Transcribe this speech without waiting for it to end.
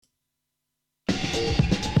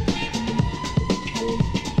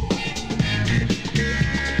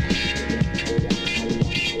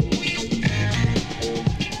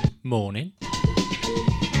morning.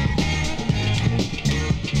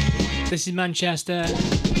 This is Manchester,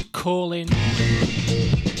 calling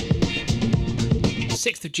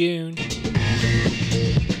 6th of June,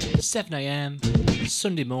 7 a.m,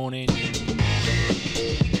 Sunday morning.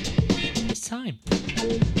 It's time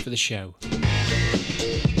for the show.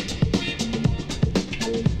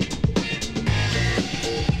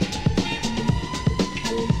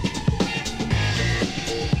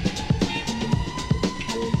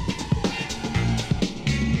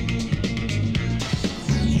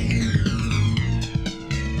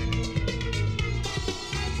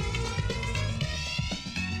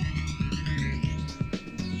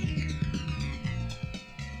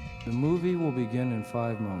 The movie will begin in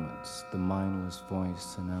 5 moments, the mindless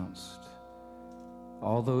voice announced.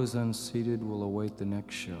 All those unseated will await the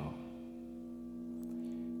next show.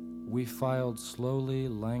 We filed slowly,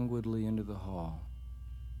 languidly into the hall.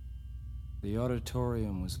 The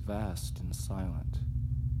auditorium was vast and silent.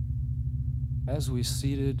 As we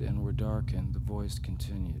seated and were darkened, the voice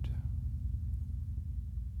continued.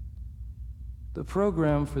 The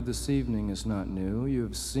program for this evening is not new. You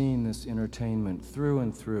have seen this entertainment through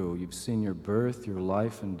and through. You've seen your birth, your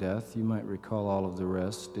life and death. You might recall all of the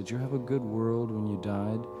rest. Did you have a good world when you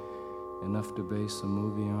died? Enough to base a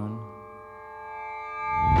movie on?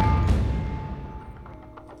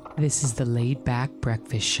 This is the Laidback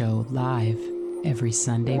Breakfast Show, live every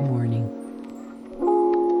Sunday morning.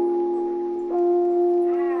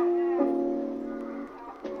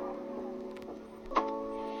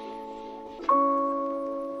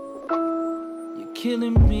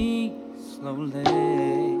 Killing me slowly.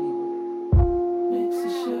 Mix the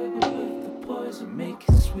sugar with the poison, make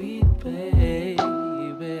it sweet, baby.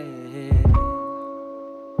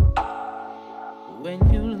 When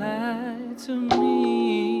you lie to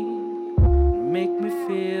me, make me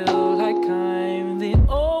feel like I'm the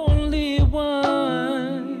only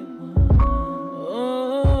one.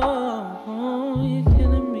 Oh, you're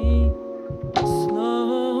killing me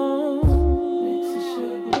slow. Mix the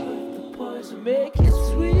sugar with the poison, make it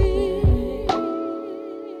sweet.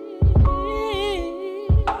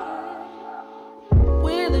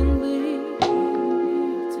 Willingly,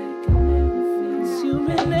 you've taken everything,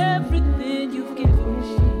 consuming everything you've given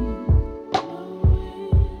me.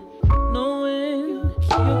 Knowing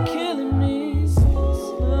you're killing me slow,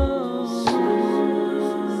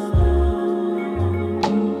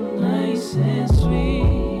 nice and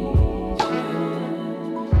sweet.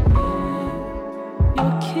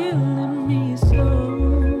 You're killing me slow,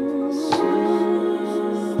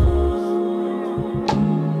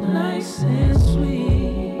 nice and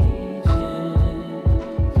sweet.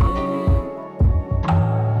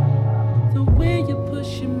 The way you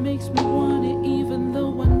push it makes me want it, even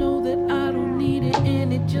though I know that I don't need it,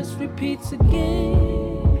 and it just repeats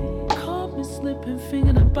again. Caught me slipping,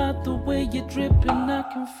 thinking about the way you're dripping. I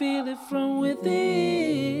can feel it from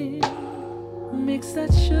within. Mix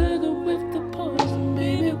that sugar with the poison,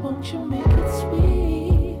 baby, won't you make it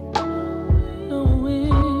sweet? Knowing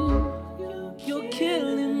you're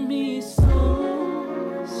killing me slow,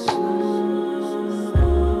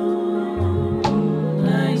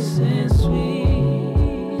 nice and sweet.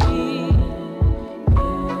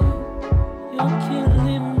 You're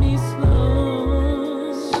killing me slow,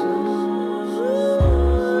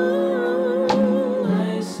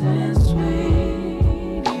 nice and sweet.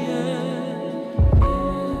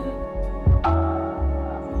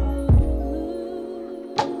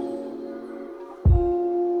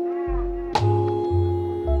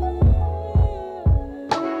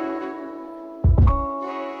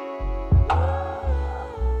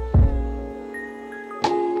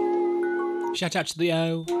 Shout out to the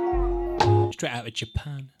O, straight out of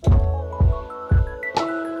Japan.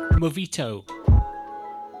 Movito,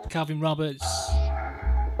 Calvin Roberts,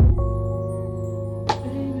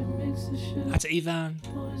 out to Ivan,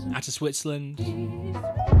 out to Switzerland,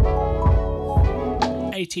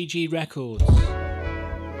 ATG Records,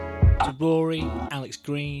 to Rory, Alex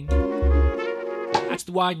Green, out to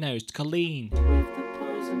the Wide Nose, to Colleen,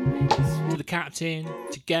 to the Captain,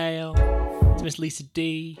 to Gail, to Miss Lisa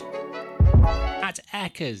D, out to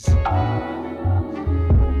Eckers.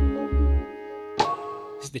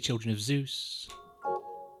 This is the Children of Zeus.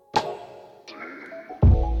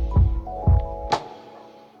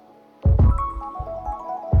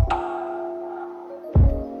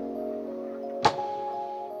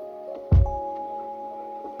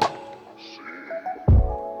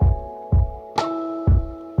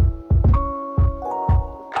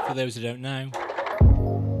 For those who don't know,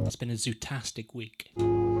 it's been a zootastic week.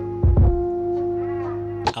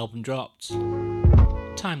 Album dropped,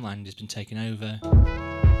 Timeline has been taken over,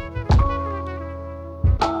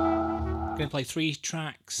 going to play 3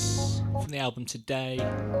 tracks from the album today.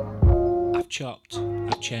 I've chopped,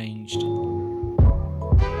 I've changed.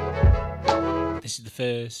 This is the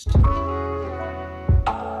first.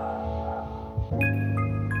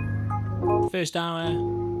 First hour,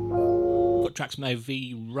 we've got tracks from OV,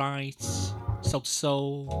 Right, Soul to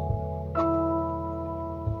Soul.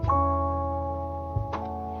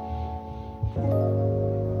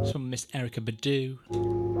 Some Miss Erykah Badu.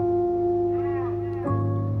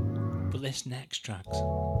 But this next track's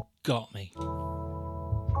got me.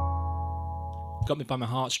 Got me by my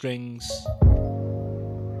heartstrings.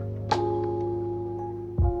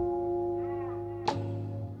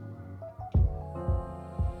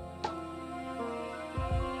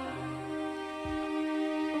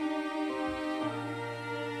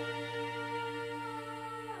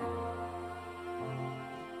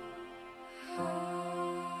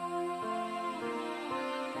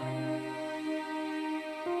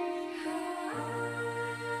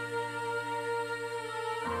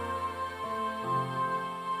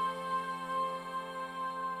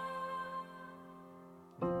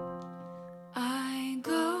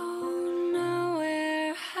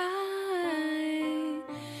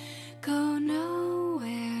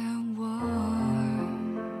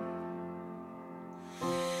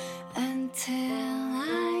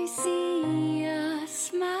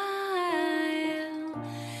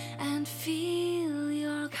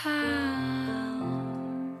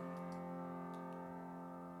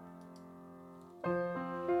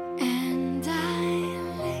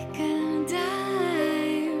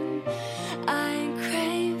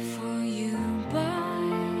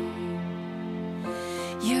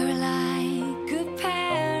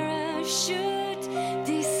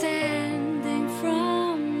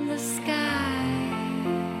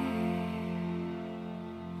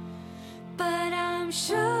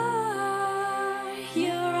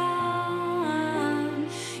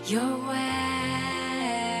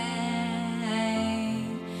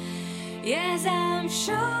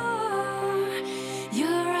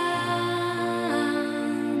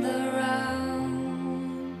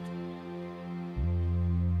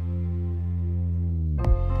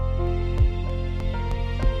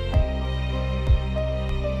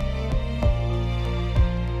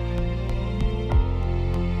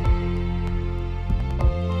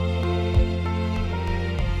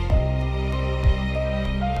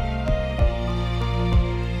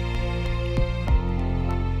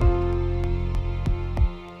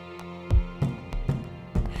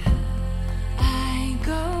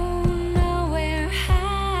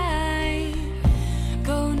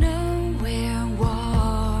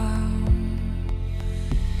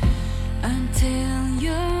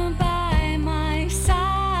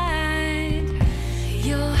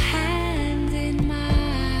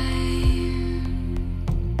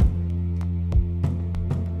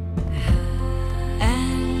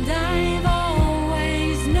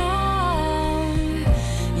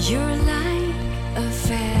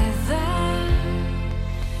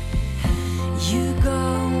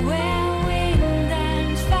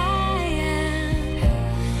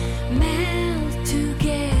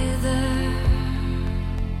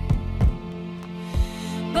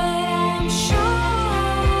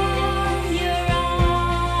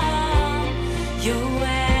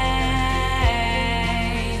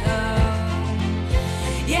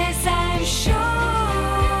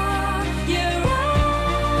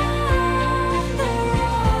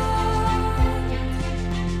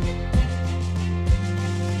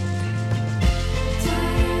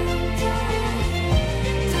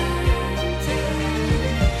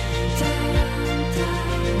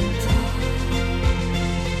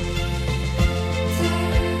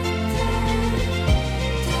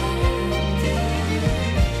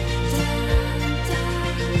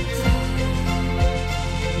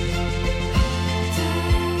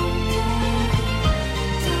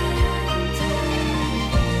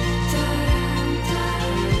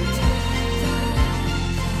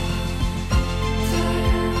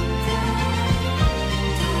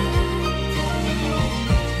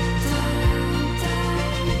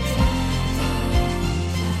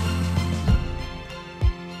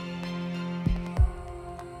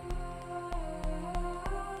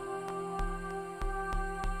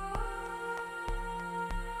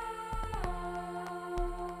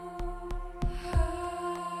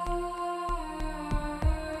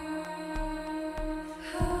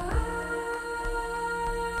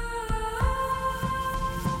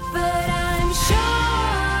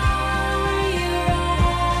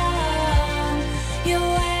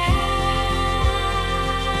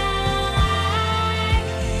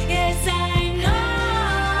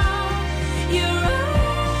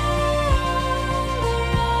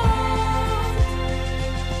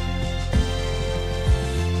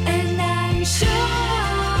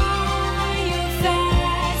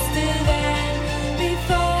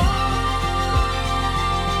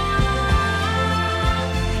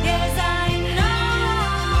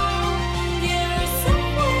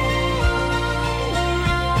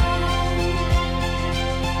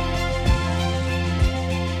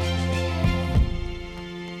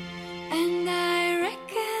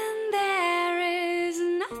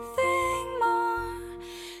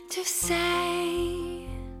 say.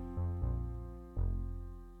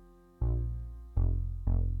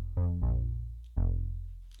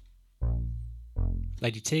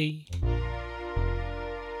 Lady T,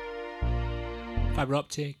 Fibre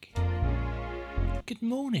Optic, good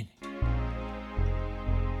morning.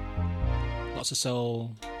 Lots of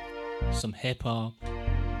soul, some hip hop,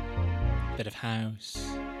 bit of house.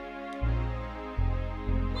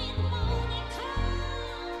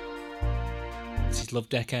 This is Love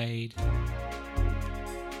Decade.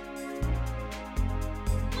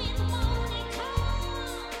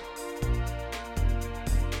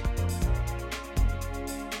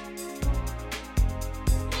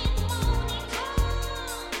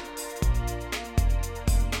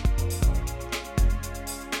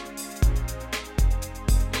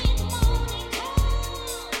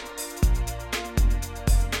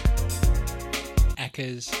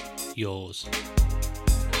 Eckers, yours.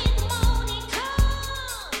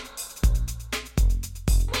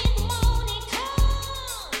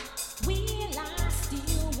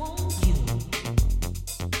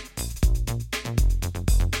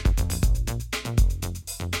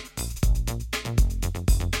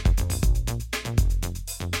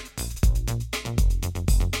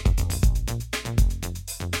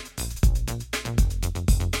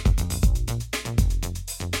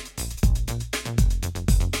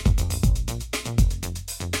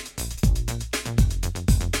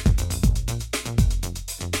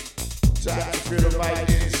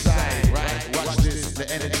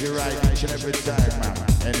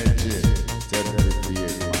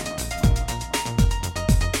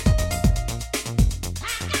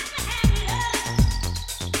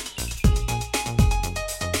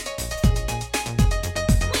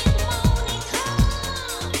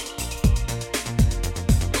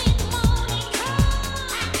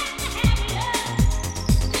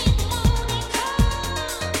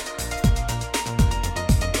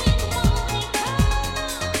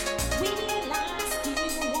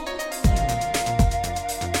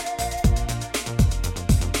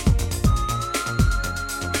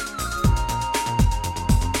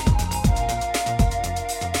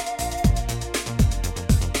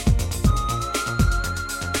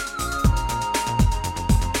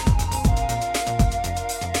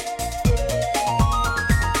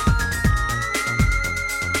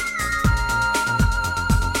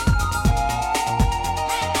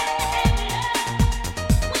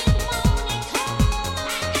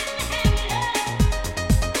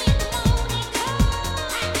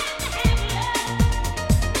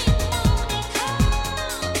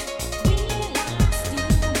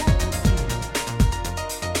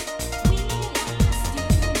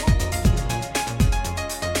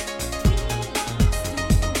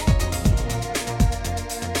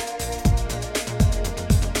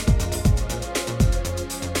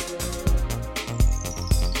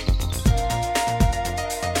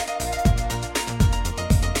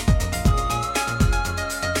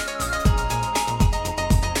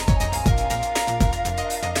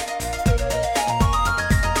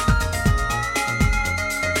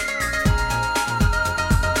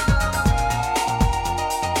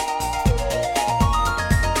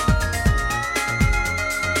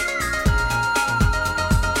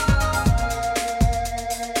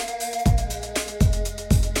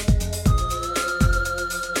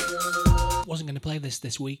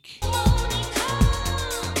 This week.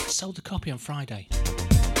 I sold a copy on Friday.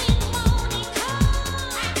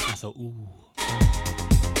 I thought, ooh.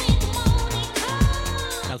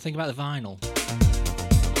 Now think about the vinyl.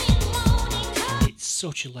 It's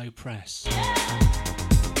such a low press.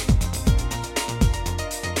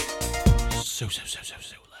 So low.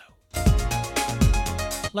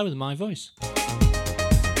 Lower than my voice.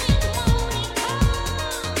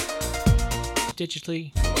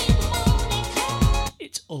 Digitally,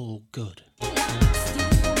 it's all good.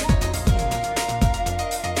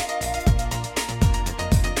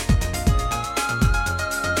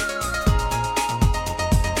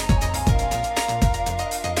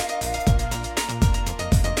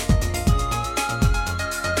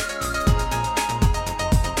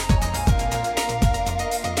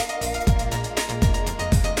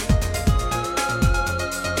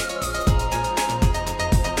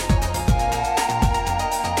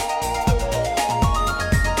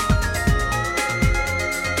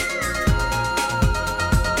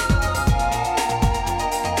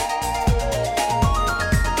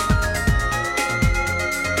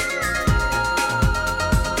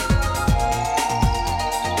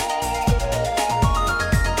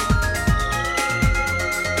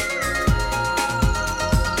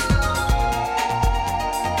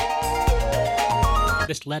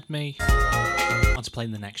 This led me On to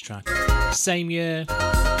playing the next track. Same year.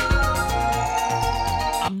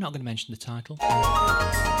 I'm not going to mention the title.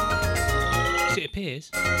 As it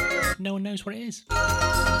appears, no one knows what it is.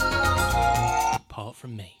 Apart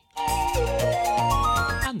from me.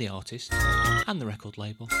 And the artist. And the record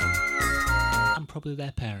label. And probably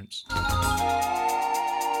their parents.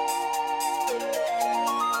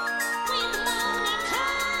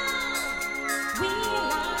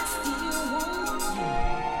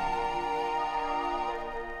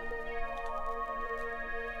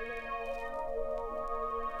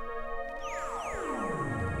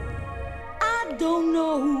 I don't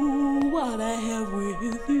know what I have with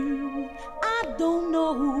you. I don't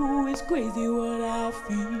know, it's crazy what I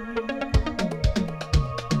feel.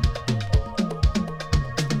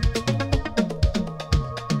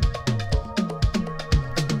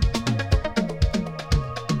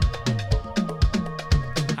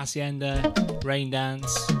 Hacienda, Rain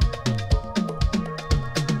Dance.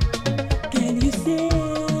 Can you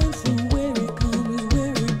sense from where it comes,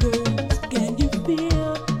 where it goes? Can you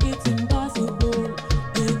feel it's impossible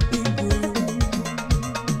that it grows?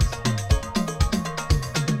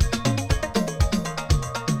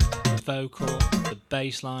 The vocal, the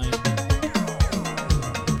bass line.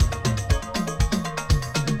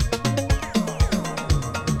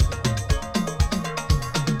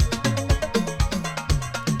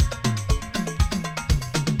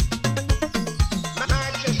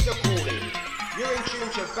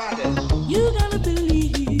 You gotta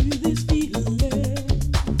believe this feeling.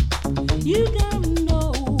 You gotta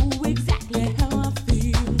know exactly how I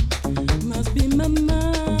feel. Must be my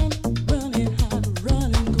mind running hot,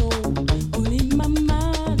 running cold. Only in my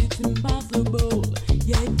mind it's impossible,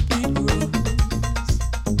 yet it grows.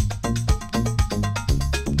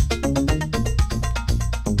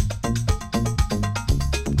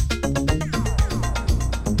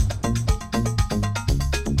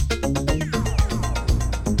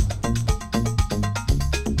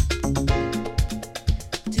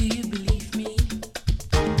 Do you believe me?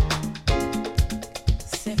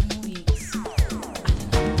 7 weeks. I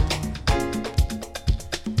don't know.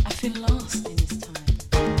 I feel lost in this time.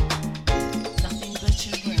 Nothing but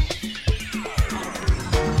your breath.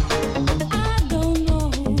 I don't know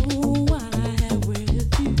what I have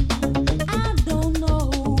with you. I don't know,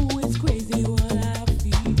 it's crazy what I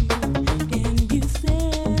feel. Can you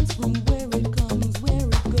sense from where it comes, where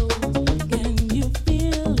it goes? Can you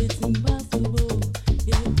feel it's impossible,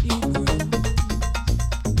 yet it grows?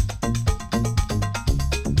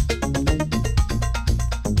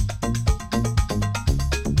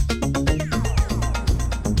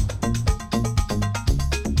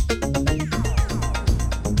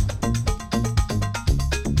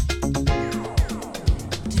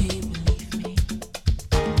 Do you believe me?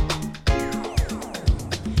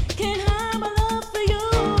 Can't hide my love for you.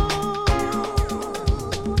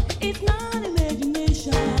 It's not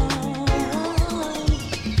imagination.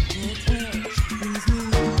 Your touch brings me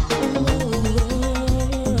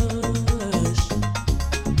rush.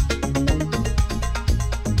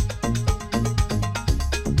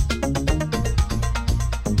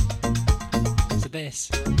 So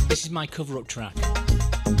this is my cover-up track.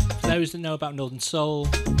 For those that know about Northern Soul,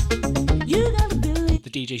 You gotta believe. the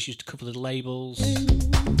DJs used to cover the labels.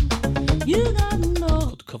 You gotta know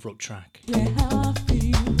Called the cover-up track. how I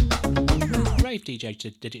feel. Rave DJ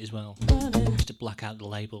did it as well. Running Used to black out the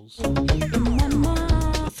labels. in my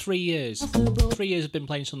mind. For 3 years. 3 years I've been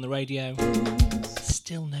playing this on the radio.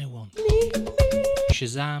 Still no one. Need me.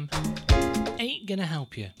 Shazam ain't gonna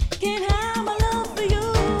help you. Can't hide my love for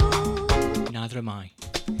you. Neither am I.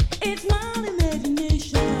 It's not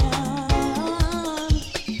imagination.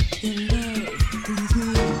 Your love brings me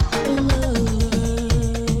love.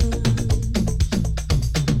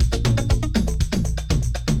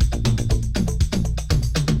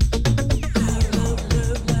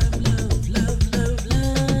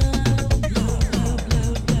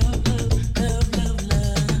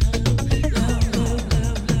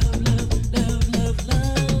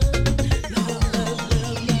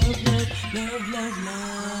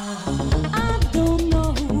 I don't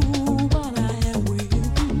know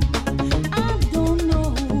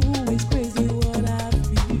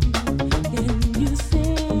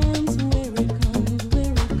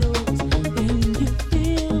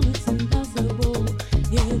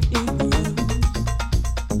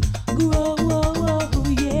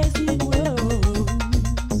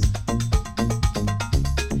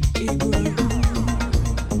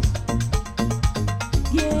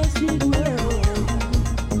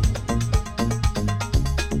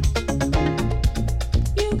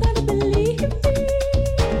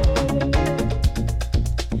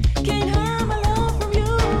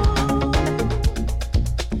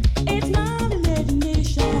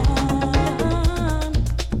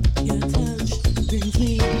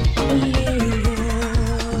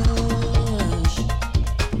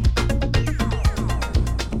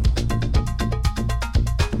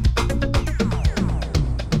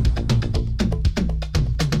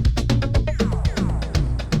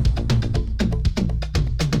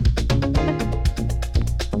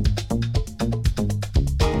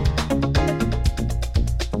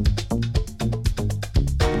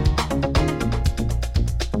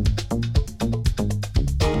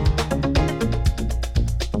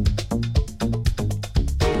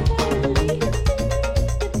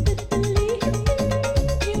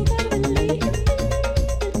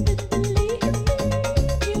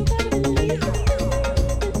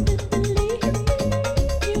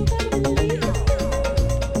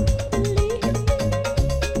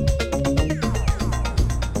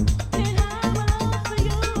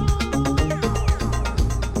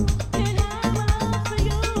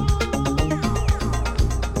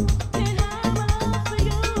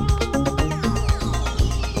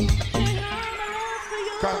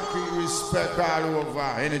over.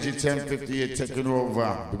 Energy 1058 taking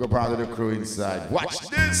over. Big up out of the crew inside. Watch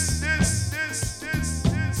this.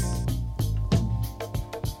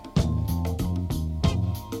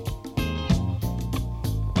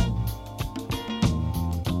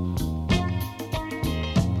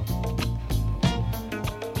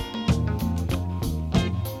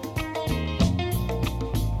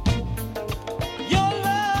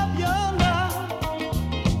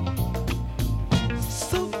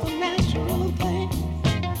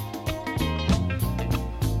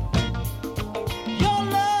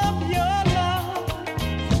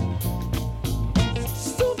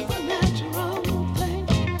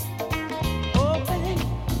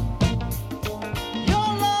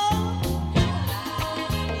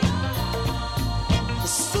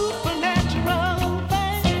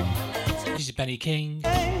 King,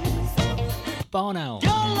 Barnell,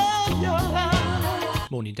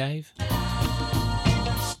 morning Dave,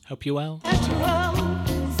 hope you're well.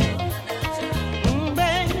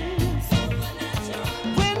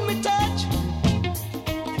 When we touch,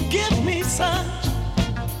 give me such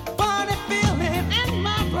funny feeling in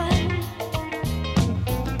my brain.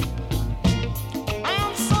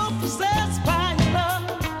 I'm so possessed by your love.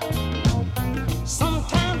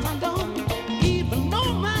 Sometimes I don't even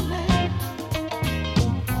know my name.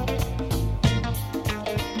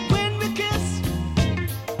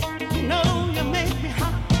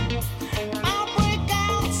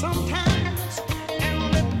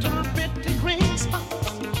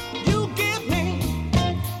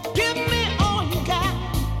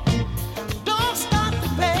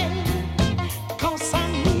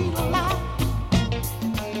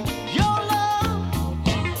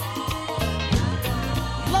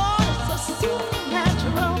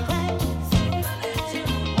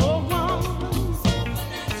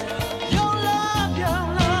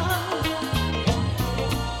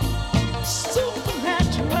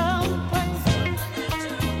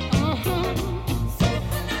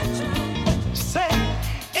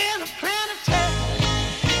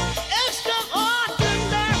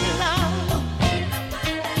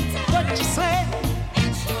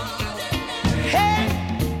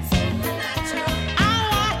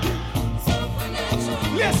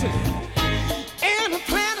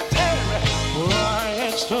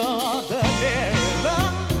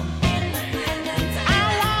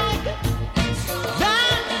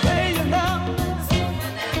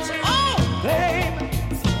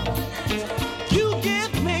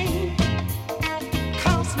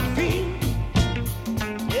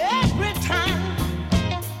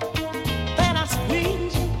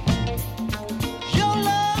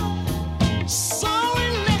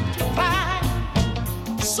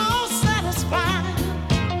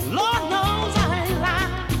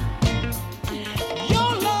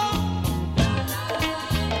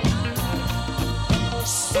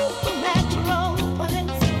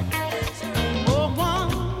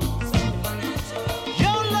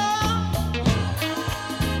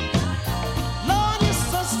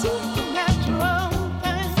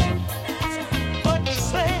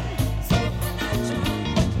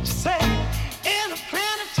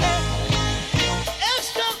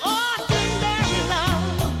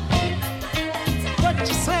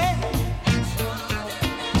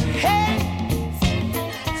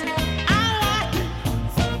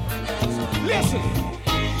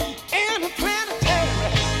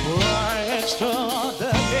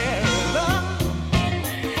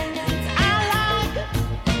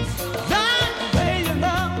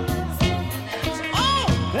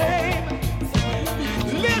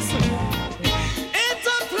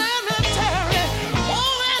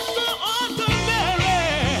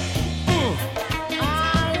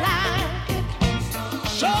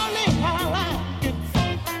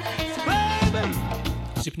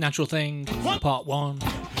 Supernatural Thing, part 1.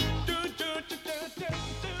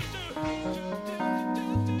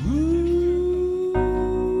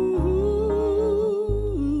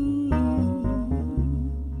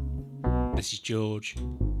 This is George.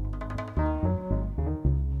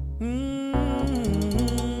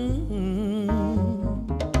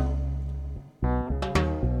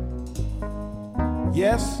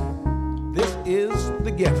 Yes, this is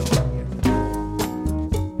the ghetto.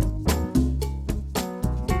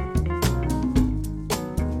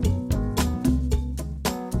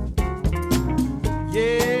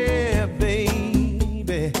 Yeah,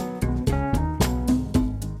 baby.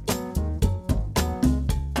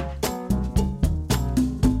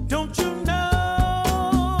 Don't you know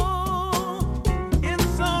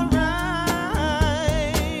it's alright?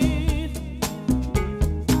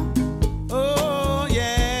 Oh,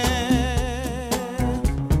 yeah.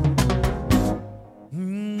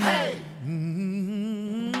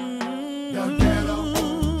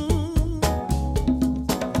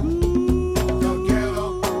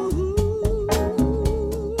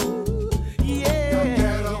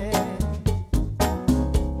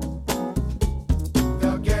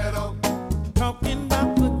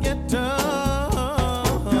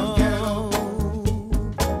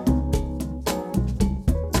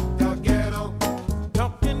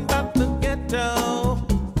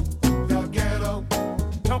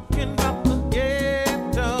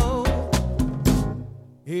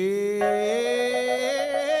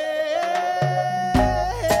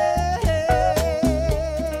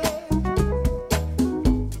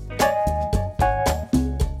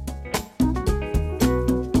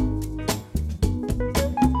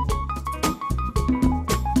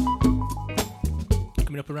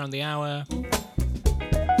 Around the hour,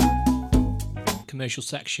 commercial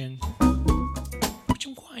section, which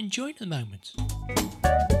I'm quite enjoying at the moment,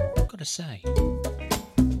 I've got to say.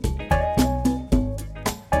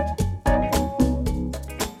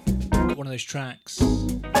 Got one of those tracks,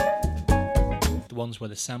 the ones where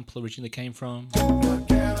the sample originally came from. Got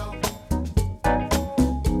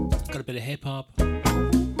a bit of hip hop, and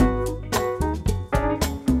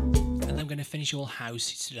then I'm going to finish all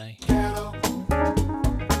housey today.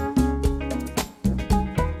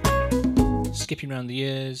 Skipping around the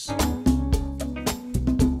years.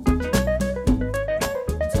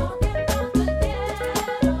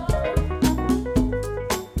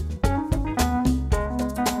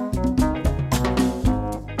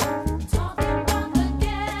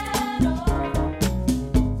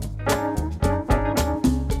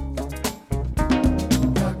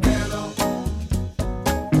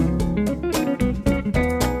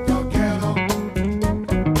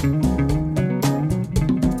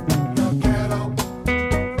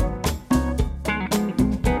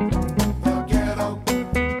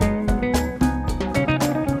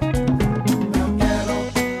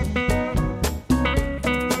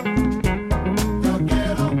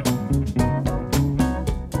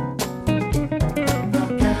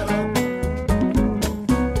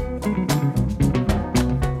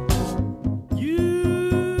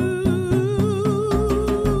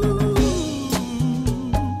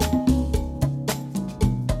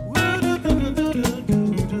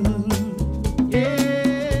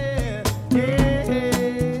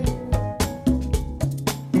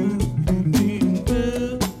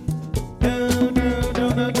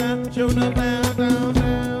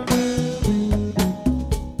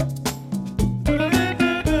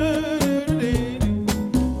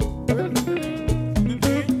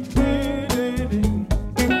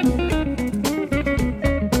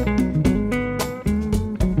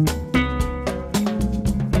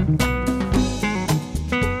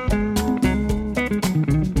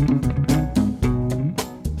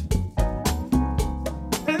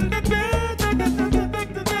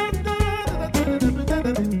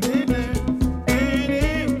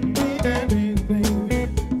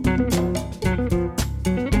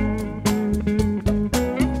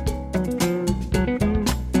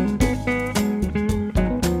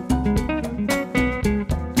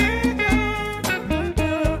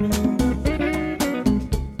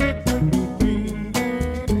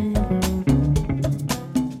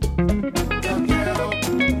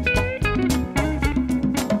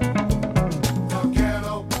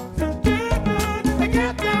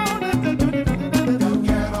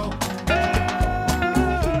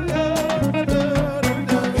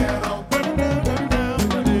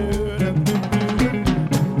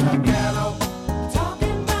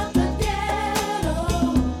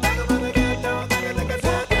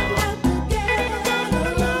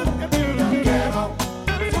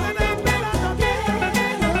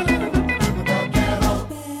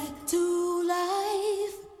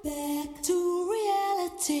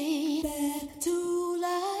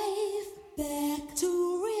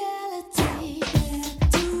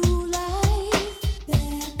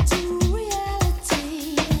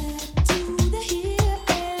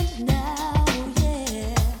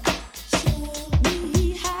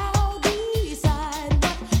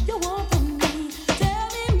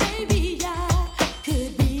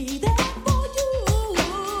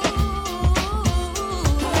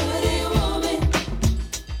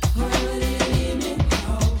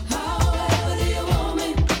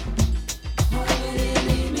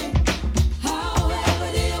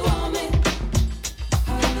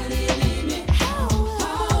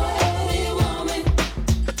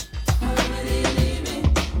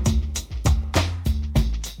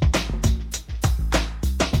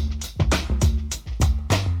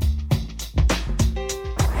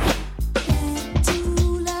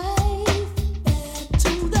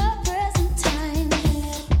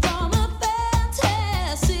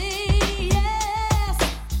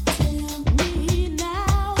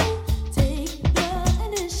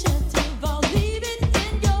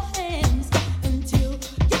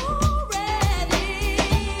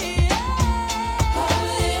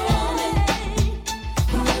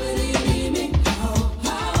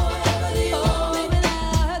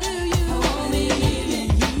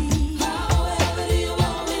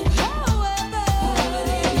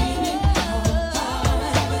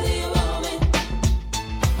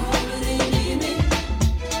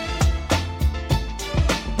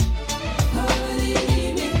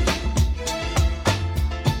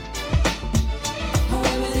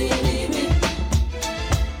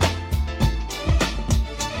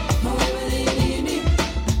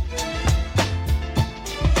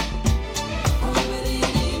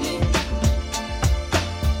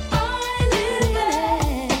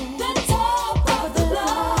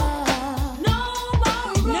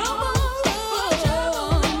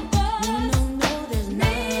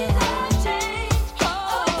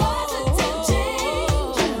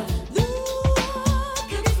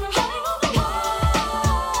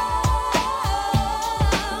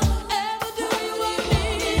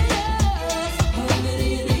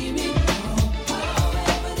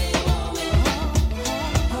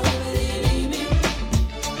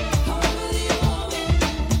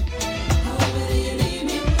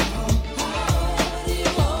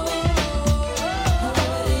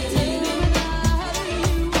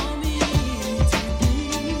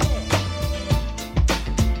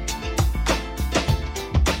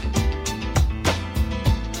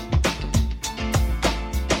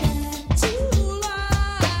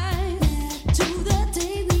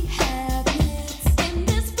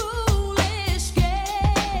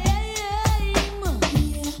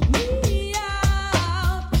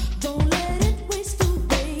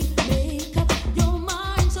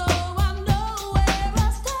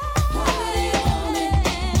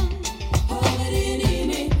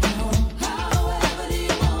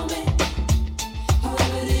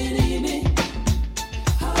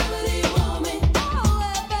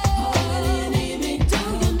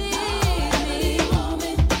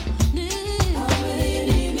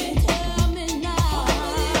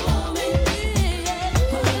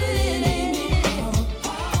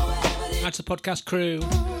 podcast crew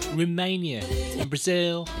in Romania and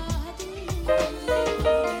Brazil.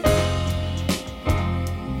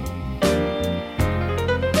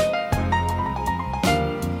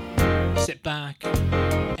 Sit back,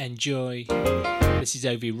 enjoy. This is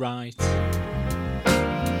Ovi Wright.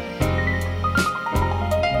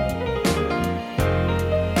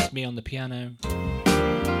 It's me on the piano.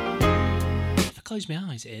 If I close my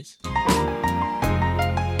eyes, it is.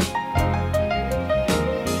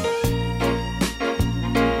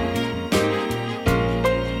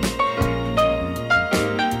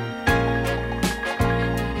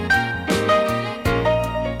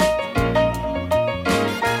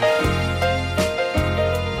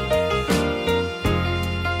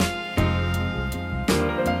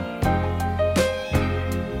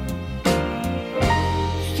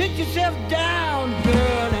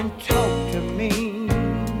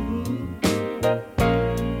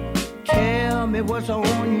 What's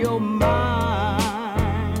on your mind?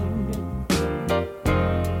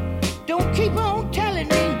 Don't keep on telling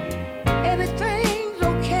me everything's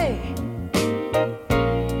okay,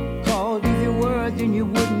 'cause if you were, then you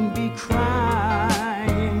wouldn't be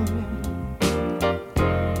crying.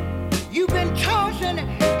 You've been tossing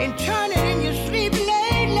and turning in your sleep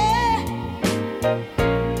lately,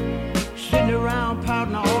 sitting around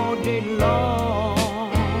pouting all day long.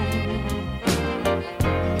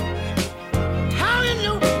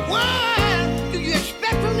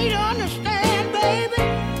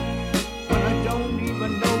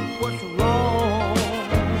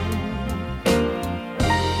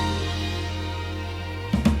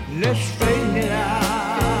 Let's straighten it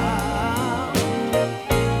out,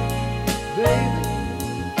 baby.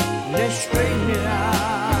 Let's straighten it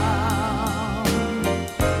out,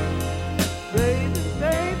 baby,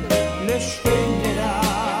 baby. Let's straighten it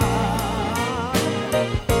out.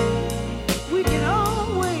 We can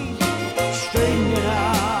always straighten it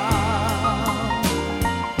out.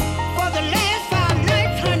 For the last 5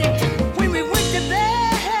 nights, honey, when we went to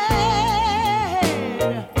bed,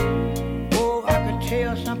 oh, I could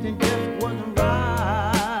tell something just wasn't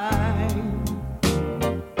right.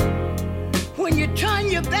 When you turn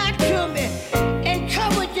your back to me and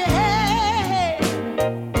covered your head,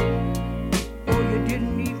 oh, you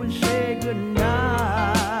didn't even say goodnight.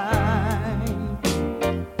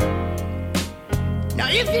 Now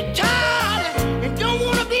if you're tired and don't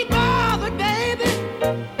want to be bothered, baby,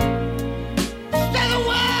 say the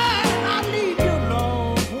word, I'll leave you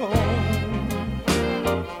alone.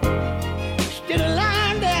 Still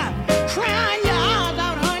lying there crying your eyes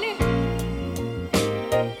out, honey.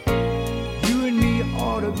 You and me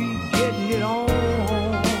ought to be getting it on.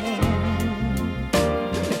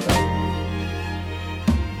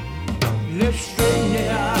 Let's straighten it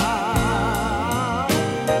out,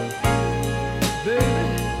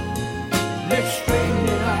 baby. Let's straighten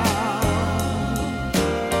it out.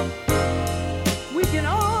 We can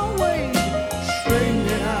always straighten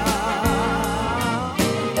it out.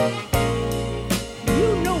 You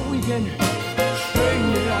know we can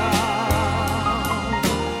straighten it out.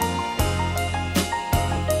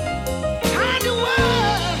 How in the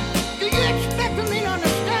world do you expect me to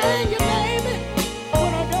understand you, baby,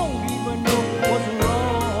 when I don't even know what's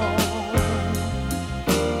wrong?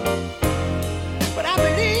 But I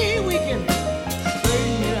believe we can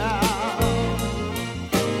straighten it out.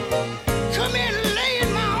 Come in and lay in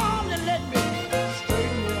my arms and let me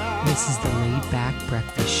straighten it out. This is the Laidback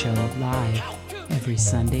Breakfast Show live every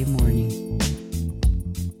Sunday morning.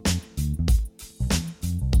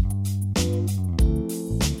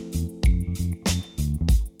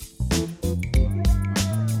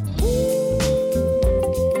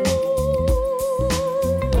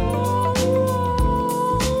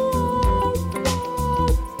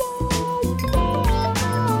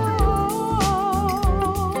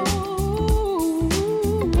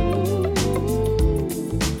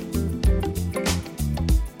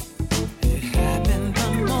 It happened the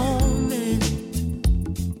moment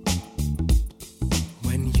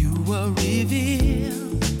when you were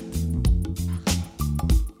revealed,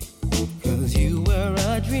 'cause you were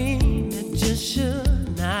a dream that just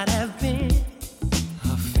should not have been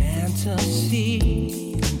a fantasy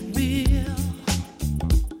real.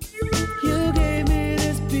 You gave me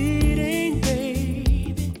this beating,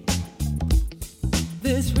 baby,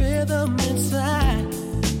 this rhythm inside.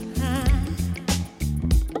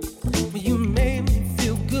 You made me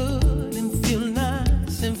feel good and feel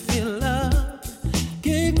nice and feel love.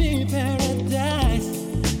 Gave me paradise.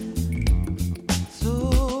 So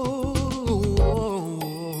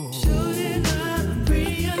shouldn't I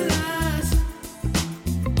realize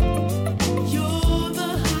you're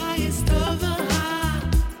the highest of the high?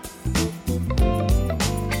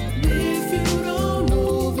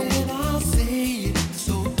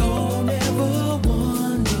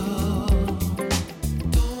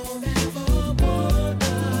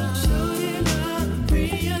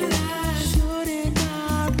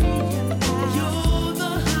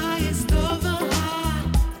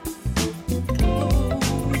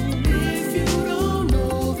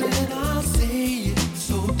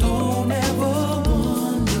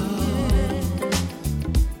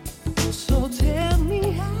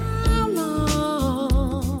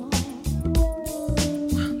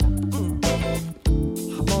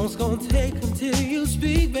 you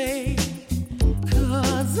speak, babe,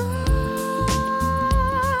 'cause I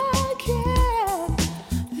can't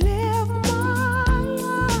live my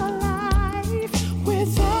life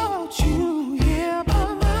without you here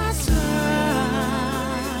by my side.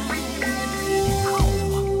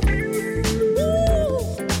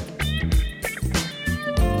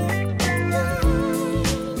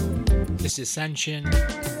 This is Ascension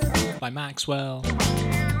by Maxwell.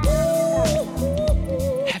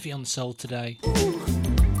 Heavy on the soul today.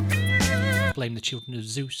 Blame the children of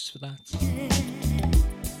Zeus for that.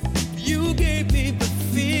 You gave me the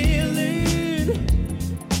feeling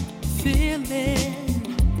in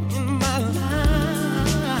my life.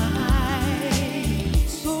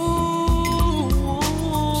 So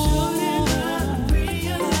shouldn't I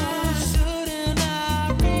realize?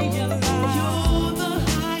 You're the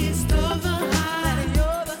highest of the high.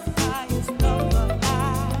 You're the highest of the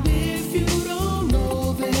high. If you don't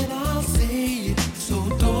know, then I'll say it. So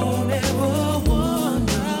don't ever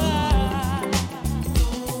wonder.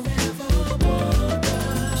 Don't ever wonder.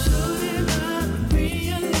 Shouldn't I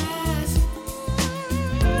realize?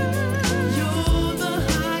 You're the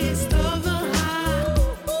highest of the high.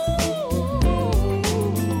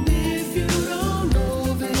 If you don't know,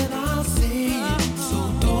 then I'll say it. So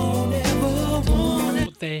don't ever wonder.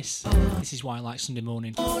 But this is why I like Sunday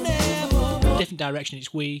morning. Different direction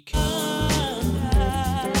each week.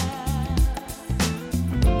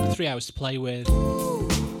 3 hours to play with.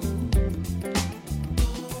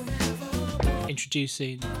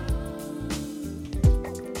 Introducing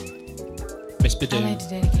Miss I'd like Badoo. to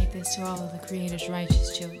dedicate this to all of the Creator's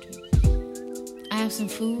righteous children. I have some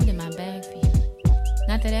food in my bag for you.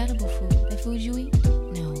 Not that edible food, that food you eat.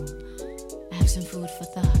 No, I have some food for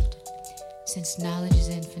thought. Since knowledge is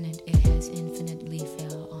infinite, it has infinitely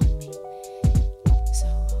fell on me. So,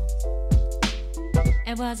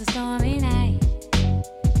 it was a stormy night.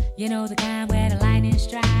 You know the kind where the lightning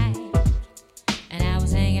strike. And I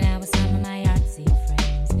was hanging out with some of my artsy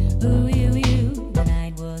friends. Ooh, you. The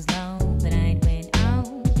night was long, the night went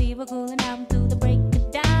on. We were cooling out until the break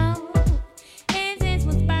of dawn. Incense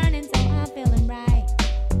was burning, so I'm feeling right.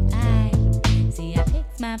 I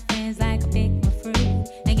picked my friends like I picked my fruit.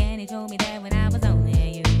 Again, he told me that when I was only a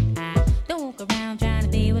youth. I don't walk around trying to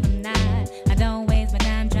be what I'm not. I don't waste my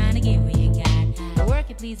time trying to get what you got. I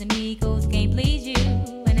work at pleasing me, cause can't please you.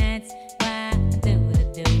 And that's why I do what I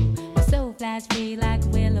do. My soul flies free like a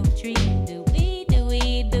willow tree. Do we, do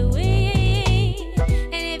we, do we?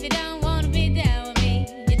 And if you don't wanna be down with me,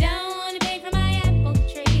 you don't wanna pick from my apple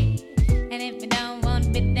tree. And if you don't wanna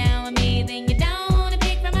be down with me, then you don't wanna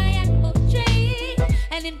pick from my apple tree.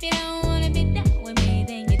 And if you don't wanna be down with me,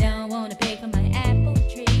 then you don't wanna pick from my apple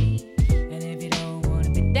tree. And if you don't wanna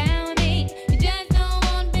be down with me, you just don't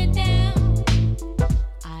wanna be down.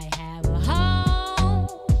 I have a home,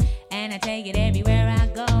 and I take it everywhere I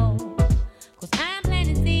go. Cause I'm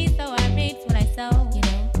planting seeds, so I reap what I sow.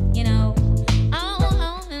 You know,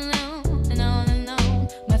 on and on and on and on.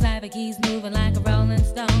 My cyber keys moving like a rolling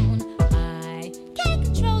stone. I can't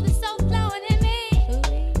control the soul flowing in me.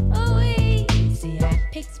 Ooh-wee. See, I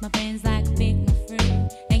picked my friends like I picked my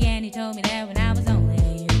fruit. Again, he told me that when I was only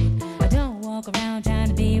a youth. I don't walk around trying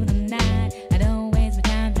to be what I'm not. I don't waste my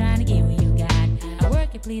time trying to get what you got. I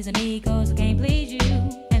work at pleasing me, cause I can't please you.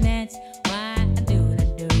 And that's why I do what I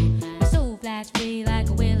do. My soul flies free like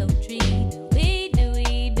a willow tree. Do we, do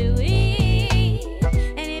we, do we?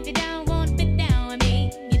 And if you don't wanna be down with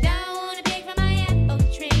me, you don't wanna pick from my apple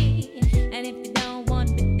tree. And if you don't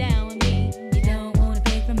wanna be down with me, you don't wanna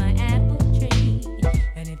pick from my apple tree.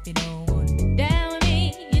 And if you don't wanna be down with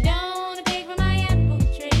me, you don't wanna pick from my apple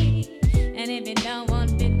tree. And if you don't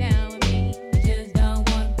wanna be down with me, you just don't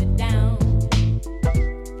wanna be down.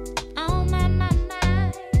 Oh my, my,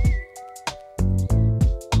 my.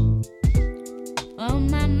 Oh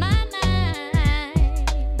my, my, my.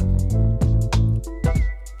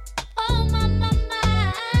 Oh my, my,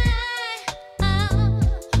 my. Oh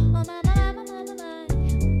my, my, my,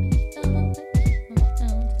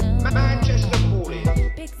 my. Manchester calling.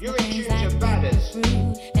 You're in tune to Badders.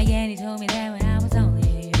 Again, he told me that when I was only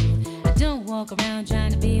a youth. I don't walk around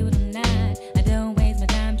trying to be what I'm not. I don't waste my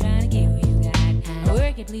time trying to get what you got. I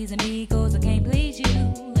work at pleasing me, cause I can't please you.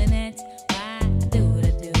 And that's why I do what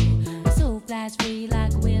I do. My soul flies free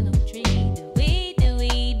like a willow tree. Do we, do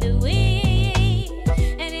we, do we?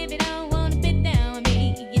 And if you don't wanna be down with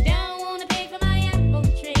me, you don't wanna pick from my apple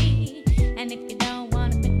tree. And if you don't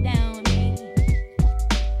wanna be down with me,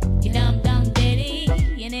 you dumb diddy.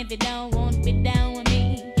 And if you don't wanna be down with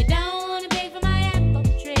me, you don't wanna pick from my apple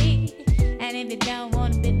tree. And if you don't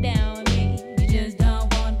wanna be down with me, you just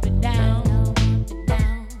don't wanna be down.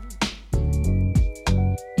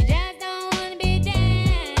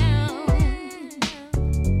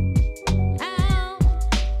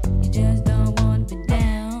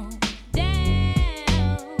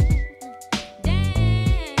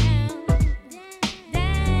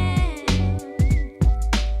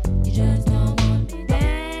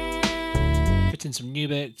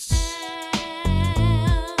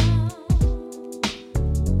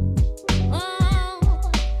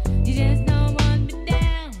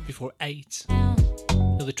 8.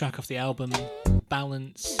 Another track off the album,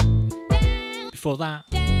 Balance. Before that,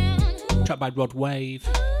 a track by Rod Wave,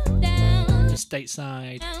 from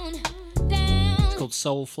Stateside. It's called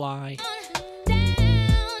Soulfly.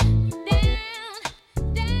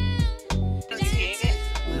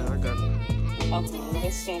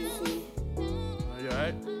 You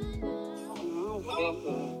alright?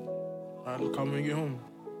 Alright, call me when you get home.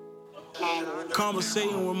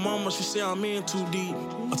 Conversating with mama, she say I'm in too deep.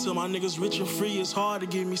 Until my niggas rich and free, it's hard to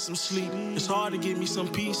give me some sleep. It's hard to give me some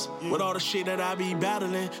peace. With all the shit that I be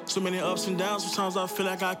battling, so many ups and downs, sometimes I feel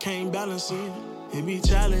like I can't balance it. It be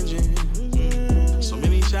challenging, so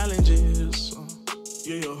many challenges.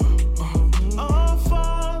 Yeah. Oh,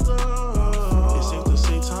 Father, it's safe to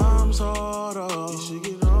say time's harder.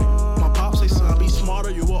 My pop say, son, be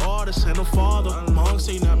smarter, you an artist and a father. My uncle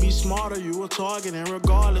say, not be smarter, you a target, and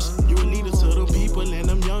regardless, you a leader to the people, and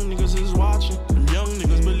them young niggas is watching. Them young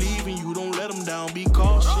niggas believe in you, don't let them down, be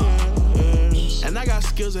cautious. And I got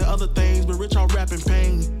skills and other things, but rich, I rap in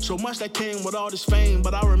pain. So much that came with all this fame,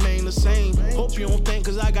 but I remain the same. Hope you don't think,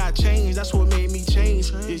 cause I got changed, that's what made me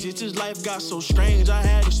change. It's just this life got so strange, I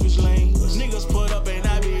had to switch lanes. Niggas put up and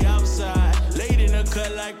I be outside, laid in the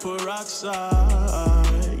cut like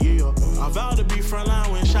peroxide. Yeah, I vowed to be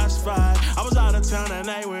frontline when shots fired. I was out of town that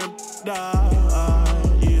night when died.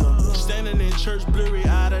 Yeah, standing in church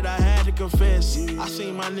blurry-eyed, I had to confess. I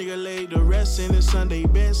seen my nigga lay to rest in his Sunday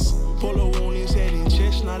best. Polo on his head and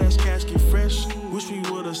chest, now that's casket fresh. Wish we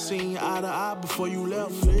would've seen eye to eye before you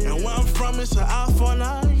left. And where I'm from, it's an eye for an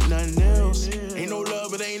eye, nothing else. Ain't no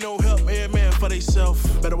love, it ain't no help, every man for theyself.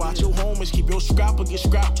 Better watch your homies, keep your scrap or get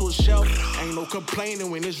scrapped to a shelf. Ain't no complaining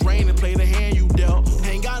when it's raining, play the hand you dealt.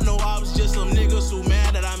 Ain't got no ops, just some niggas who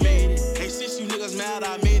mad that I made it. Hey, since you niggas mad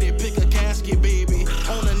I made it, pick a casket, baby.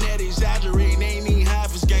 On the net, exaggerating, ain't even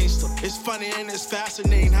half as gangster. It's funny and it's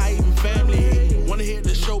fascinating how even family hate. Wanna hit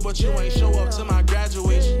the show, but you ain't show up to my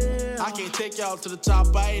graduation. I can't take y'all to the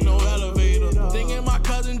top, I ain't no elevator. Thinking my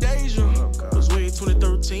cousin Deja was way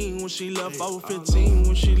 2013 when she left. I was 15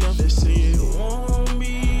 when she left. They say it won't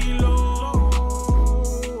be long.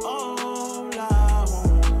 All I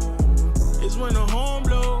want is when the horn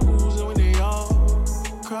blows and when they all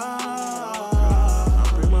cry.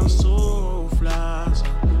 I bring my soul flies,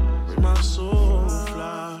 bring my soul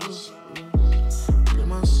flies, bring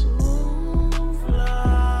my soul.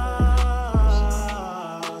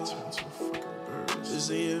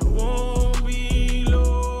 It won't be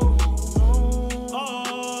long.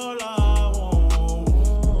 All I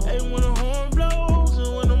want, hey, when the horn blows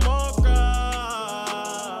and when the mark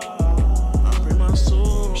cries, I bring my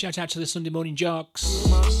soul. Shout out to the Sunday Morning Jocks,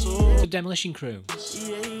 the Demolition Crew,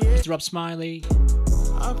 Mr. Rob Smiley,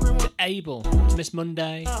 to Abel, to Miss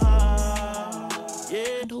Monday,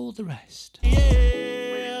 and all the rest.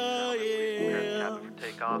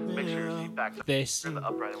 This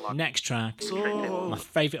next track, my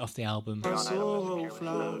favourite off the album,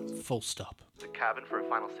 Full Stop.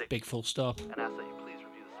 Big full stop,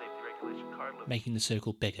 making the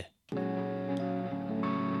circle bigger.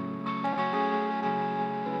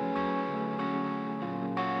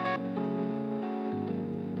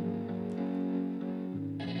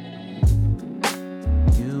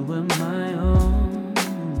 You were my own.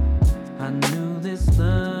 I knew this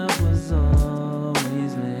love was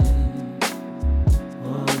always late.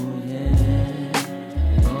 Oh yeah,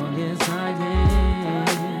 oh yes I am.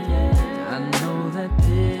 I know that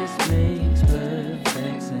this makes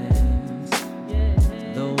perfect sense.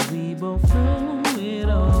 Though we both know it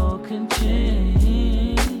all can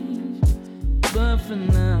change, but for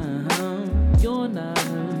now you're not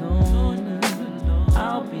alone.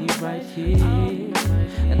 I'll be right here,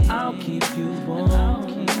 and I'll keep you warm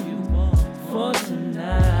for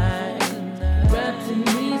tonight. Wrapped in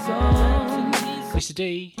these arms, Mr.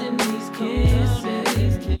 D, in these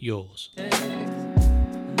kisses, yours.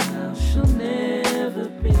 and I shall never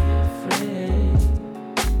be afraid.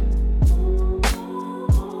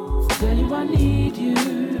 Tell you I need you,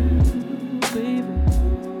 baby.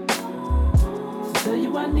 Tell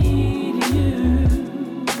you I need you,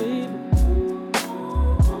 baby.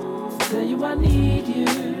 Tell you I need you,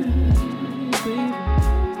 baby.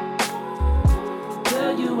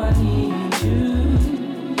 Tell you I need you,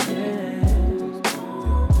 yeah.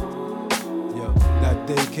 Yo, that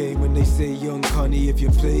day came when they say, young Connie, if you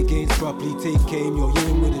play games properly, take aim, you're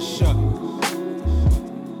in with a shot.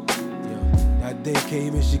 Yo, that day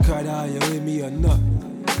came and she cried out, you in me or not?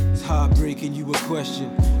 It's heartbreaking, you a question.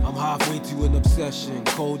 I'm halfway to an obsession.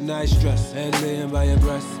 Cold night stress, and laying by your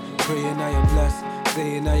breast, praying I am blessed.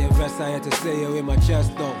 Saying I am blessed, I had to say it with my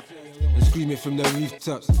chest though. and scream it from the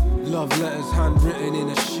rooftops. Love letters handwritten in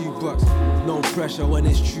a shoebox. No pressure when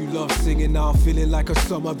it's true love singing now. Feeling like a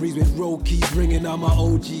summer breeze with roll keys ringing out. My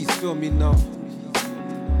OGs feel me now.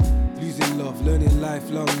 Losing love, learning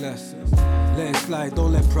lifelong lessons. Let it slide,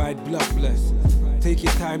 don't let pride bluff bless. Take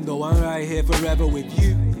your time though, I'm right here forever with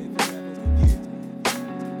you.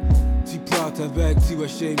 Too proud to beg, too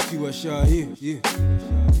ashamed to assure you.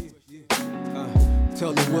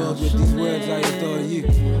 Tell the world with these words I adore you.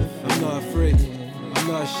 I'm not afraid, I'm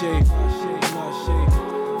not ashamed, I'm not ashamed.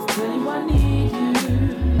 Tell you I need you,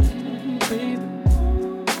 baby.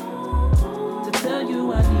 To tell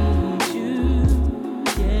you I need you,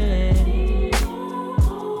 yeah.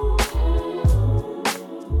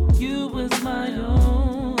 You was my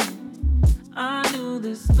own. I knew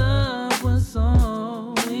this love was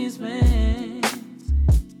always meant,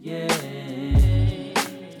 yeah.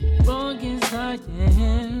 Wrong is I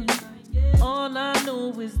am. All I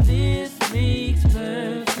know is this makes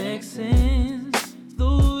perfect sense.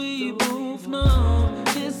 Though we both know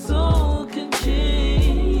this soul can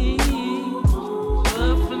change.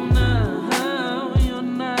 But for now, you're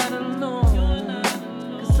not alone.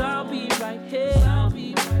 'Cause I'll be right here. I'll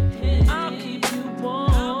keep you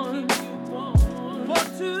warm. For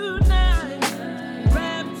tonight,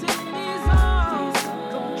 wrapped in these arms,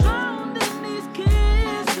 drowned in these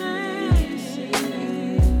kisses.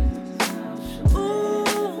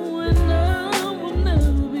 Ooh, and I will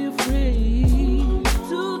never be afraid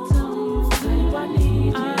to tell you I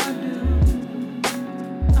need you. I do.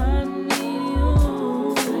 I need you.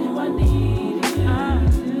 Say I need you. I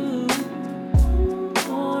do.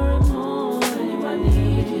 More and more. Say I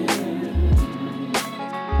need you.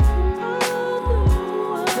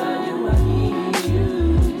 Tell you I need you.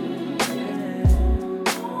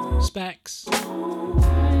 Specs.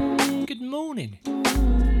 Good morning.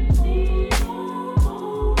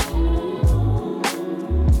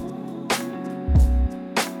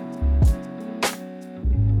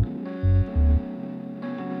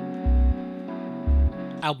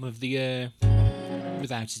 Album of the year,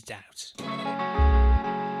 without a doubt.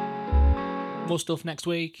 More stuff next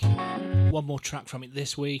week. One more track from it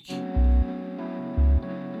this week.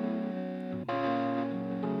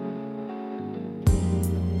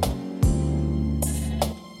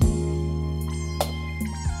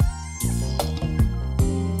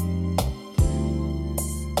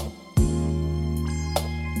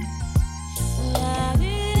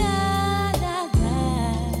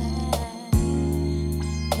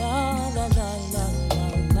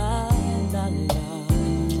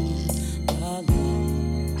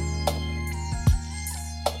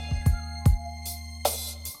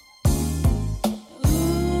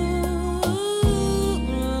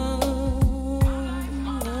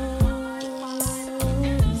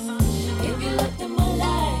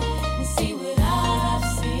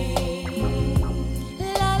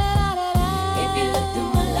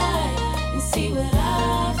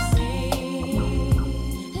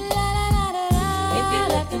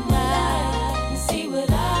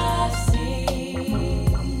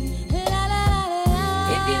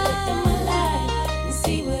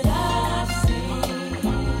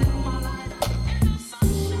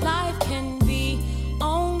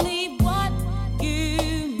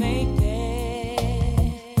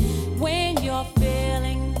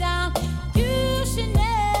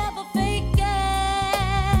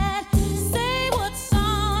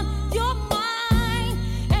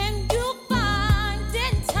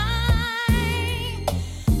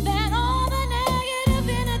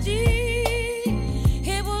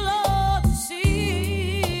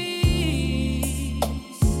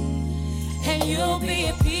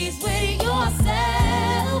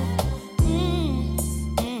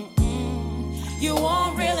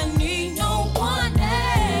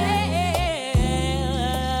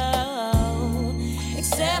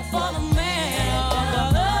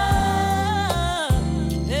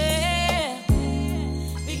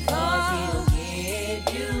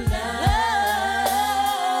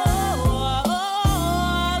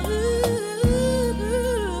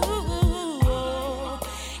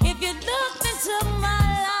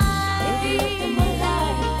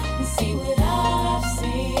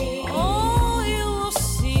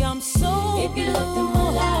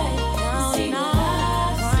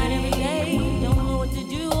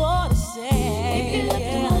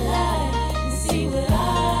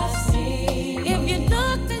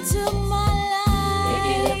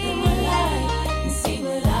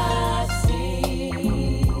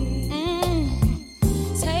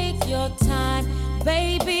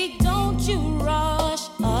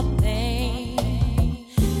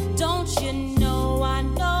 Don't you know I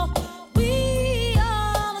know we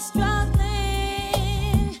all are struggling.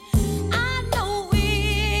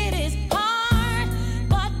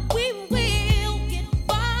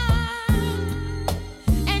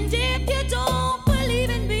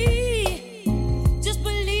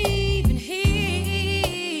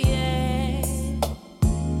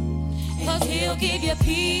 give you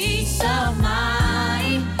peace of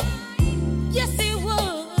mind. Yes, it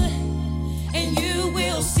would. And you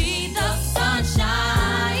will see the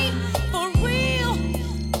sunshine. For real,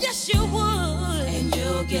 yes, you would. And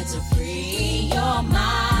you'll get to free your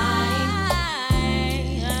mind.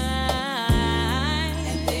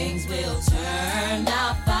 And things will turn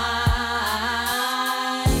out fine.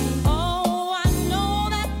 Oh, I know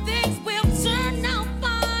that things will turn out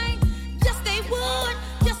fine. Yes, they would.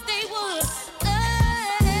 Yes, they would.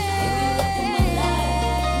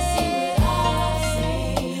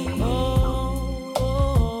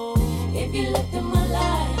 If you looked in my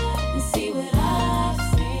life and see what I've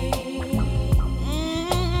seen.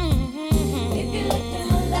 If you looked in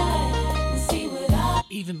my life and see what I've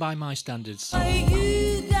seen. Even by my standards,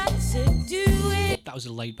 You got to do it. that was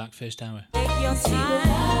a laid-back first hour. Take your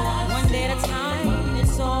time, one day at a time.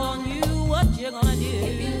 It's on you what you're gonna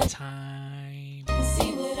do. Time.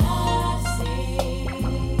 See what I've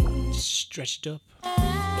seen. Stretch it up,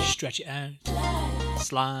 stretch it out,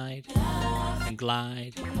 slide and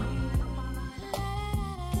glide.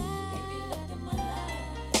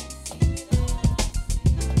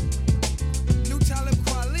 New Talib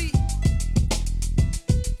Kweli.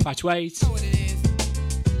 5 to 8. Know what it is.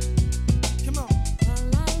 Come on.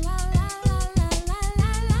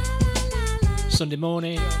 Sunday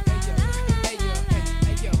morning. Hey yo, hey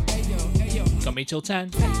yo, hey yo, hey yo. Got me till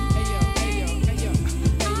 10. Hey yo, hey yo, hey yo, hey yo.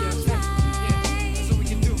 Yeah, that's what we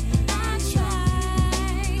can do.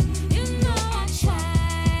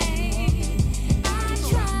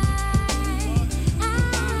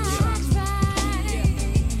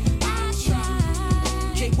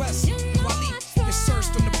 K West, Kweli, you're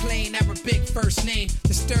searched on the plane, Arabic first name,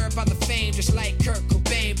 disturbed by the fame, just like Kurt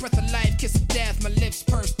Cobain. Breath of life, kiss of death, my lips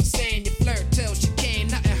pursed insane. You flirt till she came,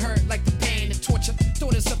 nothing hurt like the pain and torture.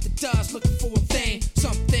 Thought us up the dust, looking for a thing,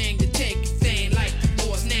 something to take your thing, like the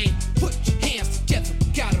Lord's name. Put your hands together,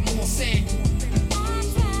 got 'em all saying.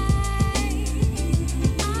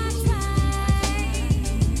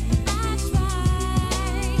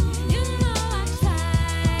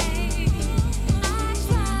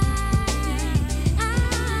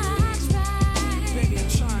 Baby, I'm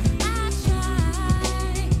trying.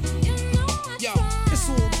 Yo, it's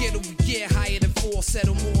all ghetto, we get higher than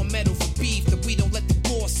falsetto, more metal for beef that we don't let the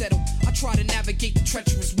war settle. I try to navigate the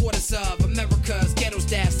treacherous waters of America's ghettos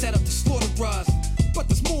that set up to slaughter us. But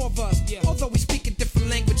there's more of us, although we speak in different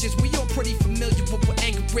languages. We all pretty familiar with what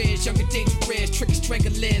anger is, young and dangerous, tricky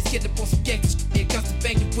stranglers, get up on some gangsters, guns to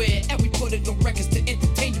bang you with, and we put it on records to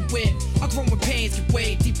entertain you with. Our growing pains get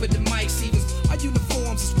way deeper than Mike Severs. Our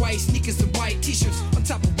uniforms is white sneakers and white t-shirts on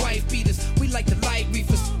top of white beaters. We like the light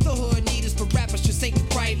reefers, the hood need us, but rappers just ain't the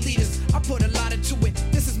right leaders. I put a lot into it.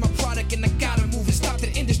 This is my product, and I gotta move it. Stop the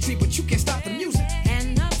industry, but you can't stop the music.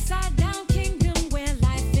 An upside down kingdom where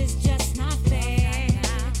life is just not fair.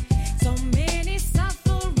 So many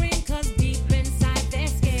suffering 'cause deep inside they're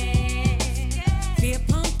scared. Fear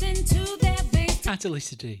pumped into their veins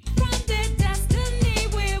Atalisa D. from their destiny.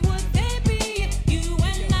 Where would they be? You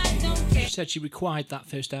and I don't care. She said she required that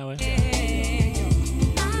first hour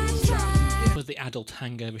for the adult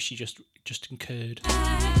hangover she just incurred.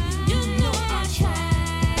 You know I try.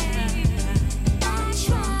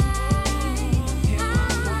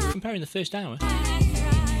 Comparing the first hour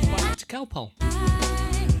to Calpol.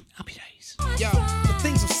 Happy days. Yo, the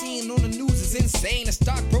things I'm seeing on the news is insane. A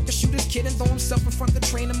stockbroker shoot his kid and throw himself in front of the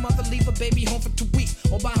train. A mother leave a baby home for 2 weeks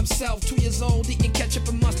all by himself. 2 years old, eating ketchup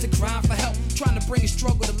and mustard, crying for help, trying to bring a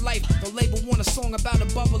struggle to life. The label want a song about a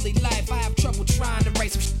bubbly life. I have trouble trying to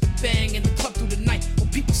write some shit, bang in the club through the night. When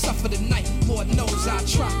people suffer tonight, Lord knows I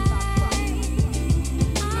try.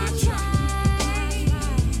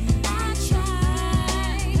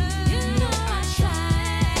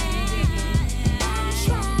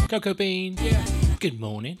 Cocoa Bean. Good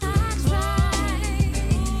morning.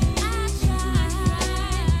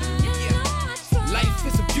 Life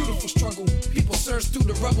is a beautiful struggle. People search through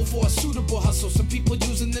the rubble for a suitable hustle. Some people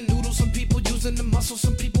using the noodles, some people using the muscle.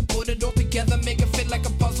 Some people put it all together, make it fit like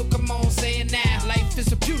a puzzle. Come on, say it now. Life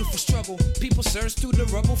is a beautiful struggle. People search through the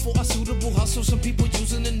rubble for a suitable hustle. Some people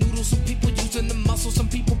using the noodles, some people using the muscle. Some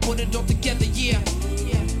people put it all together, yeah.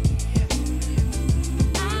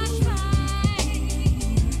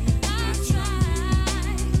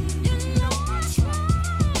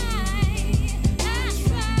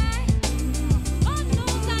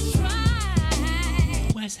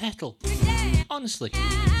 Where's Hettle? Honestly,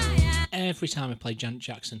 every time I play Janet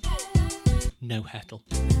Jackson, no Hettle.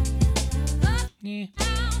 Yeah.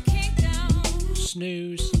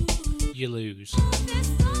 Snooze, you lose.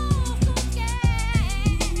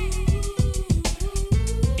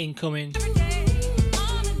 Incoming,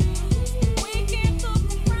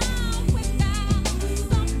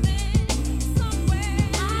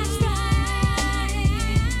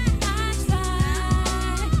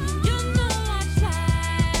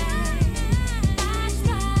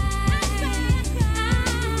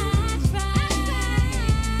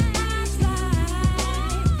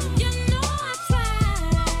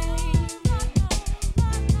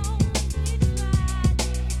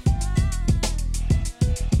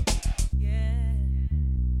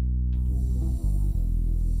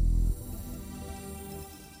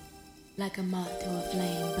 Like a moth to a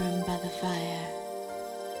flame burned by the fire.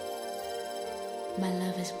 My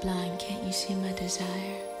love is blind, can't you see my desire?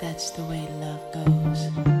 That's the way love goes.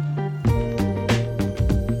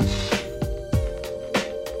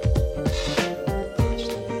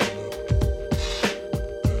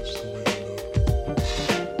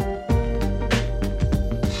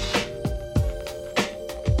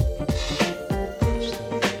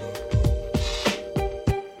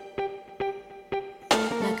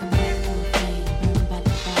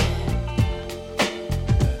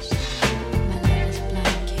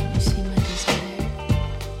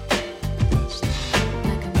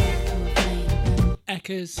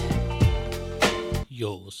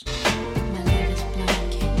 Yours. My love is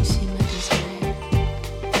blind, can't you see my desire?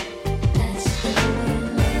 That's the way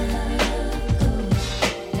love goes.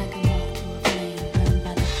 Like a moth to a flame burned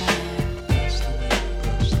by the fire. That's the way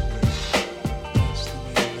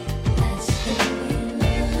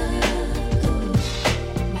love goes.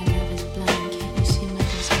 My love is blind, can't you see my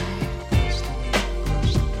desire?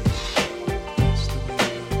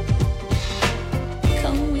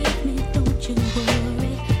 Come with me, don't you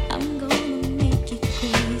worry. I'm gonna make you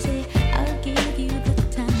crazy. I'll give you the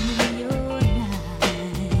time of your life.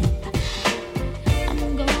 I'm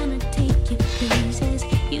gonna take you places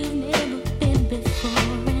you've never been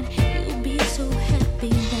before, and you'll be so happy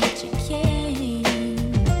that you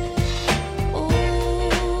came. Oh,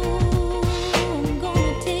 I'm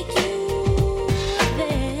gonna take you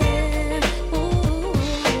there. Oh,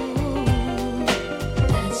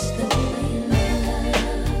 that's the way love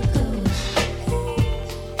goes.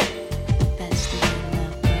 That's the way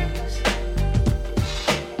love goes.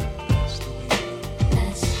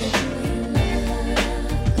 That's the way love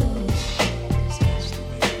goes. That's the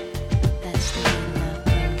way love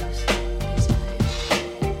goes.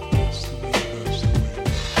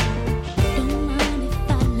 Don't mind if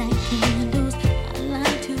I light candles. I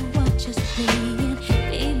like to watch us playing.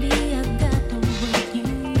 Baby, I've got the what you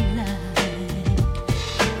like.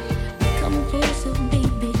 Come closer,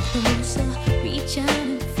 baby, closer. Reach out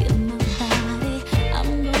and feel my body. I'm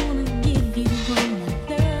gonna give you all my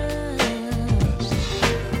love.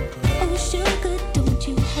 Oh, sugar, don't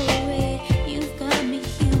you hurry. You've got me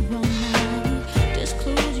here all night. Just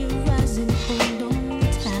close your eyes and hold on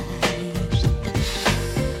tight.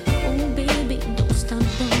 Oh, baby, don't stop,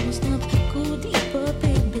 don't stop. Go deeper,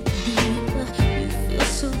 baby, deeper. You feel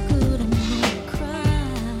so good, I'm gonna cry.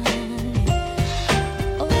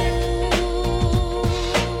 Oh,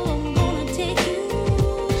 I'm gonna take you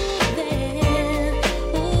there.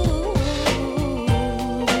 Oh,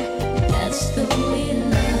 that's the way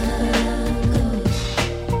love goes.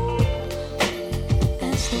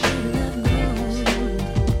 That's the way love goes.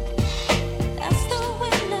 That's the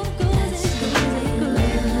way love goes. That's the way love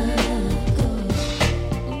goes.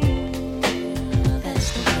 That's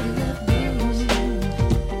the way love goes.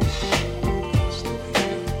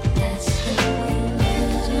 That's the way love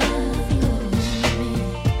goes.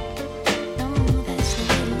 No, that's the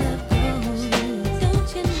way love goes. Don't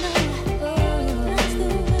you know? Oh, that's the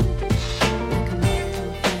way. Like a moth to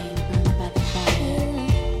a flame burned by the fire.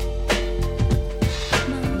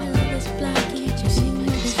 My love is blind, can't you see my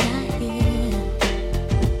desire?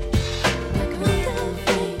 Like a moth to a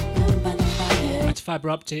flame burned by the fire. Back to fibre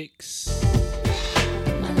optics.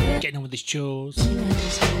 My love, Getting on with his chores. see my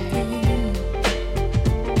desire.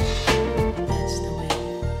 That's the way.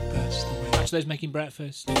 Back to those making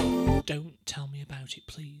breakfast. Don't tell me about it,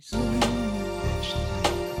 please.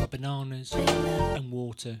 Got bananas and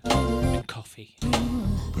water and coffee.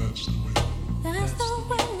 That's the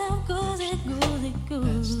way love goes. It goes. It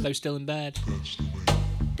goes. Those still in bed.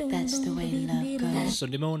 That's the way love goes.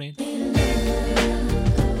 Sunday morning.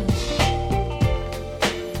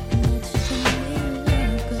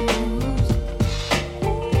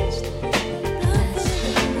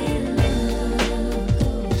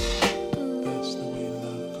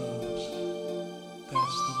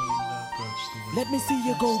 Let me see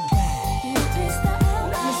you go back. Let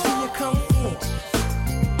me see you come in.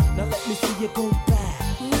 Now let me see you go back.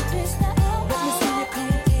 Let me see you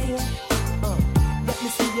come in. Let me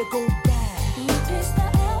see you go back.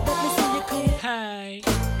 Let me see you come in. Hey,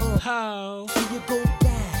 ho. See you go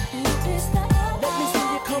back. Let me see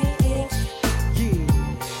you come in.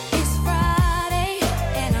 Yeah. It's Friday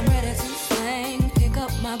and I'm ready to sing. Pick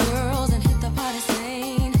up my girls and hit the party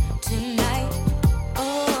scene tonight.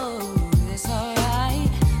 Oh, it's alright.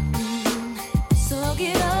 So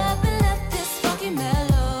get up and let this funky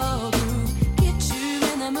mellow groove get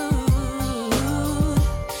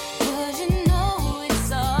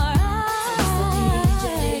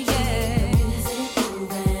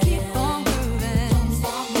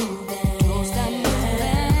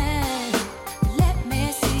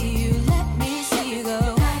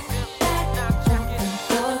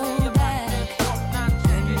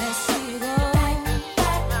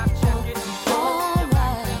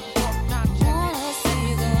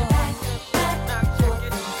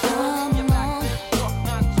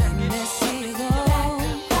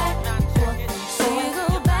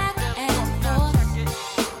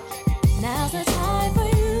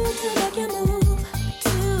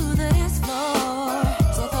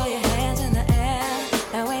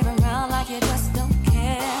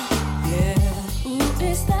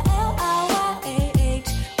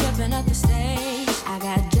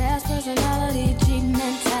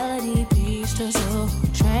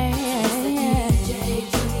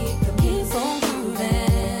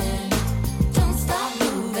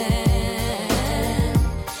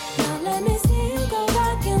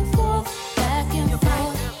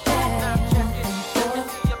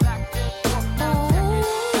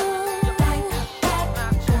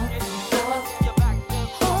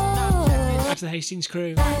to the Hastings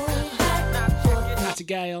crew. Out to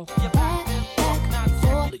Gail.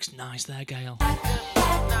 Looks nice there, Gail.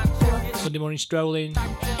 Sunday morning strolling.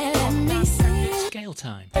 It's Gail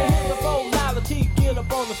time. Get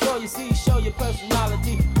up on the floor, you see, show your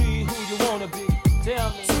personality. Be who you wanna be.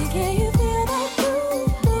 Tell me. So can you feel that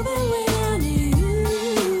groove moving within you?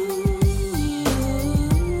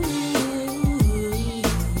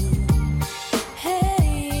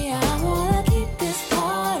 Hey, I wanna keep this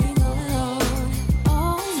party going on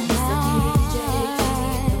all night. DJ,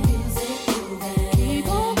 keep the music moving. Keep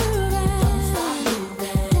on moving. Don't stop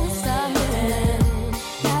moving. Don't stop moving.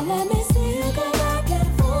 Now let me see you go back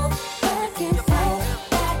and forth, back and forth,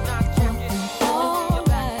 back and forth.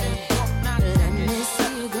 Let me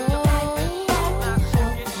see you go.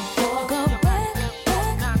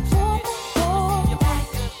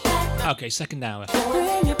 Okay, second hour.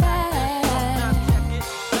 Bring it back.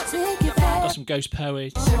 Take it back. Got some Ghost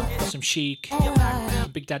Poets, got some Chic,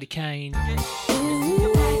 some Big Daddy Kane, a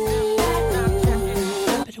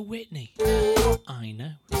bit of Whitney. I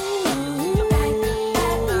know.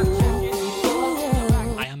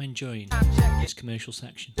 I am enjoying this commercial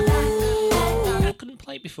section. I couldn't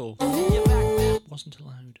play it before. Wasn't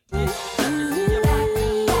allowed. Let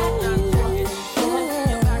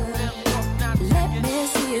me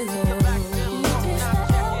see you go.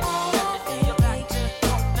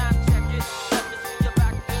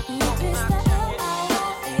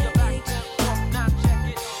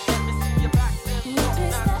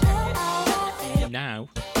 Now,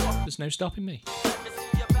 there's no stopping me.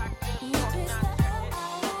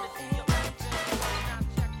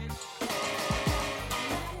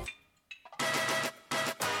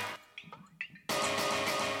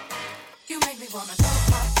 You make me wanna throw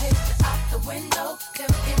my picture out the window. Tell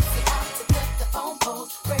MC out to cut the phone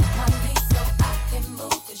poles. Break my knees so I can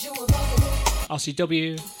move. 'Cause you a bugaboo.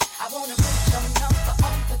 RCW, I wanna put your number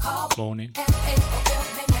on the call. morning. MAOL,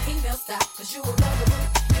 make my email stop. 'Cause you a bugaboo.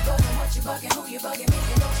 You bugging what you bugging, who you bugging me.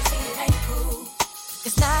 And don't you see it ain't cool.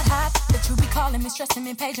 It's not hot that you be calling me, stressing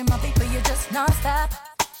me, paging my beat, but you're just non-stop.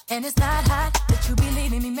 And it's not hot that you be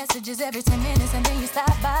leaving me messages every 10 minutes and then you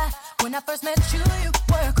stop by. When I first met you, you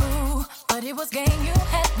were cool, but it was game, you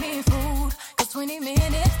had me fooled. 'Cause 20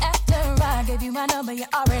 minutes after I gave you my number, you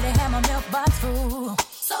already had my mailbox full.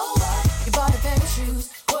 So what? You bought a pair of shoes.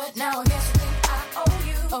 What now? I guess you think I owe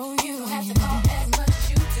you. Oh, you don't have to call as much as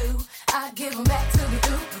you do. I give them back to be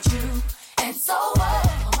through with you. And so what?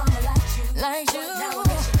 My mama likes you. Like you. Now I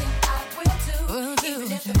guess you think I will too.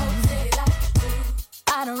 Even if the folks say they like you too.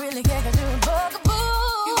 I don't really care 'cause you're a bugaboo.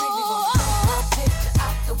 You make me wanna throw my picture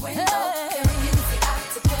out the window. Tell me you see I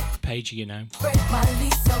to cut. Pager, you know. Break my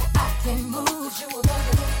lease so I can move. 'Cause you a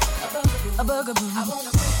bugaboo, a bugaboo, a bugaboo. I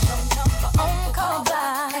wanna put your number on call by.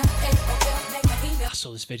 Make my email. I saw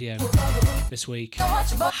this video this week.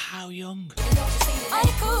 How young?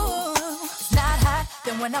 Ain't cool. It's not hot.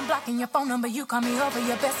 Then when I'm blocking your phone number, you call me over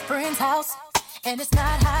your best friend's house. And it's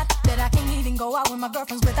not hot that I can't even go out with my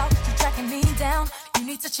girlfriends without you tracking me down. You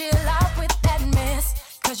need to chill out with that mess.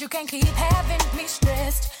 'Cause you can't keep having me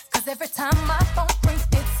stressed. 'Cause every time my phone rings,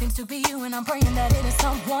 it seems to be you, and I'm praying that it is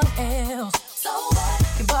someone else. So what?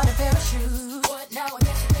 You bought a pair of shoes. What now? I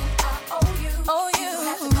guess you think I owe you. Oh, you. You don't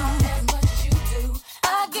have to call as much as you do. I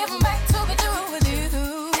give them back to be through with you.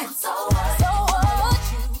 And so what? So what?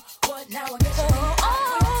 What now? I guess you think I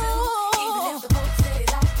will too. Even if the folks say they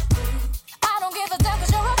like you too. I don't give a damn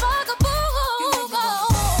 'cause you're a bugaboo. You make me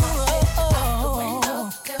wanna out the window.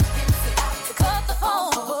 Tell MC out to cut the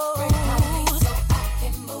phone. Break my knees so I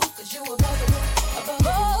can move. 'Cause you a bugaboo, a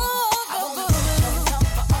bugaboo. I wanna put your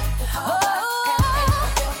number on the call.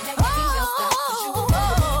 Make my email stop. 'Cause you a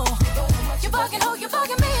bugaboo. You bugging what you bugging, who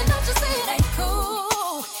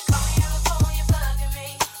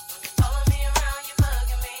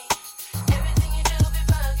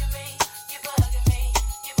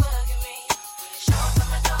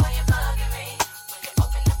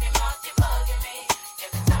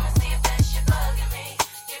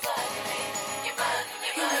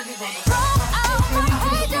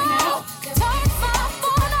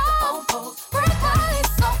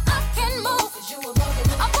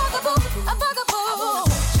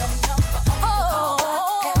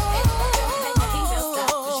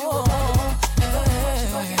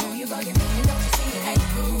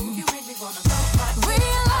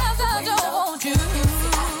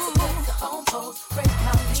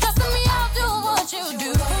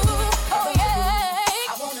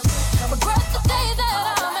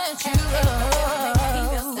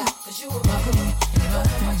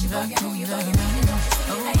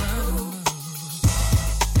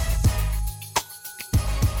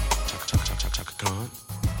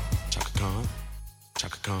Khan,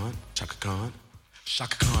 Chaka Khan, Chaka Khan.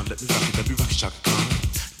 Shaka Khan, let me rock it, Shaka Khan.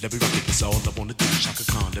 Let me rock it, that's all I wanna do. Shaka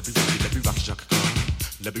Khan, let me rock it, Shaka Khan.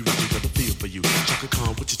 Let me rock it, got a feel for you. Shaka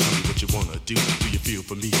Khan, what you tell me what you wanna do? Do you feel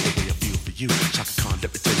for me the way I feel for you? Shaka Khan,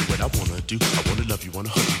 let me tell you what I wanna do. I wanna love you,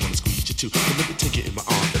 wanna hug you, wanna squeeze you too. So let me take it in my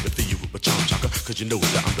arms, let me feel you with my charm, Shaka. Cause you know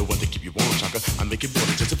that I'm the one to keep you warm, Shaka. I make it more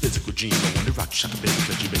than just a physical dream. I wanna rock you, Shaka, baby,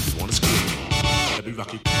 cause you make me wanna scream. Let me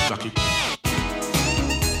rock it, rock it.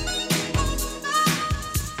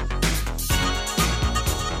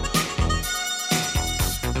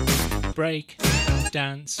 Break,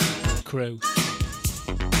 dance, crew.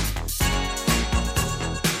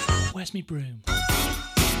 Where's me broom?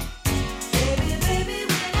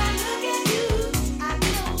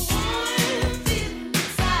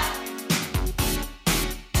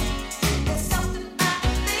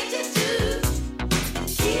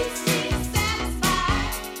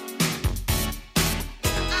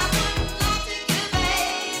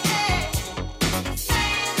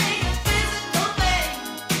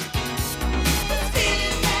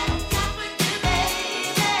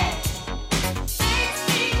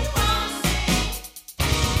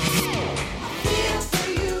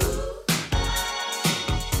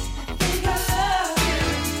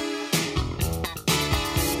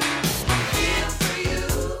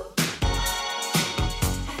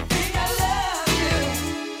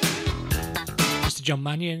 John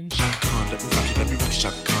Mannion. Shaka Khan, let me rock it,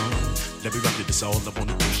 Shaka Khan. Let me rock it, that's all I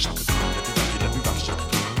wanna do. Shaka Khan, let me rock it, Shaka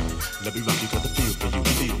Khan. Let me rock it, got the feel for you,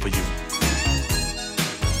 feel for you.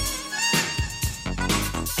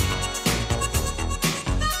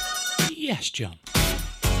 Yes, John.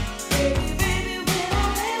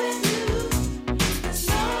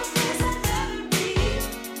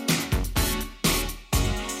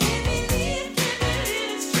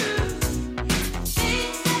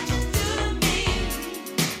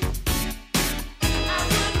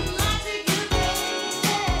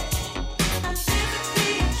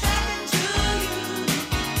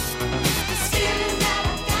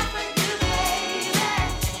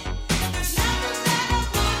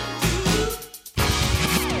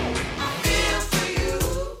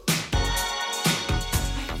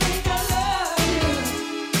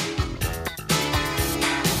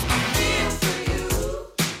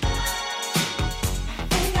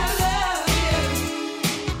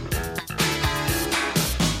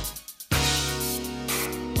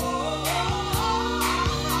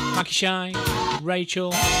 Shy,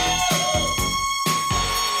 Rachel,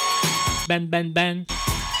 Ben.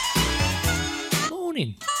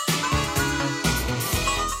 Morning.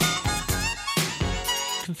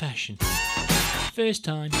 Confession. First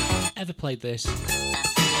time ever played this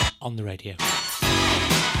on the radio.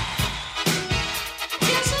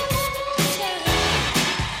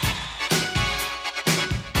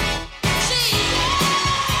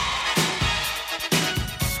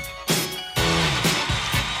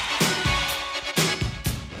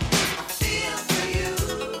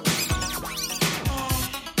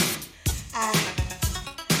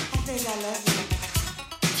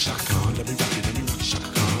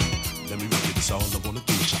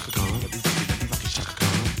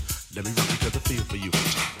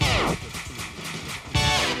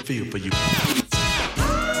 For you.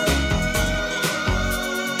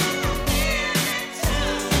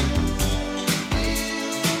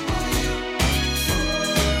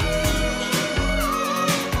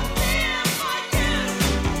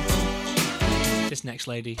 This next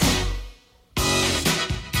lady,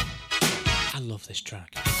 I love this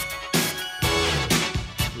track.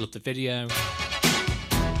 Love the video.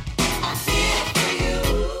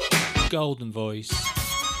 Golden voice,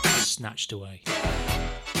 snatched away.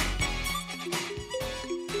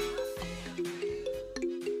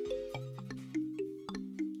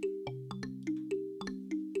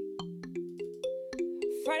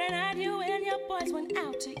 Friday night, you and your boys went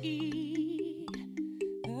out to eat.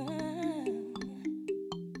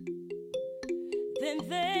 Then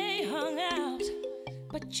they hung out,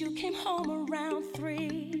 but you came home around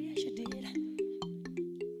 3. Yes, you did.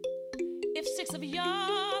 If 6 of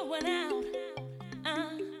y'all went out,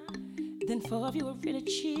 then 4 of you were really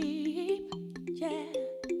cheap. Yeah,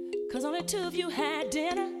 'cause only 2 of you had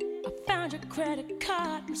dinner. I found your credit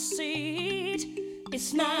card receipt.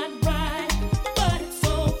 It's not right, but it's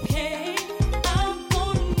okay. I'm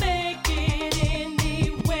gonna make it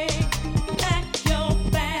anyway. Pack your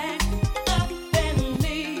bag up and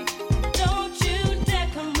leave. Don't you dare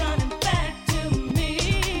come running back to me.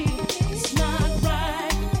 It's not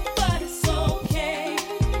right, but it's okay.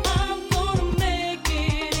 I'm gonna make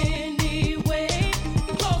it anyway.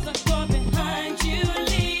 Close the door behind you,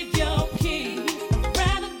 leave your key. I'd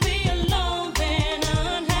rather be alone.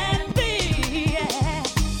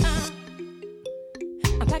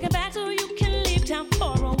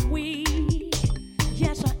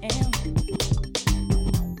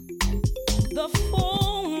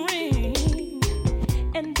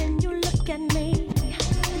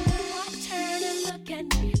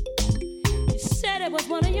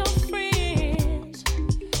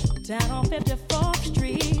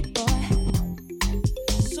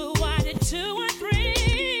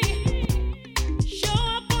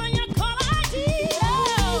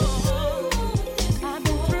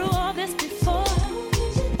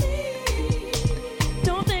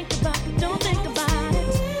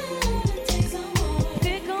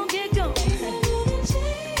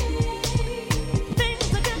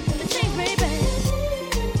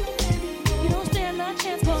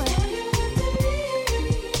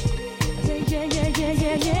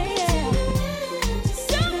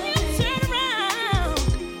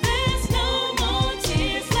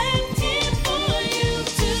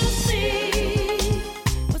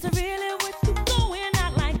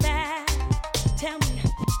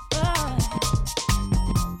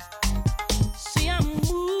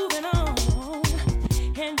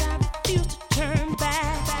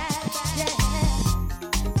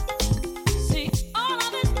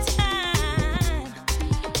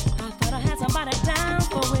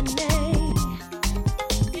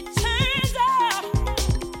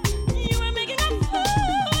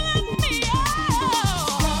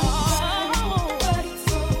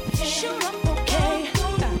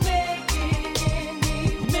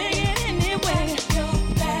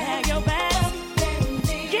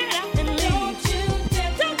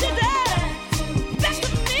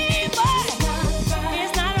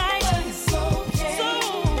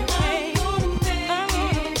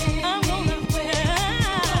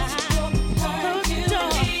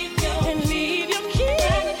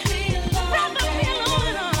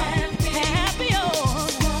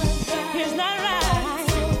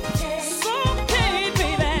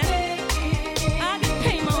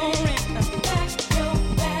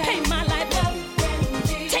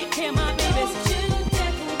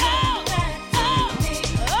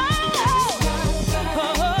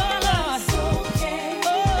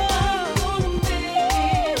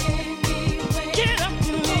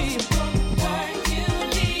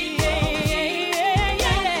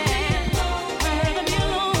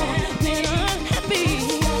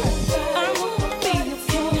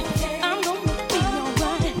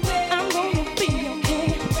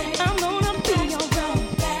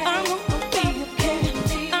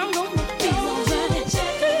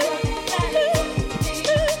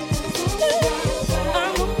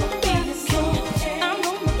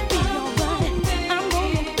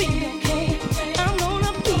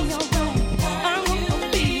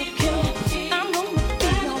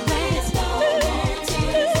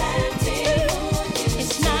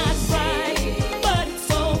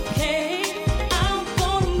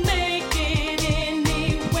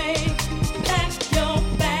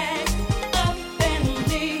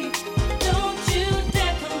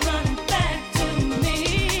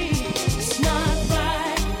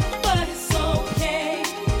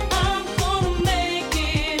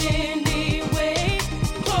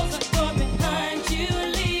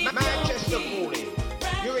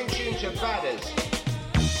 future badders.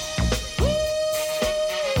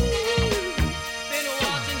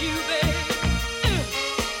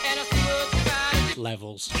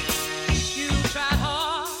 Levels. You tried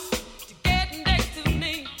hard to get next to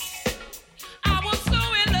me. I was so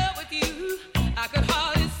in love with you, I could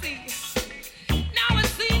hardly see. Now it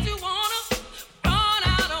seems you wanna run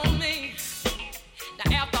out on me.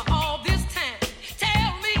 Now after all this time,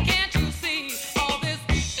 tell me, can't you see all this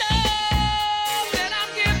love that I'm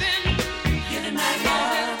giving? Giving my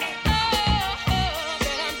love. Love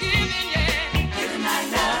that I'm giving, yeah. Giving my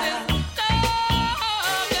love.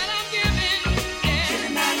 Love that I'm giving, yeah.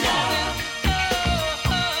 Giving my love.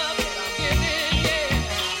 Love that I'm giving, yeah.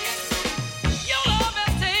 Your love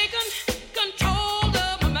has taken control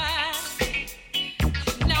of my mind.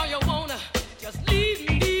 Now you wanna just leave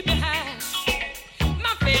me behind.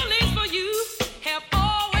 My feelings for you have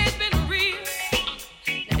always been real.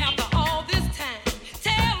 Now after all this time,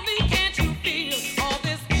 tell me, can't you feel all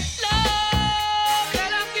this love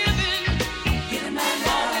that I'm giving? Giving my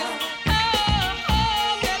love.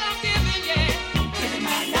 Love that I'm giving, yeah. Giving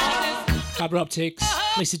my love. Fibre Optics,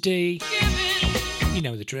 Lisa D. You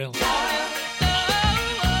know the drill. Love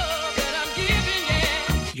that I'm giving,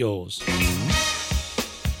 yeah. Yours.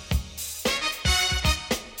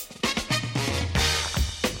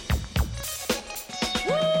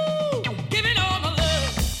 Giving all my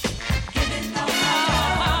love. Giving all my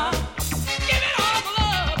love. Giving all my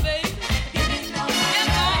love, baby. Giving all my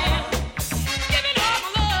love. Giving all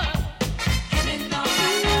my love. Giving all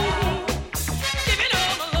my love. Giving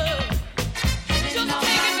all my love. Just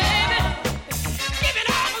take it, baby. Giving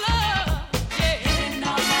all my love. Yeah. Giving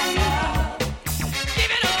all my love.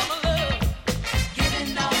 Giving all my love.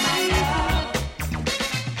 Giving all my love.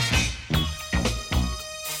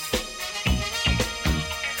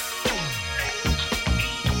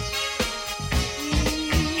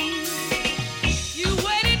 You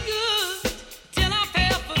waited good till I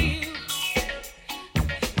fell for you.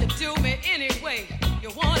 You do me any way you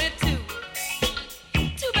wanted to.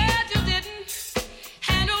 Too bad you didn't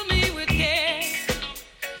handle me with care.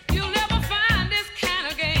 You'll never find this kind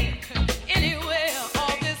of game anywhere.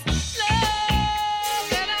 All this love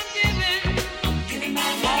that I'm giving, giving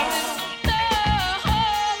my love.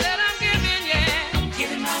 Love that I'm giving, yeah.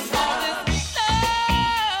 Giving my love. This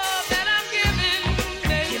love that I'm giving,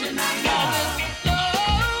 baby. Giving my love.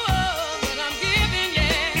 Love that I'm giving,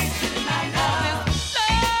 yeah. Giving my love. This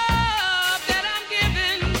love that I'm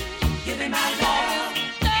giving, giving my love.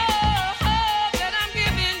 Love that I'm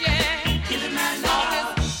giving, yeah. Giving my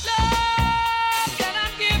love. This love that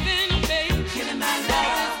I'm giving, baby. Giving my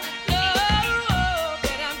love. Love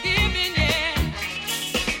that I'm giving, yeah.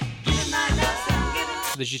 Giving my love, so I'm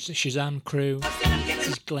giving. The Shazam crew. This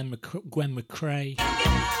is Gwen McCrae.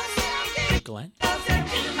 Glenn?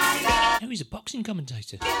 No, he's a boxing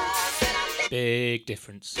commentator. Big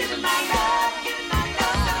difference.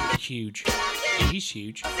 Huge. He's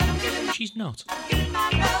huge. She's not.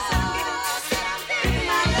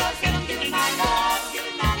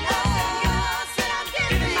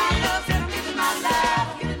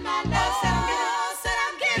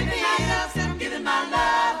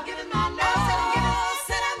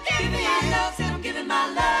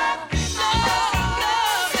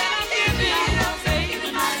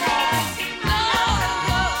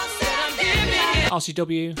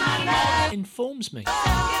 RCW informs me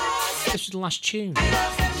this was the last tune,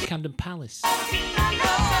 Camden Palace. Now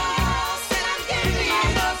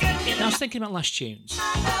I was thinking about last tunes.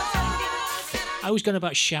 I was going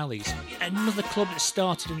about Shalley's. Another club that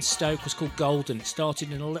started in Stoke was called Golden. It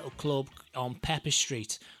started in a little club on Pepper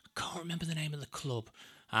Street. I can't remember the name of the club,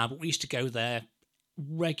 but we used to go there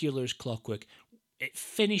regular as clockwork. It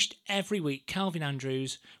finished every week. Calvin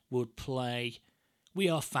Andrews would play We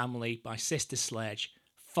Are Family by Sister Sledge,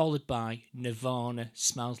 followed by Nirvana,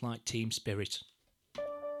 Smells Like Teen Spirit.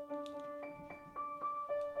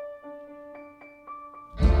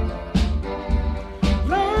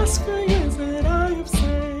 Last few years that I have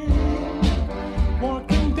seen,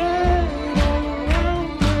 walking dead all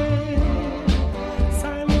around me,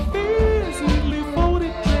 silent fears, neatly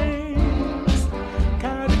folded dreams,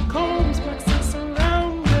 catacombs, waxing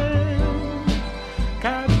surrounding,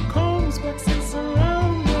 catacombs, waxing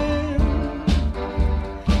surrounding,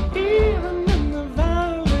 even in the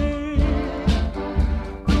valley,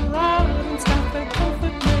 the rod and staff that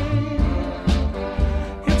comfort me,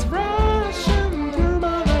 it's rushing through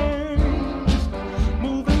my veins.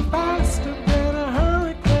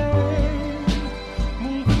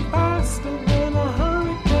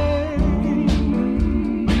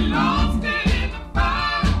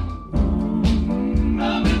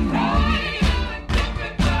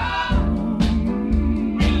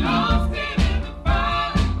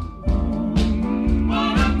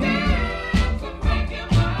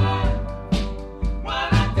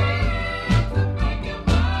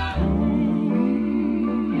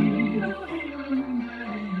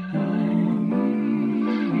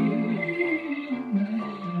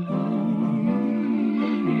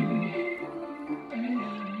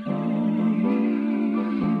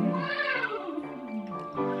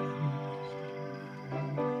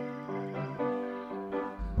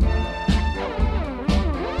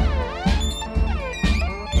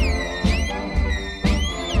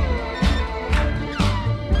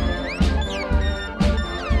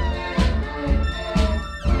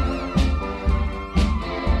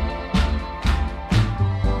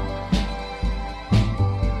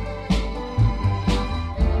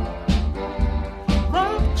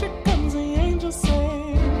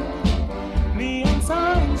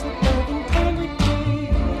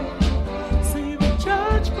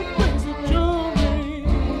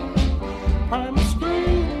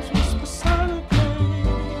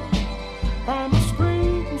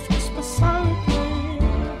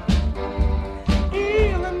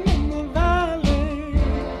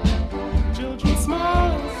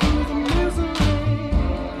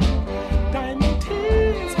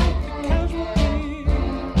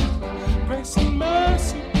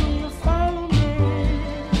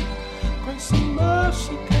 Hush,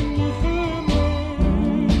 can you hear me?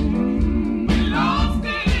 We lost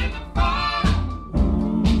it in the fire.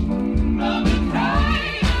 Love is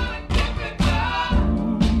high and keep it down.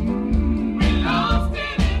 We lost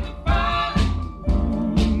it in the fire.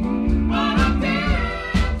 What I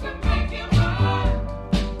did to make you mine.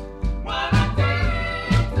 What I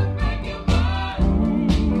did to make you mine.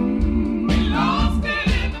 We lost it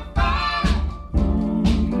in the fire.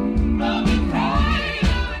 Love is high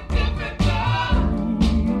and keep it down.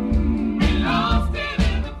 We lost it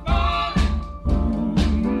in the fire.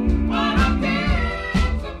 What I did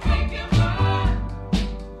to make you mine.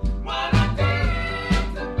 What I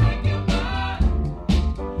did to make you mine.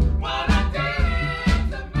 What I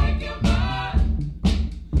did to make you mine.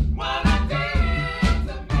 What I did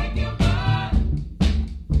to make you mine.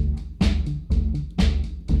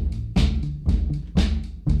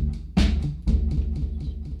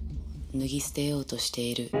脱ぎ捨てようとして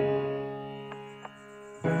いる。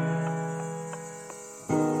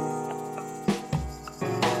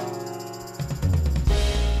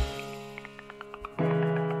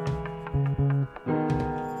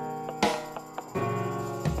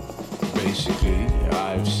Basically,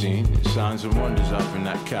 I've seen signs and wonders up in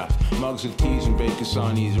that calf. Mugs of teas and bacon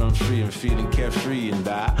sarnies run free and feeling carefree and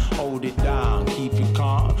that. Hold it down, keep it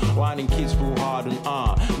calm. Whining kids pull hard and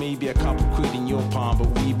on. Maybe a couple quid in your palm, but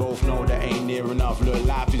we both know that ain't near enough. Look,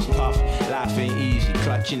 life is tough, life ain't easy.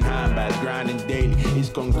 Clutching handbags, grinding daily. It's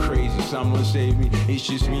gone crazy, someone save me. It's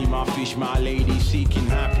just me, my fish, my lady, seeking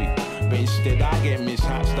happy. But instead I get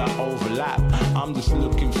mishaps that overlap. I'm just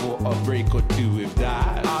looking for a break or two if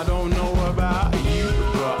that. I don't know about you,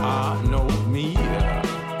 but I know me.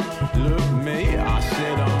 Look me, I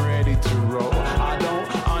said I'm ready to roll. I don't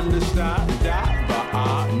understand that, but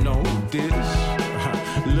I know this.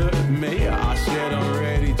 Look me, I said I'm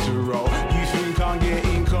ready to roll. You think I'm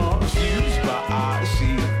getting confused, but I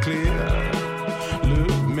see clear.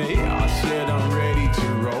 Look me, I said I'm ready to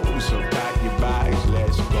roll. So pack your bags,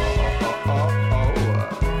 let's go.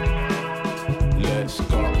 Let's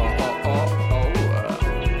go.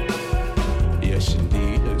 Yes,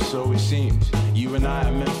 indeed, so it seems. You and I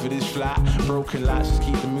are meant for this flight. Broken lights just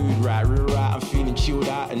keep the mood right. Real right, I'm feeling chilled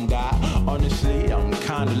out and die. Honestly, I'm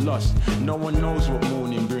kinda lost. No one knows what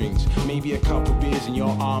morning brings. Maybe a couple beers in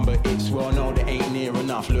your arm, but it's well known that ain't near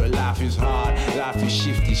enough. Look, life is hard, life is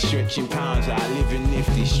shifty. Stretching pounds out, living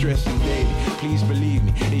nifty. Stressing daily, please believe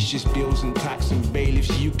me. It's just bills and tax and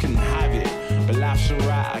bailiffs, you can have it. But life's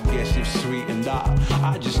alright, I guess, if sweetened up.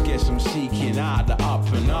 I just guess I'm seeking out the up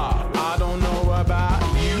and up. I don't know about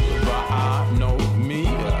you, but I know me.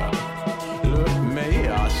 Look me,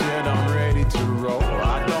 I said I'm ready to roll.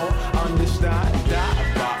 I don't understand that,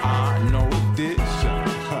 but I know this.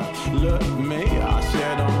 Look me, I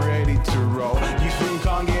said I'm ready to roll. You think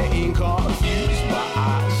I'm getting confused, but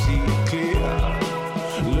I see clear.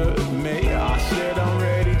 Look me, I said I'm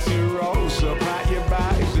ready to roll. So pack your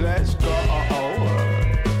bags, let's go.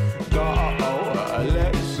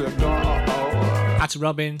 Let's go. Out to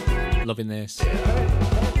Robin, loving this.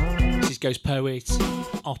 This is Ghost Poet,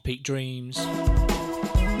 Off Peak Dreams.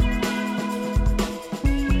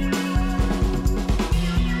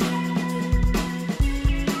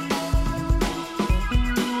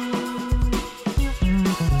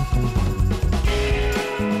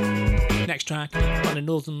 Next track on a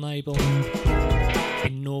northern label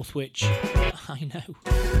in Northwich. I know.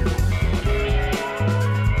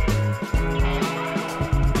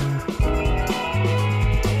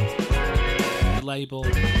 The label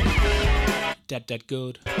Dead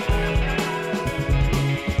Good.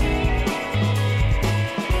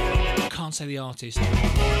 Can't say the artist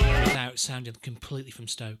without sounding completely from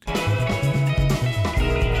Stoke.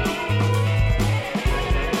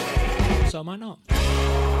 So I might not.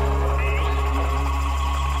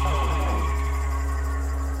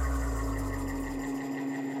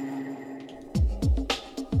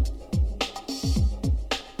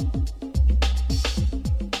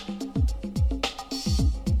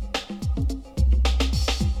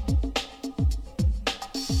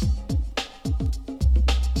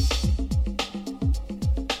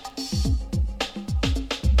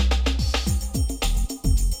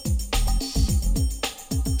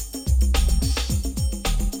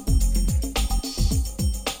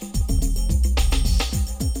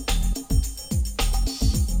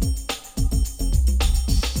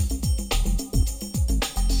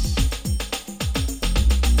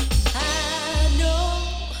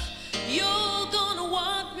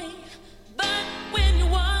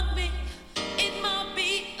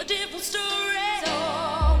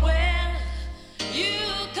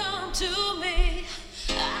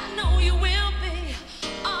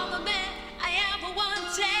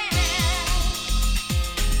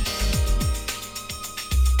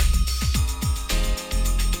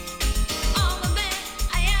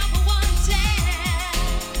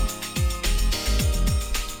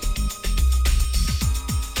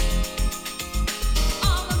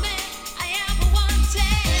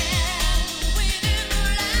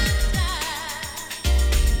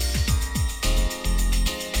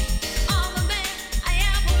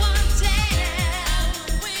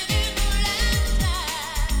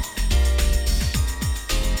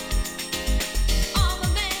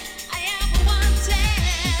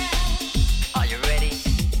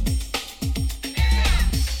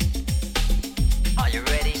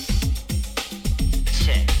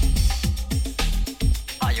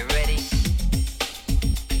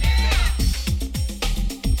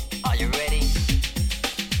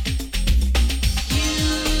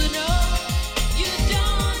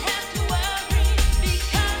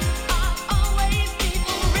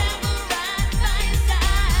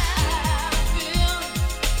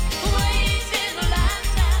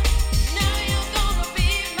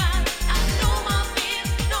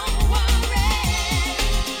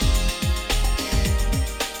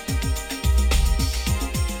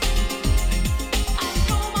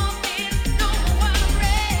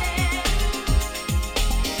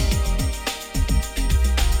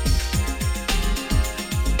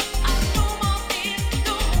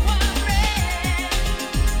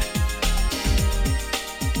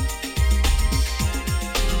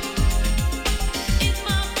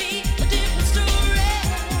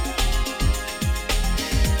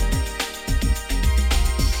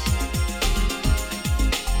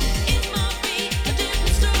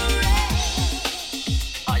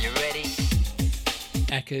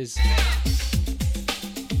 seconds.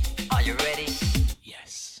 Are you ready?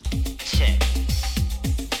 Yes. Check.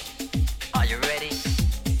 Are you ready?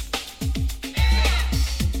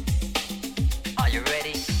 Are you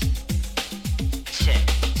ready? Check.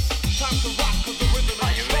 Time to rock 'cause the rhythm is.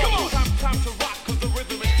 Are you ready? Come on. Time to rock 'cause the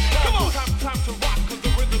rhythm is. Come on. Time to rock 'cause the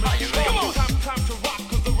rhythm is. Are you ready? Come on. Time to rock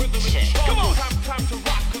 'cause the rhythm is. Check. Come on. Time to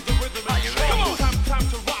rock 'cause the rhythm is. Are you ready? Come on. Time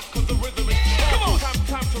to rock 'cause the rhythm is. Come on.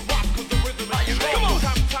 Time to rock 'cause the rhythm is. Are you ready? Come on.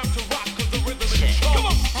 Time to rock 'cause the rhythm is. Come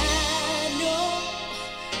on. I know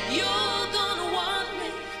you're gonna want me,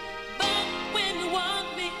 but when you want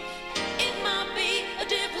me, it might be a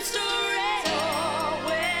different story. So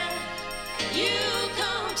when you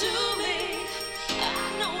come to me, I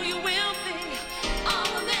know you will be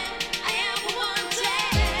all that I ever wanted.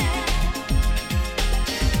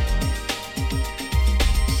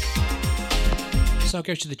 So I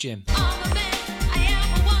go to the gym. All that I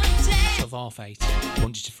ever wanted. Sort of half 8,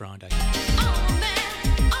 Monday to Friday.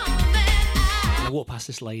 And I walk past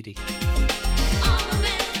this lady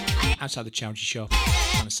outside the charity shop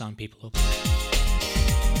trying to sign people up.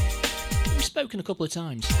 We've spoken a couple of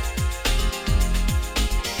times.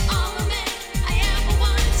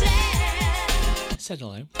 I said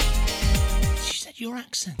hello. She said, your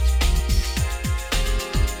accent.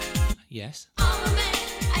 Yes. I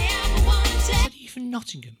said, are you from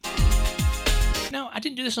Nottingham? No, I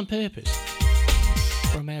didn't do this on purpose.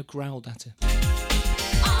 Or I may have growled at her.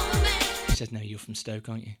 She said, no, you're from Stoke,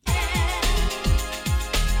 aren't you?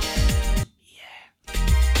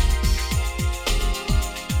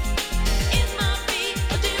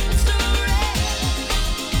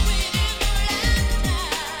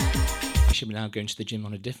 I should be now going to the gym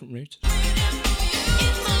on a different route.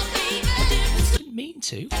 Didn't mean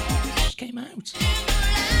to. It just came out.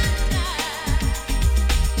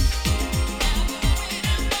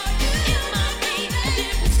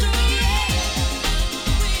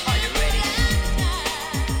 Are you ready?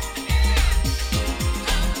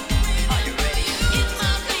 Are you ready?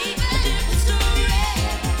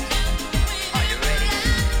 Are you ready?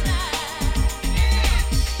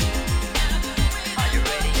 Are you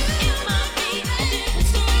ready?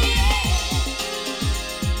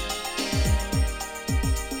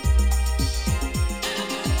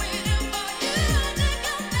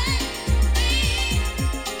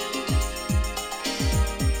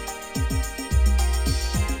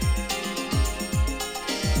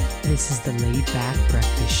 This is the Laidback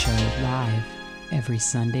Breakfast Show live every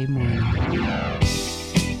Sunday morning.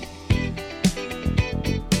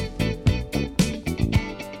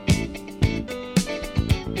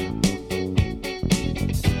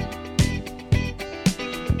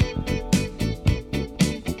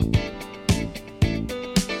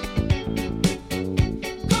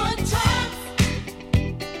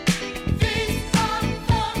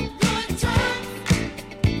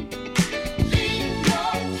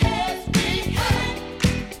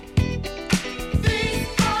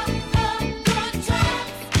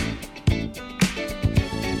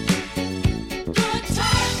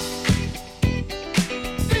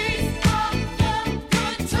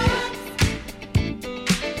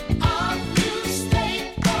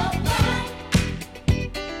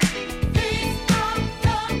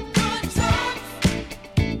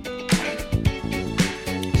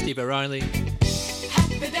 Steve O'Reilly,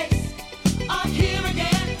 Happy days are here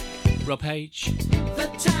again. Rob H. The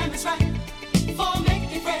time is right for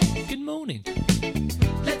making friends. Good morning.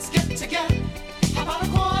 Let's get together. How about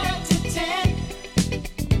 9:45?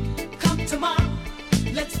 Come tomorrow.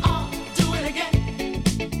 Let's all do it again.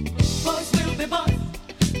 Boys will be boys.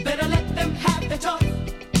 Better let them have their toys.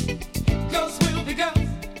 Girls will be girls.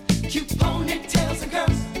 Cute ponytails and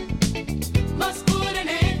curls. Must put an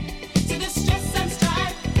end to this stress and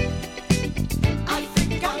strife. I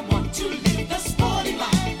think I want to live the sporty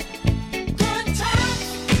life. Good times.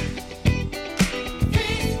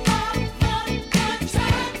 These are the good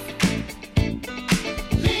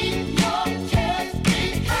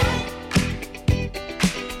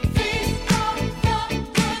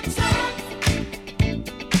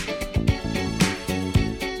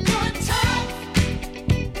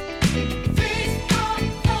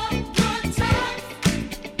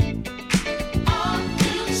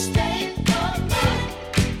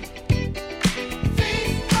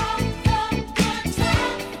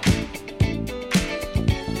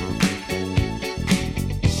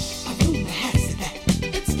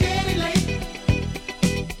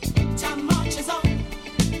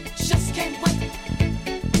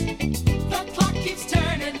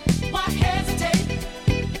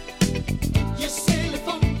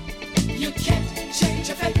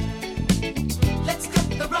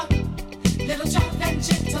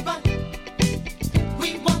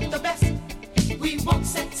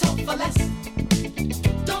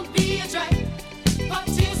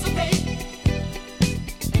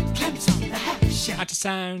Out to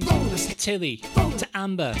Sound, to Tilly, to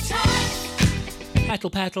Amber,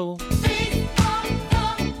 Petal Petal,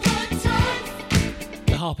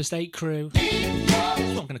 the Harper State crew.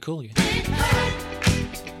 That's what I'm going to call you.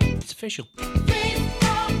 It's official.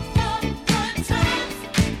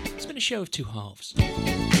 It's been a show of two halves.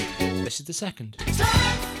 This is the second.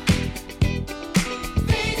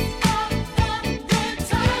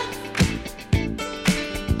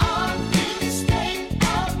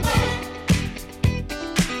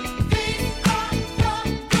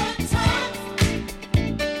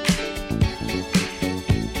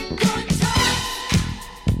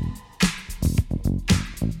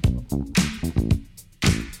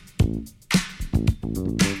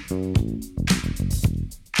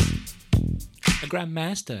 'A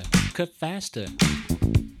Grandmaster, cut faster.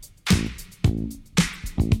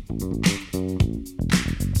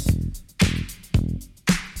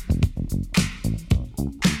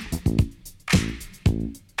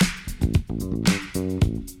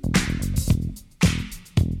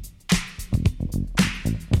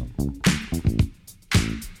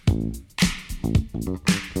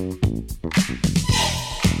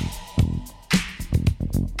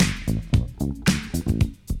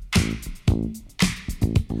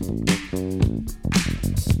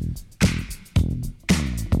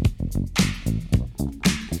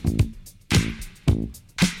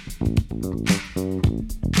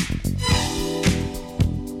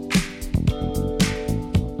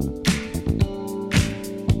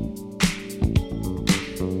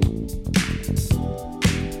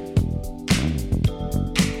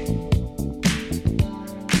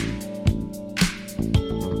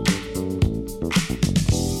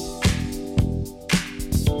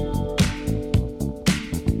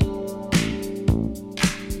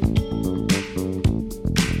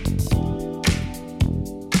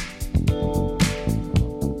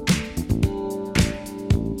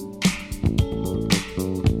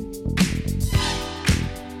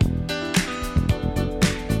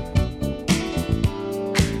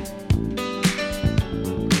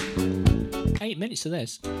 Minutes of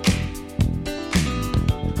this.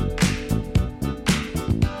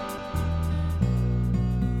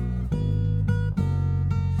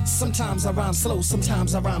 Sometimes I rhyme slow,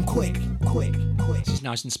 sometimes I rhyme quick. This is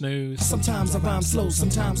nice and smooth. Sometimes I rhyme slow,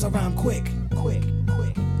 sometimes I rhyme quick.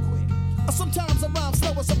 Sometimes I rhyme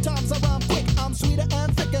slower, sometimes I rhyme quick. I'm sweeter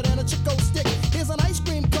and thicker than a Chico stick. Here's an ice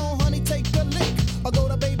cream cone, honey, take a lick. I'll go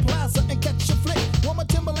to Bay Plaza and catch a flick. Want my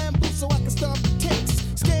Timberland boots so I can stomp ticks.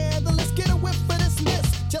 Scandalous, get a whiff for this miss.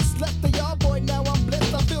 Just left the yard, boy, now I'm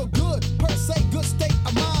blessed. I feel good, per se, good state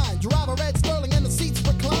of mind. Drive a red Sterling and the seats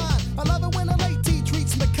recline. I love it when a late tea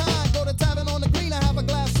treats me kind. Go to tavern on the green, I have a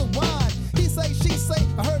glass of wine. He say, she say,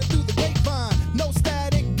 I heard it through the grapevine. No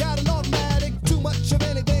static, got an automatic. Too much of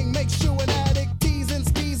anything makes you an addict. Teasing,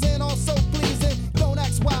 skeezing, also pleasing. Don't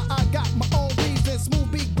ask why, I got my own reason.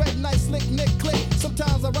 Smooth beat, great, nice, slick, nick, click.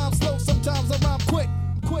 Sometimes I rhyme slow, sometimes I rhyme quick.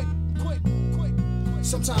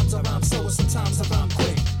 Sometimes I rhyme slow, sometimes I rhyme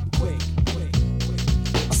quick.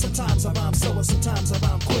 Sometimes I rhyme slow, sometimes I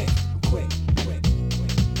rhyme quick.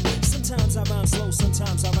 Sometimes I rhyme slow,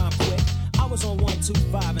 sometimes I rhyme quick. I was on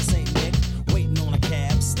 125 in St. Nick, waiting on a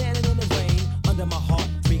cab, standing in the rain, under my heart,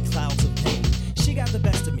 3 clouds of pain. She got the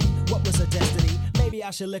best of me, what was her destiny? Maybe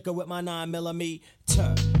I should lick her with my 9mm.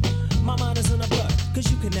 My mind is in a blur,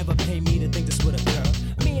 cause you could never pay me to think this would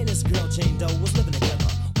occur. Me and this girl, Jane Doe, was living together.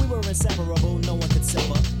 We were inseparable, no one could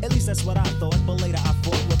sever. At least that's what I thought, but later I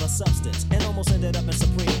fought with a substance and almost ended up in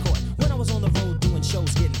Supreme Court. When I was on the road doing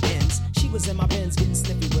shows, getting ends, she was in my Benz getting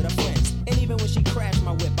snippy with her friends. And even when she crashed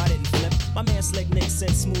my whip, I didn't flip. My man Slick Nick said,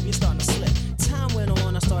 smooth, you're starting to slip. Time went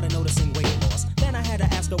on, I started noticing weight loss. Then I had to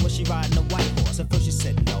ask her, was she riding a white horse? At first she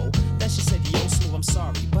said no. Then she said, yo, Smooth, I'm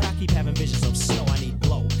sorry, but I keep having visions of snow, I need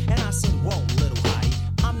blow. And I said, whoa, little hottie,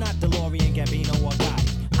 I'm not DeLorean, Gambino, or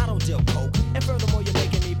Gotti. I don't deal coke, and furthermore, you're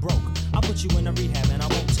making me broke. I'll put you in a rehab and I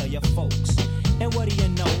won't tell your folks. And what do you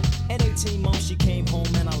know? In 18 months she came home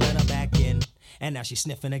and I let her back in. And now she's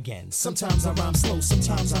sniffing again. Sometimes I rhyme slow,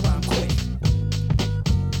 sometimes I rhyme quick.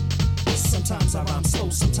 Sometimes I rhyme slow,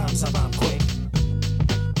 sometimes I rhyme quick.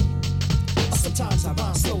 Sometimes I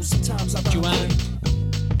rhyme slow, sometimes I rhyme Joanne,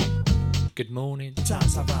 quick. good morning.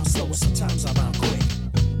 Sometimes I rhyme slow, sometimes I rhyme quick.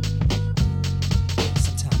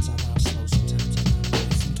 Sometimes I rhyme slow, sometimes I rhyme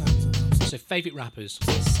quick. Sometimes I rhyme slow. So, favourite rappers,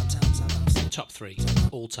 Sometimes I rhyme slow. top 3,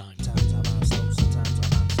 all time. Sometimes I rhyme slow, sometimes I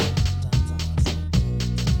rhyme slow. Sometimes I rhyme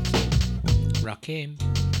slow. Rakim,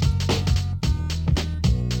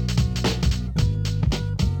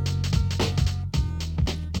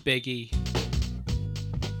 Biggie,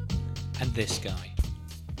 and this guy.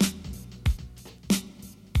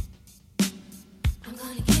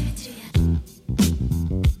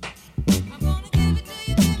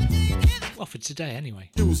 for today, anyway.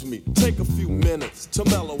 Excuse me, take a few minutes to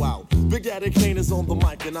mellow out. Big Daddy Kane is on the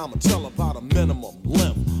mic and I'ma tell about a minimum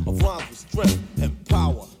length of rhymes with strength and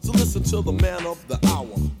power. So listen to the man of the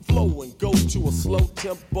hour. Flow and go to a slow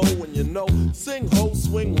tempo and you know, sing ho,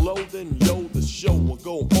 swing low, then yo, the show will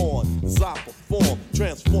go on. As I perform,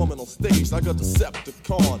 transforming on stage like a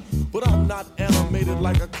Decepticon. But I'm not animated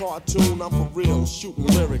like a cartoon, I'm for real, shooting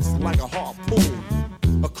lyrics like a harpoon.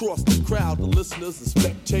 Across the crowd, the listeners and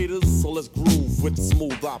spectators, so let's groove with the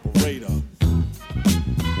smooth operator.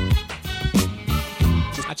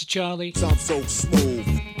 Out to Charlie. Sounds so smooth.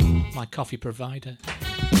 My coffee provider.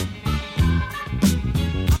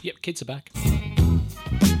 Yep, kids are back.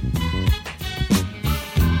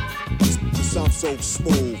 Just sounds so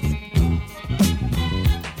smooth.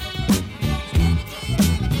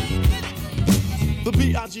 The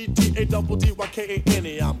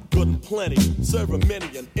B-I-G-D-A-double-D-Y-K-A-N-E, I'm good and plenty, serving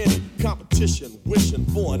many and any competition, wishing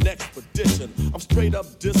for an expedition. I'm straight up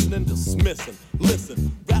dissing and dismissing.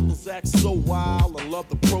 Listen, rappers act so wild and love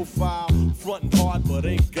the profile, frontin' hard but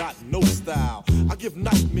ain't got no style. I give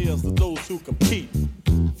nightmares to those who compete.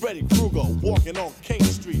 Freddy Krueger walking on King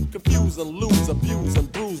Street, confuse and lose, abuse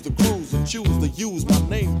and bruise the crews and choose to use my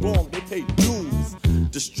name wrong, they pay dues.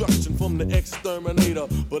 Destruction from the exterminator,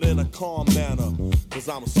 but in a calm manner, cause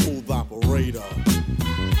I'm a smooth operator.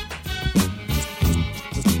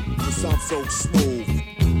 Just sounds so smooth.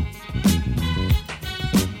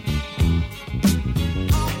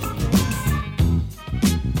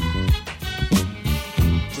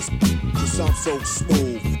 Just sounds so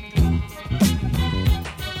smooth.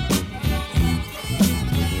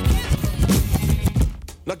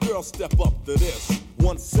 Now girl, step up to this.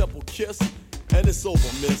 One simple kiss, and it's over,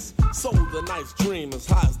 miss. Sold a nice dream as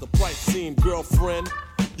high as the price seemed. Girlfriend,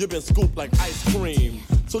 you've been scooped like ice cream.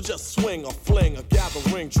 So just swing or fling or gather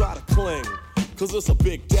ring, try to cling. Cause it's a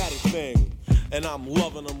big daddy thing. And I'm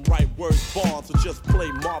loving them right words born. So just play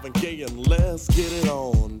Marvin Gaye and let's get it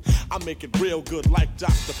on. I make it real good like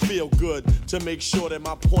Dr. Feel Good to make sure that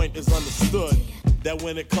my point is understood. That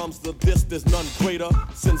when it comes to this, there's none greater.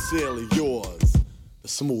 Sincerely yours, the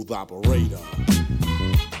smooth operator.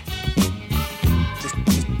 Just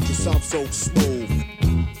sounds so smooth.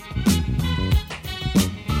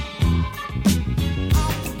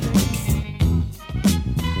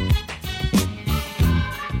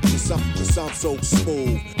 Just sounds so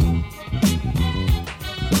smooth.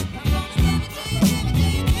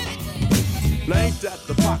 Now ain't that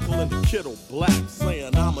the Buckle and the Kittle Black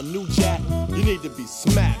saying I'm a new jack? You need to be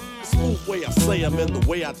smacked. Smooth way I say them and the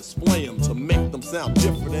way I display them to make them sound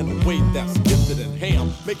different in a way that's gifted and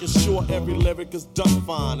ham. Making sure every lyric is done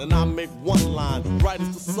fine. And I make one line, bright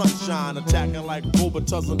as the sunshine, attacking like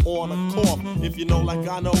Robitussin on a cork. If you know like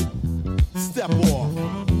I know, step off.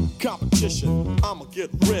 Competition, I'ma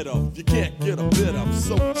get rid of. You can't get a bit of,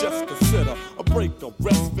 so just consider a break, a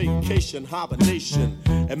rest, vacation, hibernation,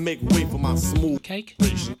 and make way for my smooth cake.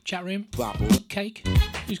 Chat room. Cake.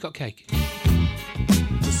 Who's got cake?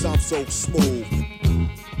 Just sounds so smooth.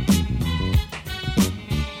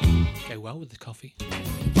 Go well with the coffee.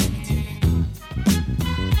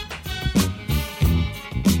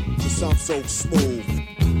 Just sounds so smooth.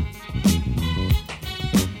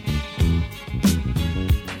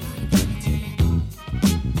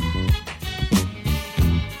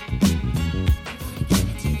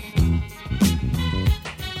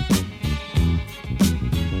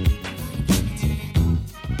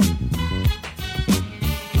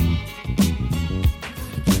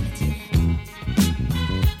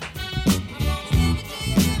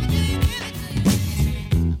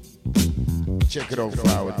 Check it out,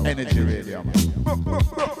 Flower. Energy Radio, man.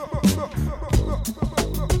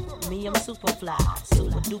 Me, I'm super fly,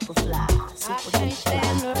 super duper fly, super duper fly.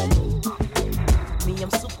 Me, I'm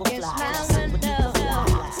super fly, super duper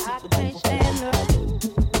fly, super duper fly.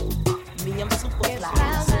 Me, I'm super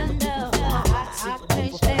fly, super duper fly, super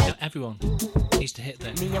duper fly. Now everyone needs to hit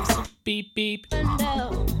that. Me, I'm super beep beep. When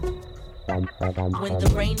the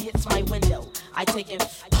rain hits my window, I take it.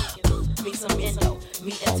 Me some endo,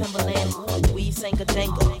 me and Timberland, ooh, we sang a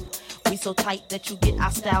dango. We so tight that you get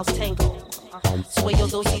our styles tangled. Sway your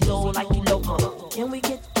do-si-do like you loco. Can we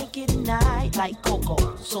get kinky tonight like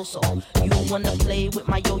Coco? So, you wanna play with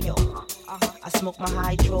my yo-yo? I smoke my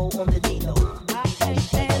hydro on the D-Lo. I can't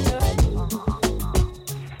stand her.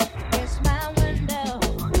 It's my window.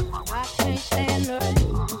 I can't stand her.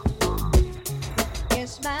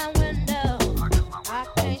 It's my window. I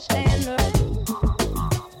can't stand her.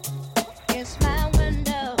 It's my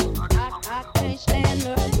window. I can't stand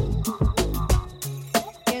her.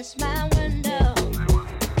 It's my window.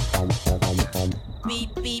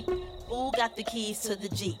 Beep beep. Who got the keys to the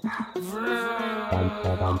Jeep? I'm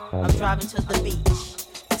driving to the beach.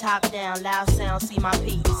 Top down, loud sound, see my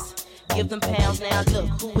piece. Give them pounds now, look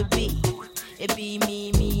who it be. It be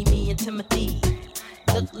me, and Timothy.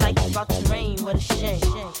 Look like it's about to rain, what a shame.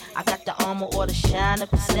 I got the armor or the shine up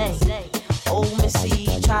the same. Old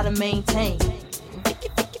Missy, try to maintain.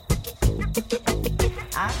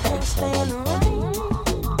 I can't stand the rain.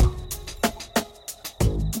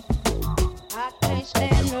 I can't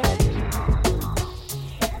stand the rain.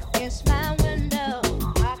 It's my window.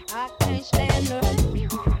 I can't stand the rain.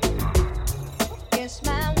 It's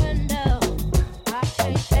my window. I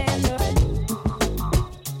can't stand the rain.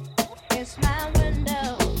 It's my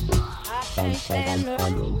window. I can't stand the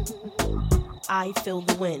rain. I feel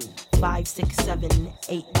the wind. 5, 6, 7,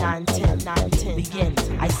 8, 9, 10, 9, 10. Begin.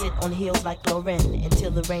 I sit on heels like Lauren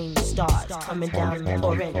until the rain starts coming down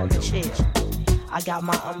pouring on the chair. I got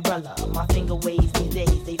my umbrella. My finger waves these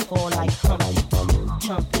days. They fall like Humpty,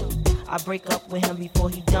 Chumpy. I break up with him before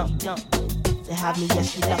he dump. To have me,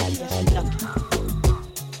 yes, you lucky, yes, you lucky.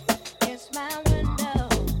 It's my window.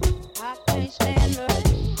 I can't stand the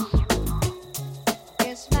rain.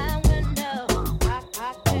 It's my window.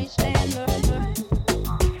 I can't stand the rain.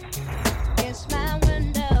 It's my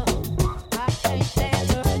window. I can't stand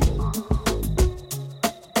the rain.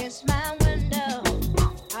 It's my window.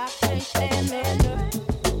 I can't stand the rain.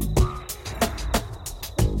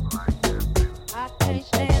 I can't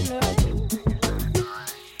stand the rain.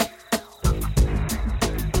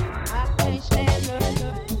 I can't stand the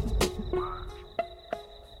rain.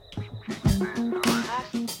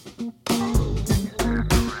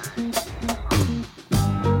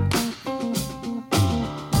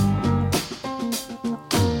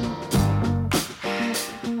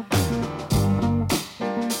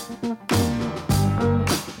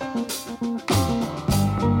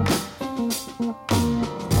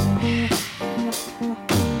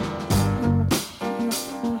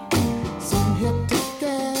 Sitting here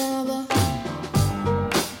together,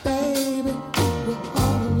 baby, we're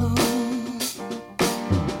all alone.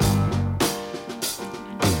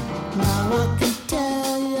 Now I can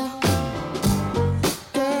tell you,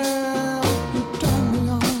 girl, you turn me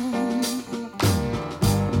on.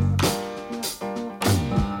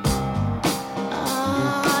 I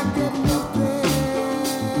get lifted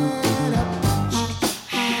up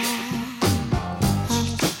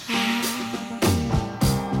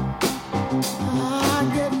I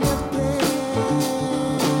get lifted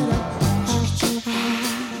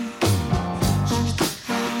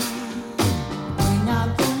bring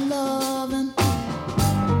out the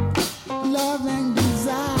loving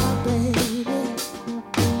desire, baby.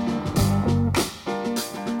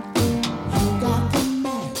 You got the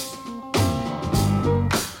match,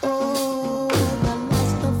 oh, the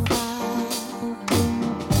last of fire.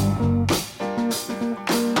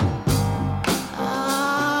 I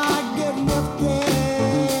get lifted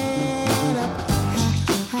up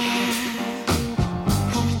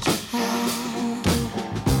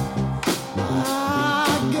I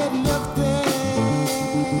get lifted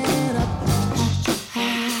up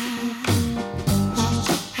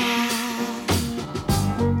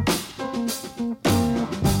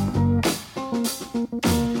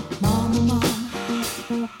Mama, mama,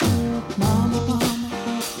 mama, mama.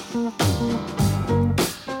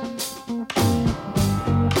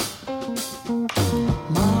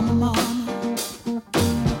 Mama, mama,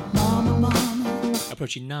 mama, mama.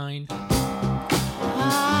 Approaching 9. I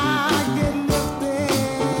get lifted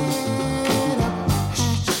up.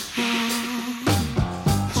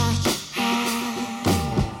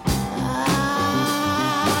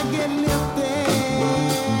 I get lifted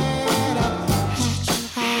up.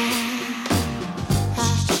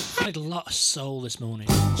 Played a lot of soul this morning.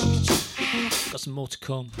 Got some more to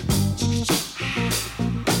come.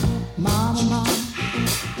 Mama, mama,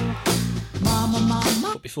 mama, mama.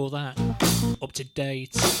 But before that, Up to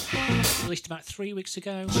Date, released about 3 weeks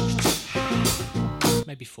ago.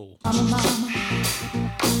 Maybe 4. Mama, mama,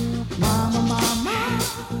 mama, mama.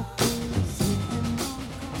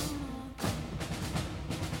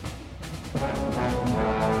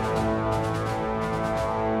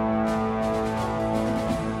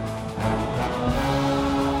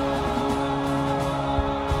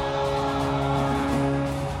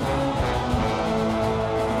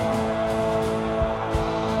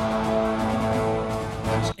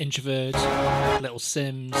 Introvert, Little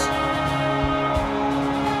Sims.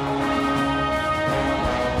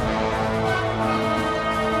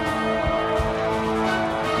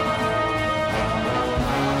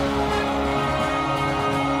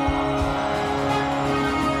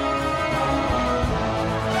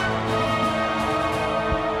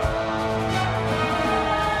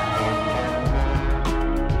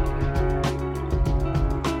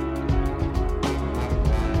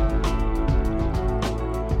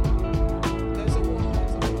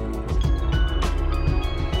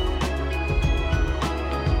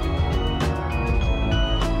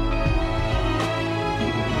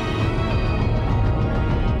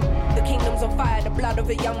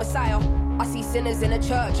 young messiah. I see sinners in a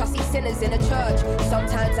church, I see sinners in a church.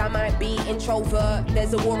 Sometimes I might be introvert,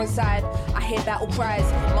 there's a war inside. I hear battle cries,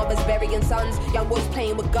 mothers burying sons, young boys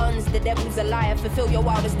playing with guns. The devil's a liar, fulfill your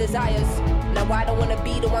wildest desires. Now I don't wanna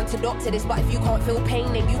be the one to doctor this, but if you can't feel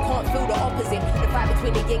pain, then you can't feel the opposite. The fight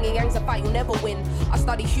between the yin and yang's a fight you'll never win. I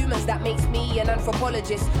study humans, that makes me an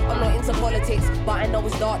anthropologist. I'm not into politics, but I know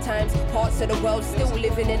it's dark times. Parts of the world still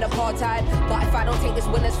living in apartheid. But if I don't take this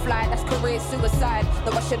winner's flight, that's career suicide.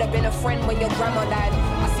 Though I should have been a friend when your grandma died.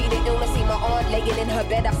 I see the illness, see my aunt laying in her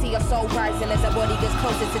bed. I see her soul rising as her body gets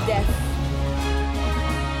closer to death.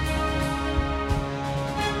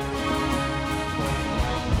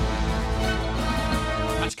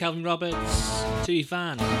 That's Calvin Roberts, to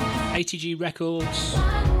Van, ATG Records.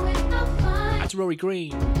 That's Rory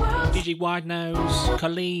Green, DJ Wide Nose,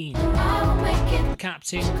 Colleen,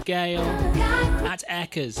 Captain, Gail, at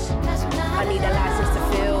Eckers. I need a license to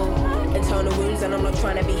feel internal wounds and I'm not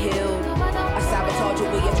trying to be healed. I sabotage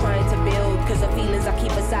what you're trying to build, cause the feelings I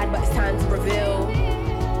keep aside, but it's time to reveal.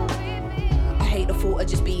 I hate the thought of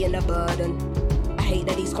just being a burden. I hate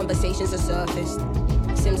that these conversations are surfaced.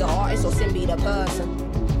 Sim's an artist or Sim be the person.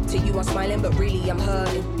 To you I'm smiling, but really I'm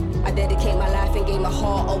hurting. I dedicate my life and gave my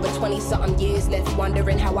heart over 20-something years, left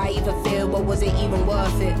wondering how I even feel, but was it even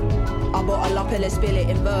worth it? I bottle up and let's spill it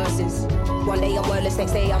in verses. One day I'm wordless,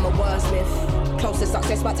 next day I'm a wordsmith. Close to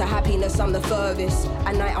success, but to happiness I'm the furthest.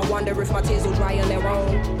 At night I wonder if my tears will dry on their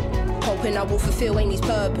own. Hoping I will fulfill Amy's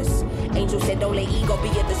purpose. Angel said don't let ego be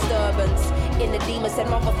a disturbance. In the demon said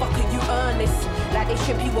motherfucker you earn this. Like they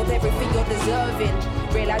strip you of everything you're deserving.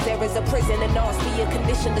 Realize there is a prison and ours being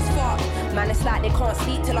conditioned as fuck. Man, it's like they can't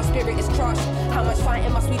sleep till our spirit is crushed. How much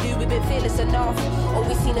fighting must we do? We've been fearless enough. All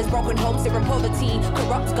we've seen is broken homes here in poverty.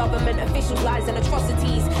 Corrupt government officials, lies and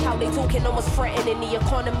atrocities. How they talking almost threatening the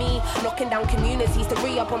economy. Knocking down communities to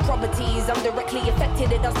re-up on properties. I'm directly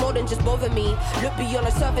affected, it does more than just bother me. Look beyond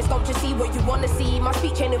the surface, don't just see what you wanna see. My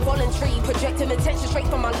speech ain't involuntary, projecting attention straight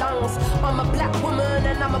from my lungs. I'm a black woman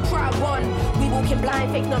and I'm a proud one. We walking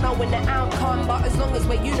blind, faith not knowing the outcome. But as long as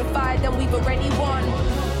we're unified, then we've already won.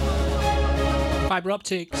 Fibre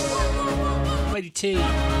Optics, Lady T,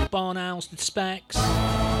 Barn Owls, The Specs,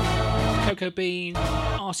 Coco Bean,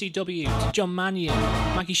 RCW, to John Mannion,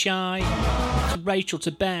 Maggie Shy, to Rachel,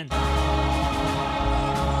 to Ben,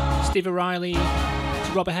 Steve O'Reilly,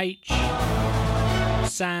 to Robert H,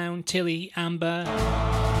 Sound, Tilly, Amber,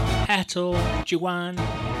 Hettle, Joanne.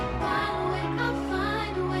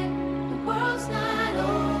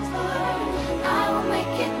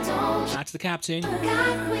 That's the Captain.